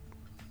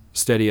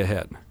steady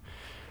ahead.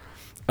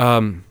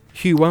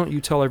 Hugh, why don't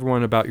you tell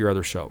everyone about your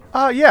other show?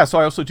 Yeah, so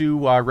I also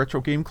do Retro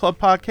Game Club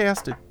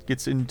podcast. It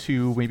gets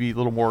into maybe a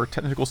little more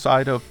technical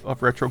side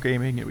of retro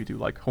gaming, and we do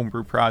like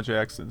homebrew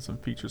projects and some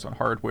features on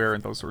hardware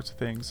and those sorts of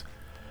things.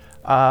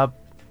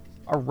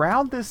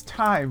 Around this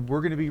time,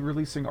 we're going to be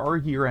releasing our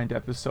year-end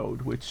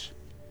episode, which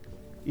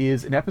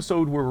is an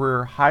episode where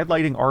we're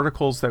highlighting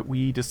articles that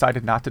we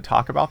decided not to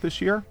talk about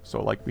this year.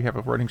 So like we have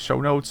a running show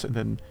notes, and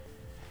then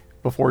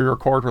before we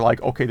record, we're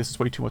like, okay, this is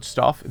way too much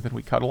stuff, and then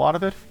we cut a lot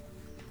of it.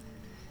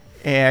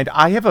 And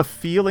I have a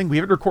feeling, we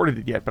haven't recorded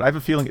it yet, but I have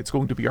a feeling it's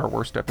going to be our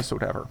worst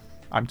episode ever.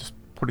 I'm just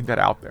putting that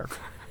out there.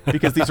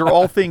 Because these are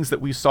all things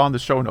that we saw in the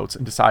show notes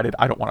and decided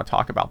I don't want to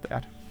talk about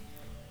that.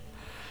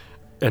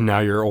 And now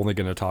you're only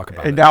going to talk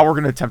about it. And now we're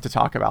going to attempt to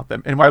talk about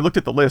them. And when I looked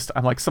at the list,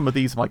 I'm like, some of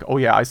these, I'm like, oh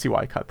yeah, I see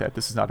why I cut that.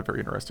 This is not a very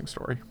interesting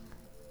story.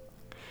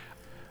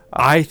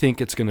 I think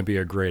it's going to be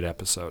a great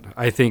episode.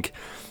 I think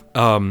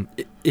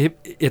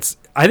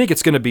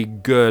it's going to be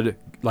good,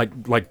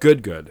 like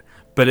good.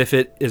 But if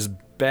it is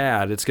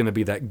bad, it's going to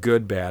be that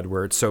good bad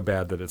where it's so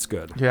bad that it's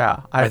good.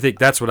 Yeah, I think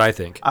that's what I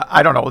think.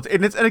 I don't know.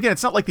 And again,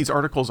 it's not like these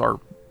articles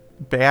are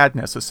bad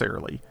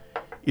necessarily.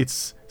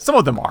 It's some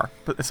of them are,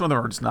 but some of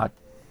them are just not.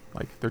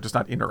 Like, they're just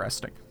not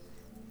interesting.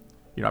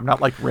 You know, I'm not,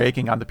 like,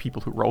 ragging on the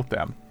people who wrote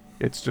them.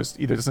 It's just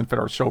either doesn't fit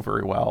our show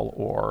very well,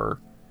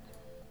 or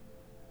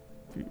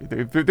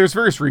there's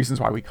various reasons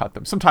why we cut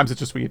them. Sometimes it's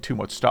just we had too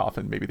much stuff,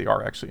 and maybe they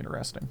are actually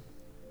interesting.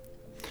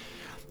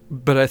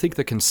 But I think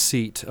the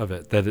conceit of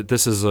it, that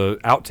this is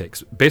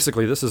outtakes.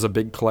 Basically, this is a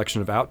big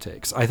collection of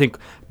outtakes. I think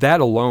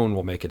that alone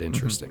will make it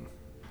interesting.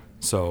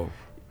 Mm-hmm. So...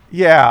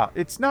 Yeah,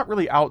 it's not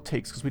really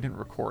outtakes because we didn't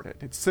record it.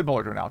 It's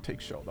similar to an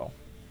outtake show, though.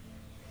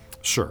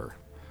 Sure.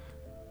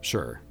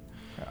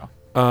 Yeah.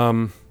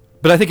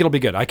 But I think it'll be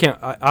good.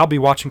 I'll be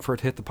watching for it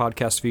to hit the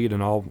podcast feed,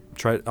 and I'll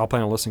plan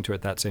on listening to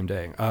it that same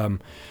day.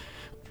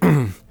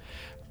 What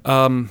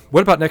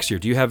about next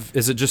year?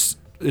 Is it just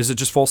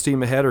full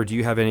steam ahead, or do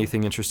you have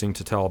anything interesting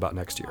to tell about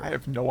next year? I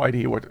have no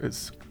idea what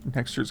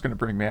next year's going to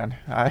bring, man.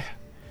 I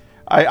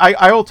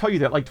will tell you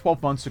that like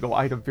 12 months ago,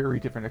 I had a very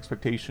different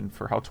expectation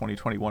for how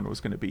 2021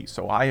 was going to be.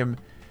 So I am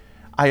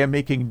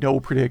making no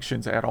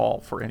predictions at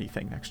all for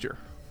anything next year.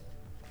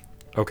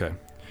 Okay.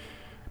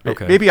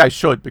 Maybe I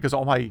should, because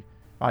all my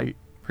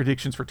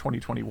predictions for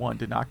 2021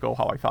 did not go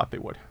how I thought they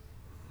would.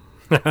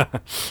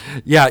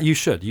 Yeah, you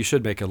should. You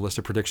should make a list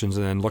of predictions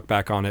and then look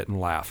back on it and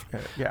laugh.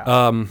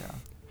 Yeah.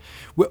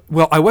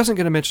 Well, I wasn't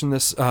going to mention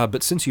this,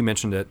 but since you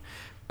mentioned it,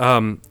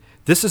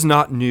 this is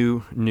not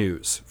new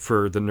news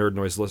for the Nerd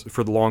Noise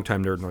for the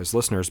longtime Nerd Noise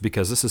listeners,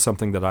 because this is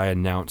something that I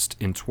announced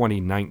in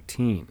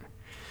 2019.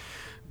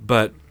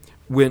 But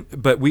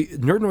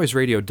Nerd Noise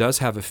Radio does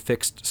have a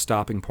fixed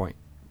stopping point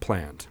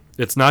planned.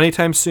 It's not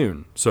anytime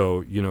soon,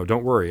 so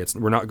don't worry.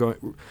 We're not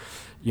going.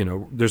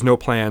 There's no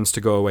plans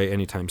to go away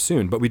anytime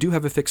soon. But we do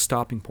have a fixed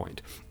stopping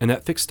point, and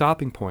that fixed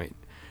stopping point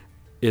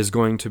is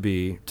going to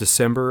be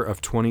December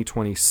of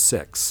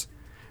 2026,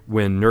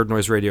 when Nerd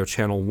Noise Radio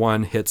Channel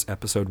 1 hits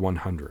episode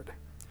 100.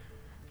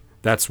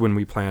 That's when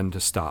we plan to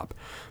stop.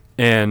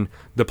 And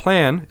the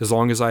plan, as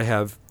long as I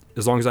have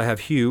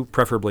Hugh,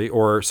 preferably,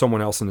 or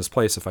someone else in his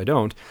place if I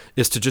don't,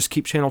 is to just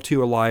keep Channel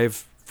 2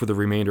 alive for the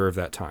remainder of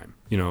that time.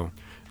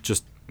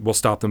 We'll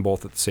stop them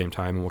both at the same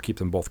time, and we'll keep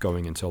them both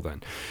going until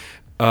then.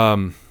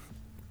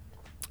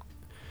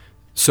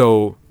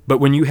 But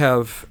when you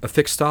have a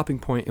fixed stopping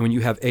point, and when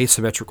you have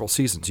asymmetrical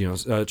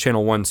seasons,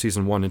 Channel 1,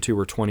 Season 1 and 2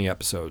 were 20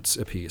 episodes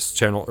apiece.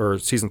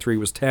 Season 3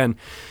 was 10.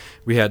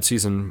 We had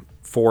Season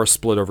 4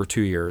 split over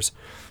 2 years.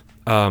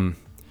 Our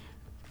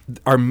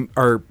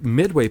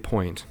midway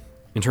point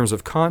in terms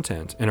of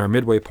content and our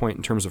midway point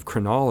in terms of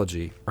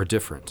chronology are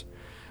different.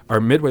 Our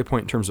midway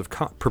point in terms of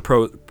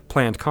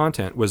planned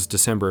content was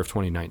December of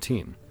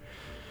 2019.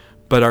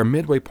 But our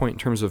midway point in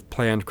terms of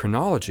planned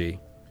chronology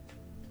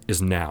is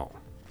now.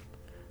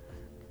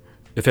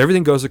 If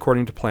everything goes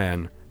according to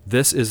plan,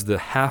 this is the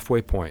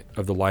halfway point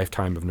of the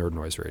lifetime of Nerd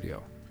Noise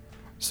Radio.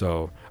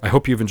 So I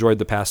hope you've enjoyed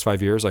the past 5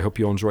 years. I hope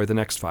you'll enjoy the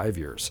next 5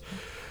 years.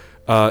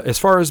 As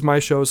far as my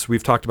shows,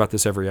 we've talked about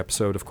this every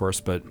episode, of course,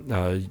 but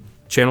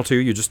Channel 2,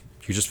 you just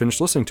finished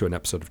listening to an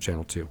episode of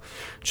Channel 2.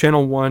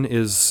 Channel 1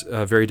 is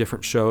a very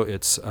different show.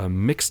 It's a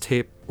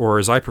mixtape, or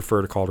as I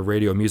prefer to call it, a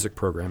radio music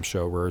program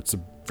show, where it's a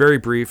very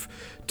brief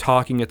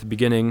talking at the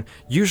beginning,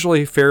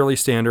 usually fairly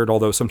standard,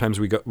 although sometimes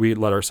we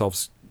let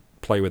ourselves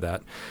play with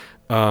that.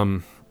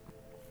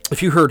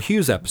 If you heard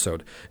Hugh's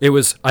episode,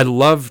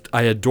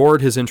 I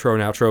adored his intro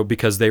and outro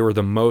because they were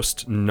the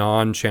most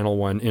non-Channel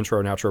 1 intro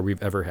and outro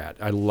we've ever had.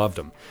 I loved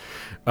them.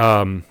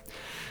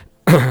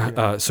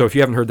 So if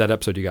you haven't heard that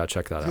episode, you got to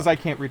check that out. Because I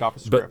can't read off a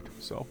script,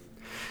 so.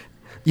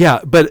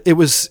 Yeah, but it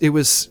was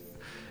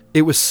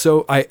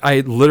so, I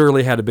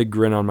literally had a big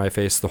grin on my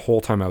face the whole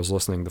time I was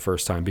listening the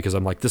first time, because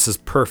I'm like, this is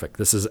perfect.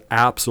 This is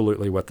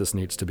absolutely what this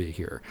needs to be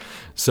here.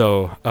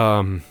 So,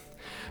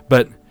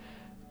 but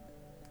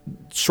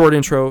short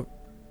intro,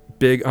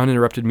 big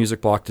uninterrupted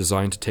music block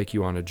designed to take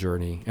you on a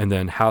journey, and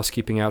then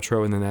housekeeping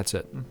outro, and then that's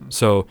it. Mm-hmm.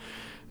 So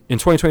in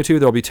 2022,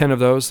 there'll be 10 of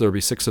those. There'll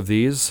be 6 of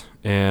these,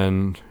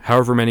 and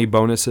however many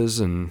bonuses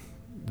and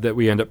that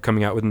we end up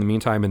coming out with in the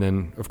meantime, and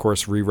then, of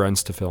course,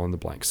 reruns to fill in the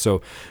blanks.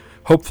 So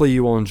hopefully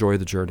you will enjoy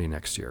the journey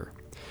next year.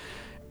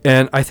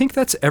 And I think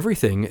that's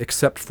everything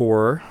except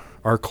for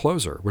our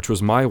closer, which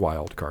was my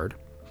wild card.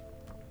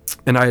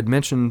 And I had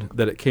mentioned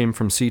that it came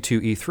from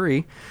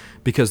C2E3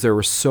 because there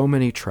were so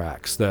many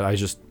tracks that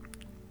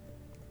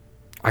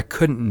I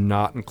couldn't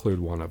not include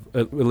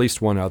at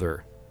least one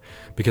other,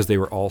 because they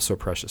were all so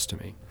precious to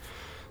me.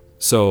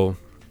 So,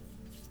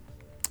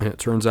 and it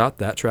turns out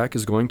that track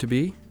is going to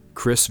be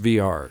Chris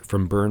VR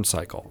from Burn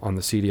Cycle on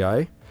the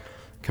CDI,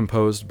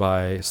 composed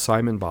by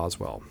Simon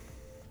Boswell.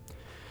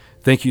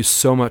 Thank you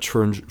so much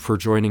for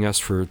joining us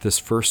for this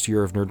first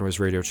year of Nerd Noise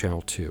Radio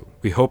Channel 2.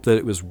 We hope that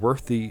it was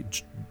worth the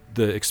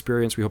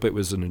experience. We hope it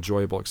was an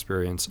enjoyable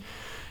experience.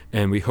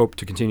 And we hope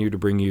to continue to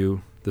bring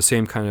you the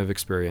same kind of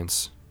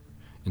experience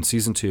in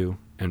Season 2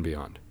 and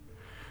beyond.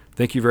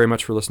 Thank you very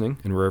much for listening,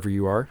 and wherever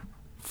you are,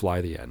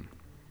 fly the N.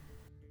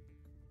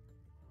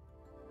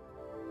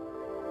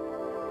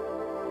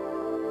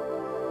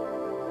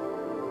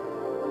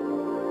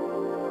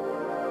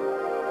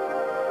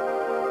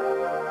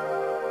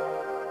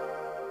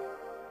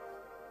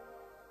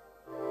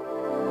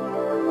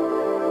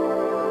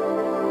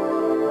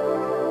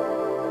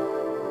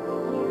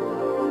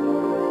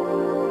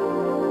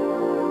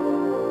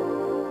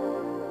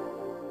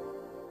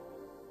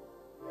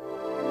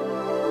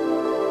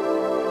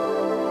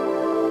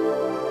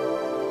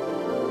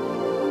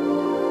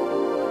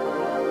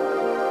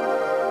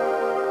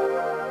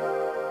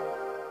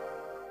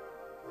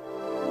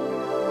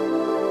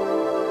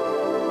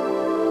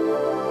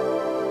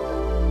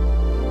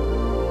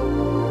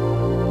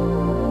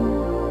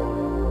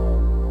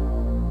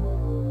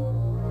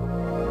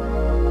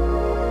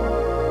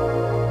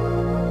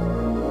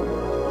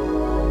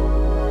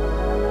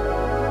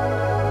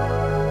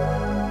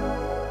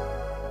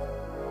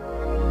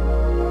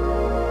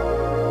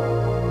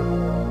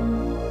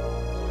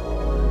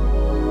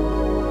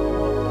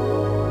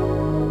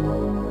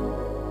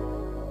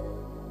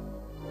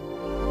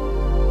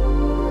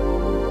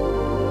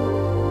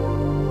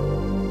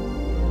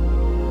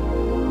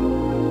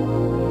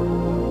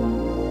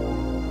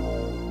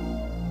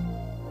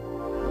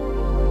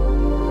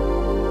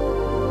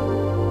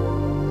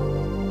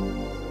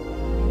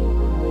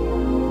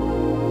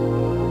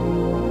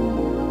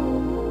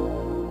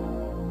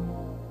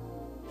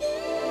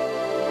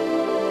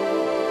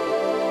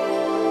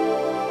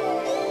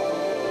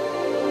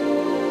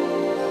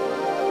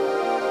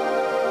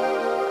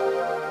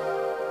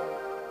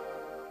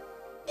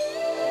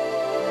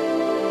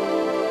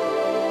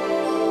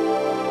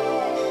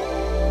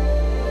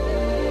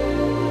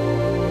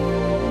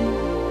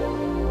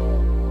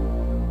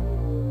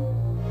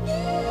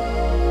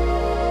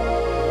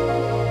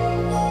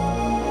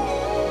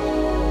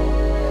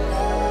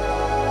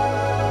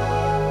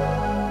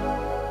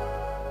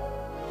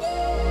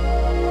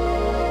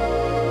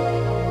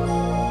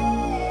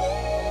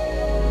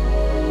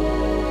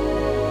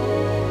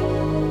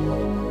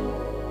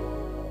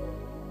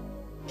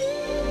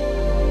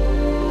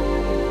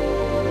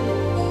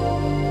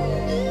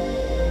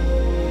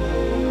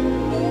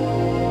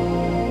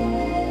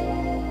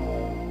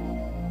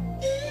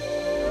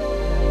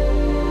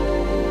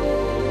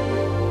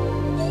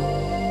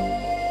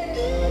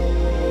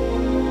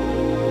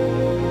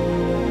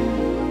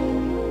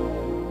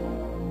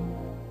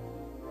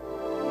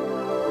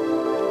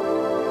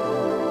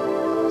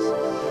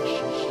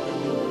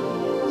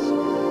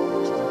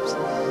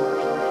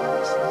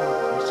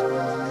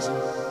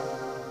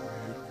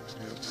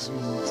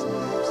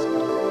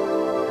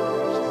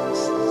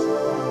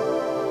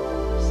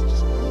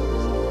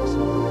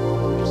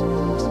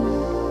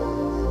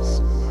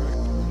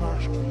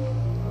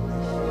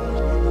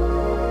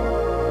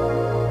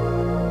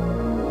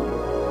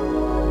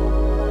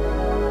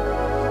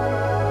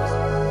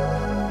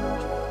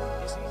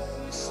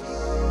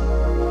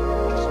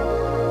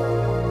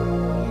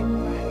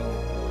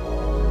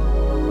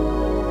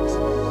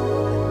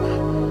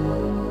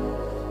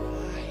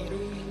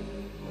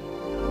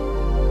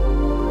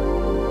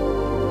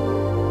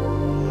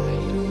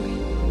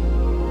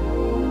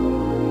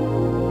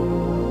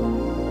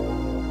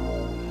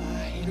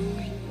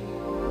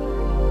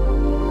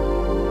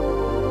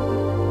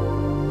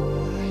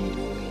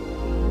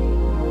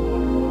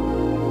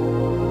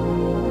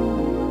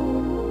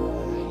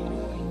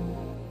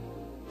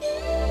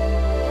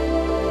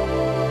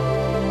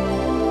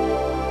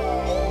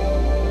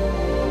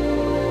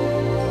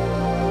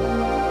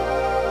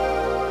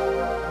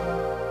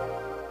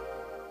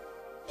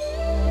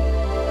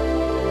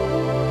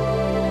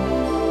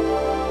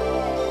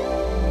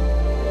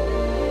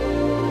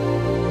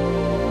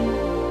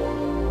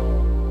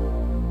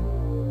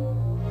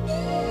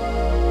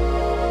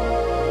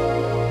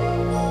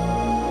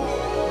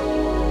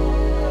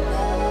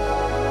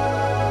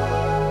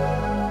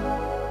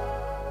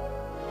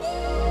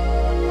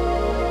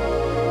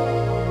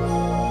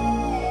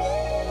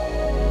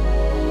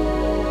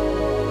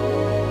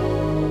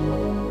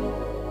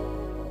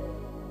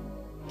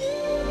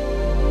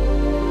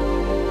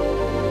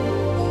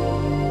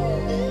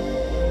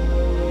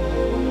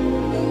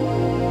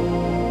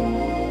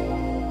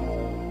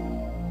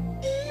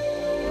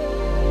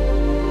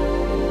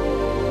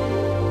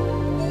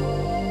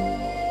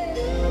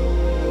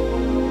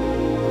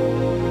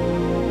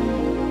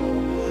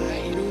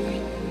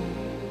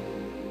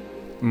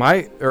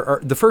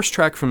 the first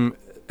track from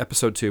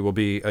episode 2 will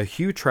be a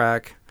Hue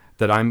track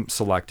that I'm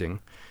selecting,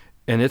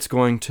 and it's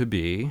going to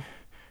be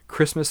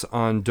Christmas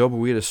on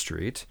Dobuita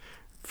Street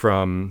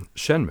from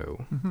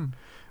Shenmue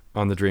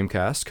on the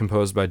Dreamcast,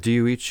 composed by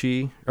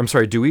Duichi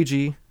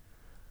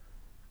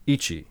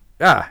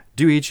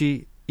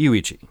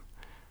Iuichi.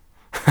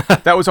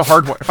 That was a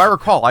hard one. If I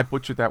recall, I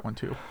butchered that one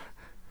too.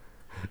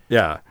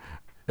 Yeah.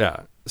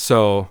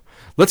 So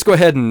let's go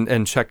ahead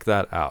and check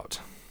that out.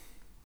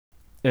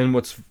 And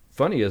what's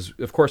funny is,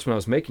 of course, when I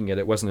was making it,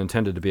 it wasn't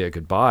intended to be a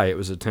goodbye. It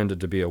was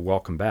intended to be a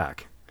welcome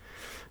back.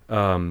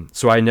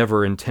 So I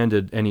never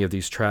intended any of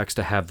these tracks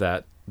to have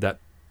that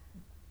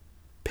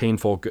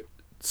painful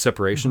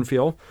separation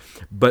feel.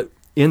 But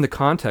in the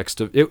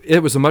context of it, it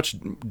was a much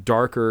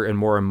darker and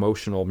more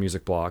emotional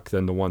music block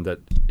than the one that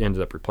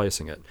ended up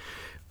replacing it.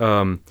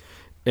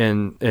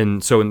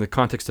 And so in the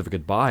context of a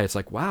goodbye, it's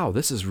like, wow,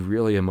 this is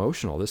really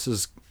emotional. This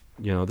is,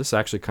 this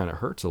actually kind of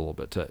hurts a little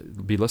bit to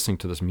be listening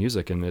to this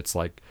music. And it's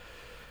like,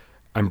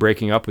 I'm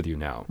breaking up with you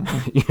now,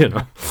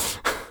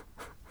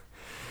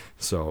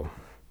 So,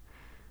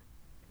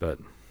 but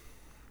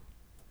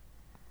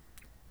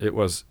it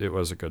was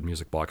a good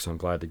music block. So I'm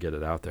glad to get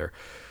it out there.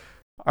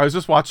 I was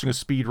just watching a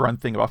speed run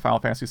thing about Final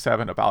Fantasy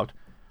VII about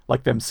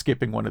like them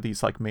skipping one of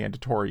these like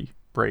mandatory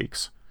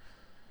breaks.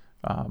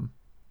 When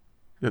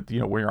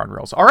you're on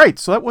rails. All right,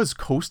 so that was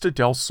Costa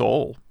del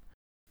Sol.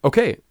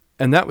 Okay,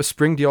 and that was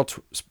Springdale.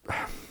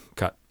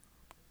 Cut.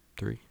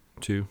 3,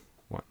 2,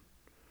 1.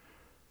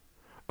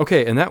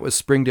 Okay, and that was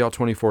Springdale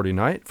 2040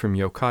 Night from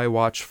Yokai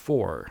Watch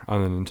 4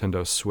 on the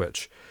Nintendo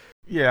Switch.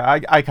 Yeah,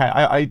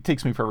 it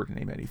takes me forever to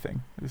name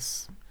anything.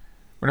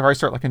 Whenever I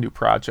start like a new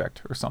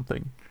project or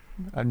something,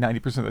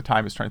 90% of the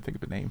time is trying to think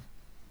of a name.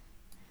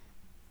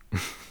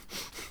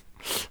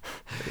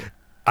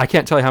 I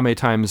can't tell you how many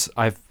times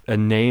a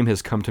name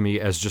has come to me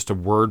as just a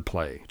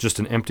wordplay, just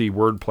an empty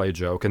wordplay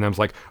joke, and I was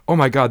like, oh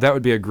my god, that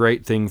would be a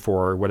great thing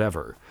for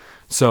whatever.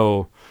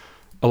 So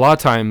a lot of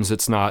times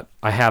it's not,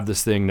 I have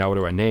this thing, now what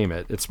do I name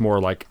it? It's more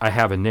like, I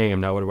have a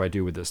name, now what do I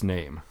do with this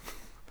name?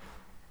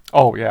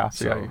 Oh yeah,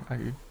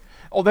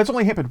 that's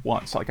only happened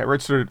once. Like I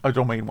registered a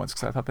domain once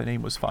because I thought the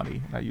name was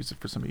funny, and I used it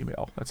for some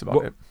email. That's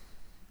about it.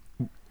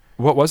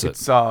 What was it?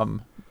 It's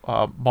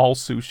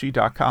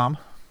mallsushi.com.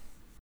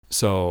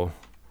 So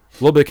a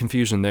little bit of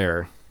confusion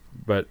there,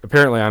 but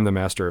apparently I'm the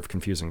master of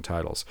confusing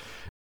titles.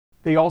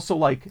 They also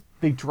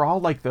they draw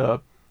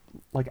the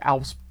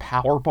Alf's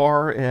power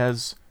bar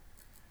as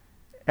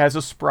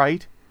a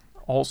sprite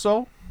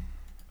also.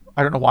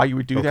 I don't know why you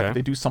would do that, but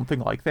they do something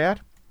like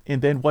that.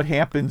 And then what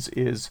happens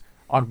is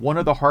on one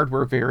of the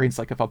hardware variants,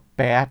 like if a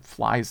bat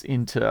flies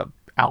into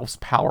Alf's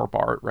power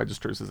bar, it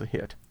registers as a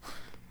hit.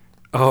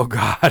 Oh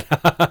god.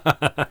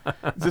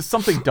 Just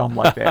something dumb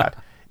like that.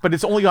 But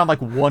it's only on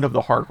one of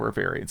the hardware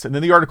variants. And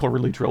then the article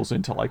really drills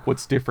into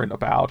what's different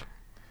about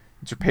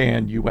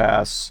Japan,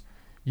 US,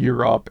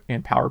 Europe,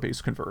 and Power Base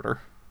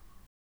Converter.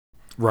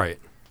 Right.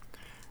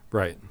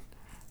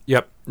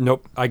 Yep.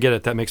 Nope. I get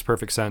it. That makes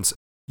perfect sense.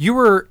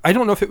 I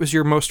don't know if it was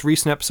your most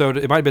recent episode.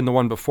 It might have been the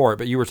one before,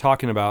 but you were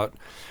talking about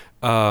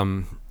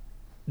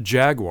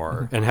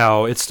Jaguar and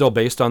how it's still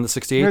based on the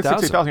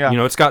 68,000.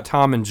 Yeah. It's got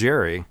Tom and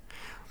Jerry,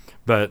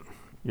 but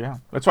yeah,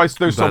 that's why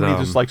there's so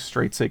many just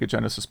straight Sega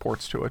Genesis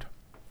ports to it.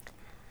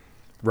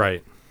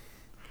 Right.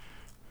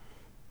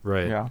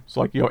 Yeah.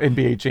 So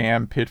NBA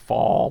Jam,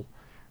 Pitfall,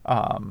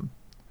 I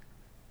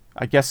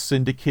guess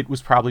Syndicate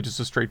was probably just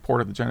a straight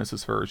port of the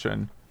Genesis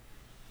version.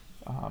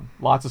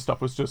 Lots of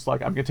stuff was just I'm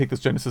going to take this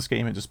Genesis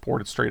game and just port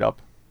it straight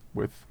up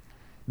with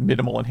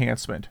minimal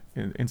enhancement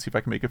and see if I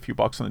can make a few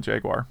bucks on the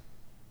Jaguar.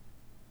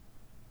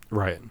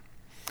 Right.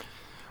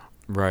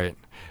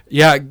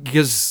 Yeah,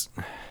 because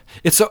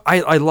it's so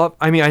I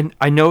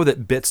know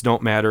that bits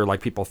don't matter like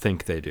people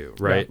think they do,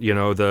 right?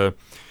 Yeah.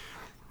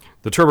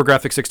 The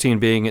TurboGrafx 16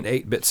 being an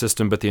 8-bit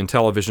system, but the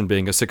Intellivision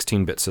being a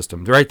 16-bit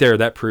system. Right there,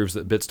 that proves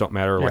that bits don't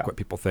matter like what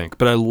people think.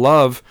 But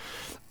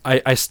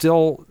I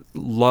still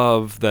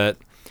love that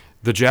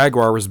the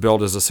Jaguar was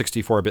built as a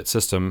 64-bit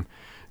system,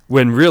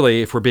 when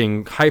really, if we're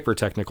being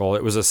hyper-technical,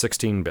 it was a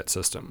 16-bit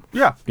system.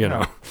 Yeah.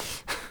 Yeah,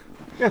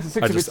 it's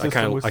a 16-bit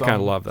system with I kind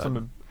of love that.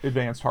 Some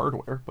advanced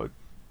hardware, but...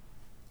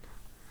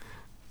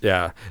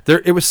 Yeah,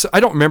 it was. I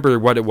don't remember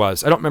what it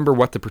was. I don't remember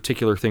what the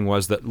particular thing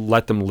was that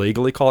let them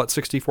legally call it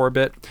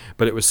 64-bit,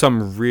 but it was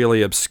some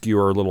really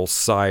obscure little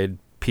side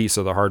piece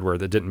of the hardware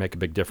that didn't make a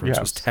big difference. Yes.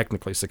 It was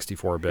technically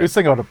 64-bit. It's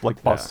thinking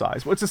about bus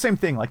size. Well, it's the same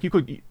thing. The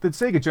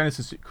Sega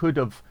Genesis could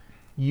have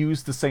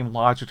used the same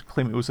logic to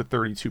claim it was a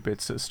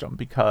 32-bit system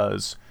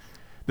because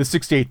the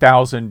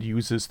 68,000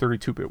 uses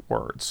 32-bit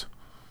words.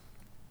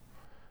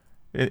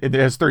 It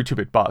has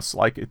 32-bit bus.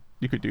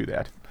 You could do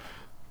that.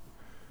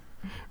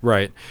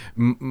 Right.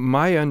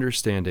 My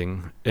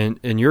understanding,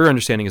 and your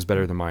understanding is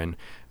better than mine,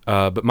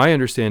 but my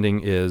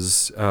understanding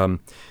is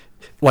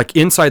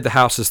inside the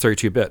house is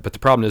 32-bit, but the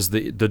problem is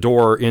the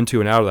door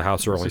into and out of the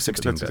house are only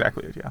 16-bit. That's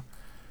exactly it, yeah.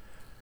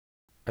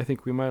 I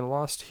think we might have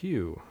lost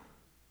Hugh.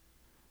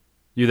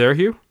 You there,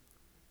 Hugh?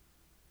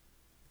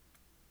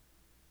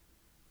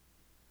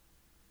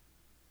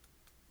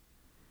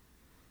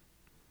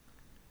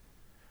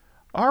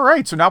 All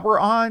right, so now we're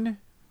on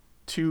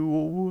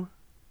to...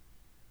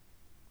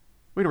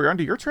 Wait, are we on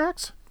to your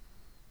tracks?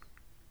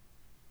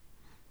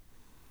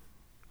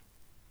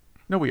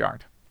 No, we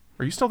aren't.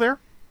 Are you still there?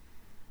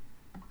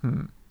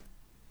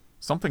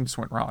 Something just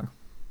went wrong.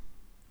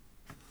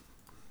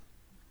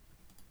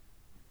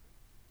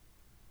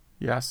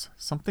 Yes,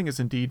 something is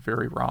indeed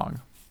very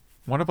wrong.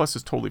 One of us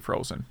is totally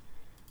frozen.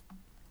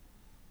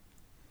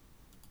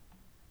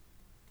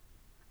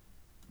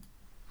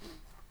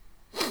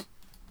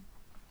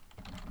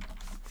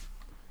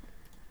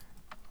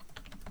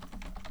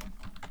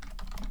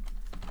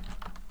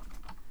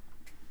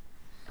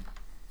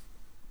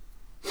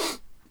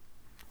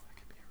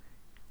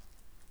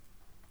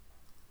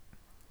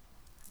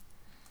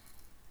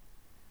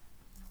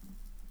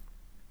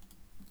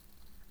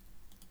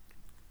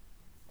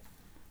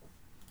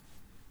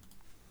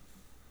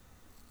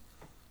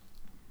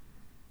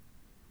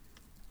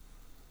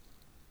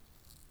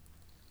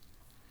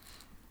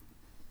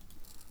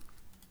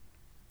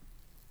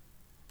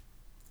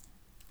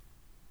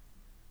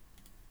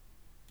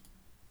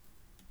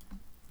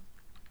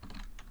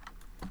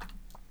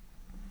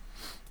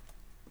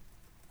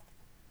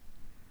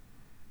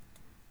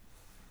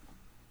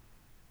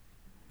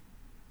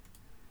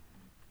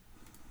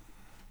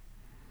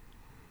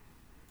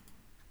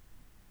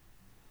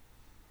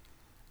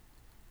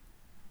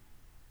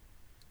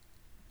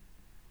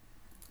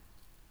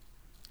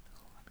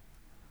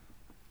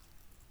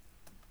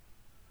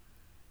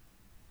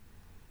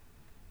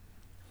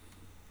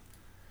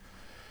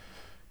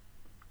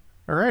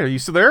 All right, are you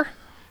still there?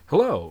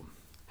 Hello.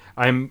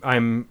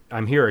 I'm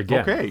here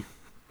again. Okay.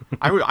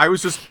 I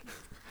was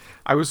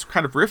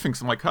kind of riffing,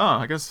 so I'm like,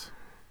 I guess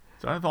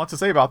I don't have a lot to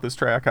say about this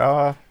track.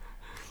 So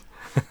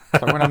I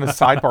went on a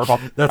sidebar about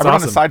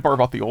on a sidebar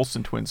about the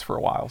Olsen twins for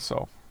a while,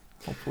 so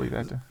hopefully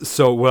that.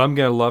 So what I'm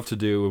gonna love to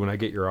do when I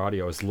get your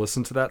audio is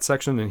listen to that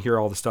section and hear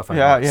all the stuff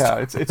I missed. Yeah,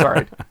 it's all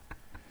right.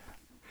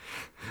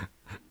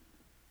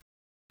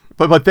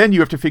 But then you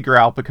have to figure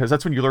out, because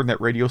that's when you learn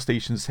that radio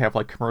stations have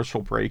like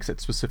commercial breaks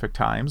at specific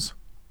times.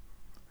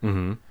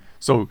 Mm-hmm.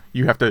 So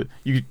you have to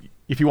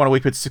if you want to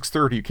wake up at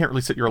 6:30, you can't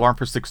really set your alarm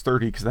for 6:30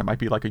 because that might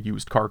be like a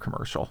used car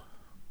commercial.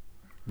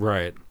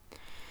 Right.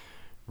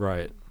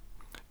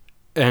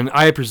 And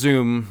I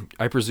presume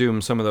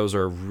some of those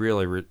are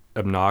really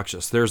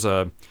obnoxious.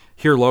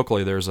 Here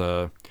locally there's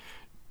a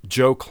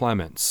Joe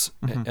Clements,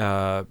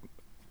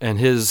 and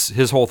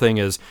his whole thing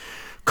is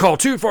call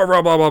 24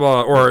 blah blah blah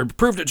blah or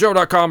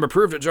approvedatjoe.com,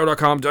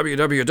 approvedatjoe.com,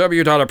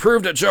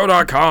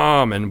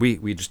 www.approvedatjoe.com, and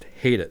we just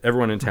hate it.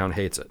 Everyone in town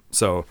hates it.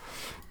 So,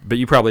 but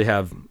you probably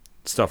have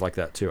stuff like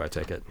that too, I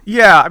take it.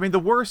 Yeah, I mean the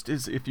worst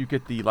is if you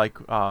get the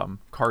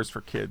Cars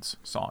for Kids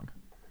song,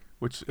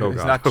 which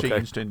has not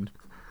changed in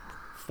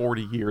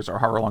 40 years or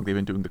however long they've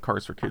been doing the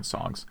Cars for Kids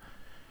songs.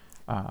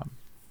 I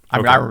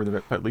mean, I remember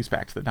them at least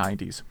back to the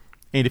 90s.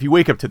 And if you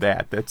wake up to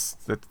that, that's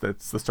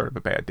the start of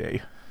a bad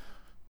day.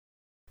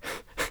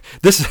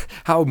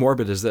 How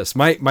morbid is this?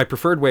 My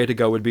preferred way to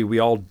go would be we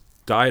all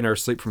die in our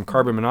sleep from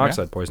carbon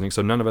monoxide poisoning,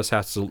 so none of us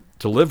has to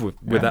live with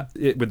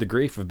the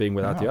grief of being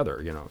without the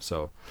other,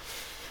 so.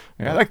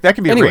 Yeah, that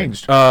can be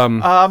arranged.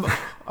 All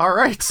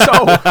right,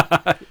 so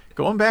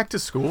going back to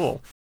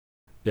school.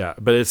 Yeah,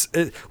 but it's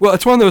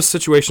one of those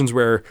situations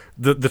where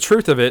the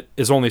truth of it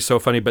is only so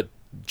funny, but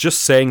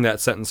just saying that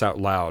sentence out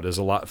loud is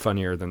a lot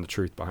funnier than the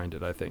truth behind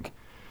it, I think.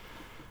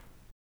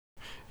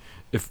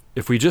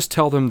 If we just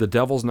tell them the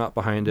devil's not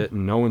behind it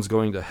and no one's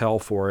going to hell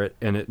for it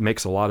and it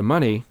makes a lot of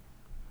money,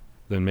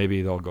 then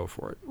maybe they'll go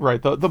for it. Right,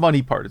 the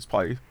money part is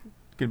probably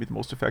going to be the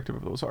most effective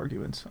of those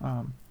arguments.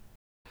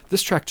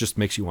 This track just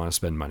makes you want to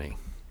spend money.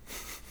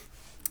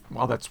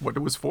 Well, that's what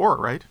it was for,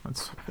 right?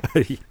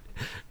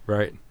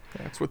 Right.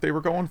 That's what they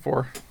were going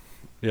for.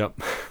 Yep.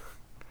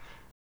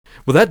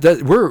 Well,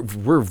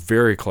 we're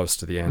very close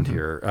to the end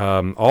here.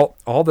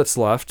 All that's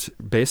left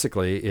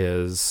basically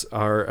is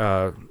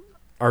our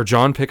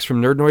John picks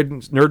from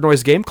Nerd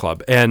Noise Game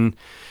Club, and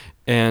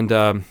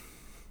why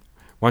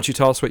don't you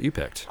tell us what you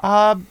picked?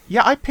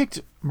 Yeah, I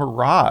picked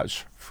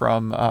Mirage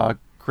from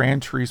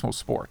Gran Turismo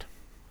Sport.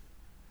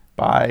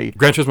 By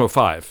Gran Turismo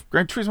 5.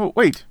 Gran Turismo.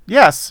 Wait,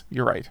 yes,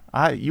 you're right.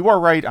 You are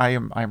right. I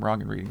am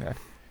wrong in reading that.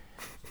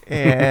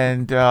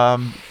 And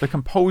the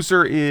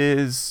composer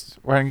is.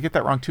 Well, I'm gonna get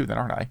that wrong too, then,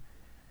 aren't I?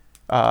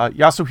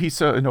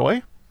 Yasuhisa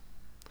Inouye.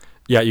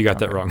 Yeah, you got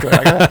that wrong. Good.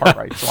 I got that part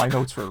right, so I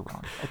know it's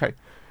wrong. Okay,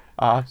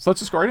 so let's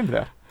just go right into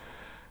that.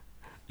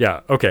 Yeah.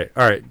 Okay.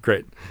 All right.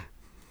 Great.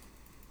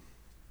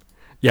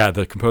 Yeah,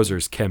 the composer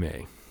is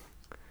Keme.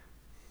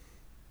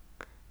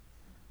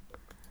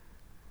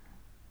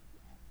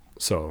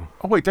 So.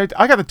 Oh wait, I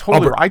got the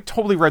totally. I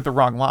totally read the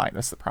wrong line.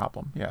 That's the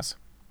problem. Yes.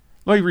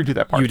 Let me redo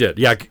that part. You did,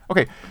 yeah.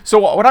 Okay, so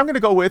what I'm going to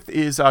go with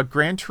is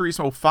Gran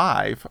Turismo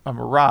 5,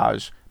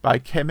 Mirage by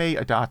Keme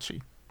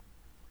Adachi.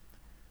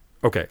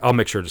 Okay, I'll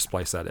make sure to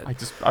splice that in.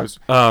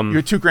 You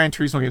had two Gran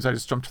Turismo games. I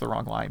just jumped to the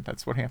wrong line.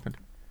 That's what happened.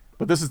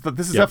 But this is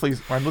definitely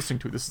what I'm listening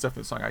to. This is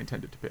definitely the song I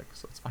intended to pick,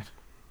 so it's fine.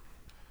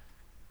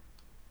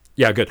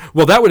 Yeah, good.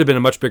 Well, that would have been a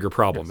much bigger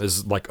problem. Yes.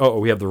 Is like,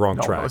 we have the wrong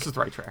track. No, this is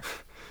the right track.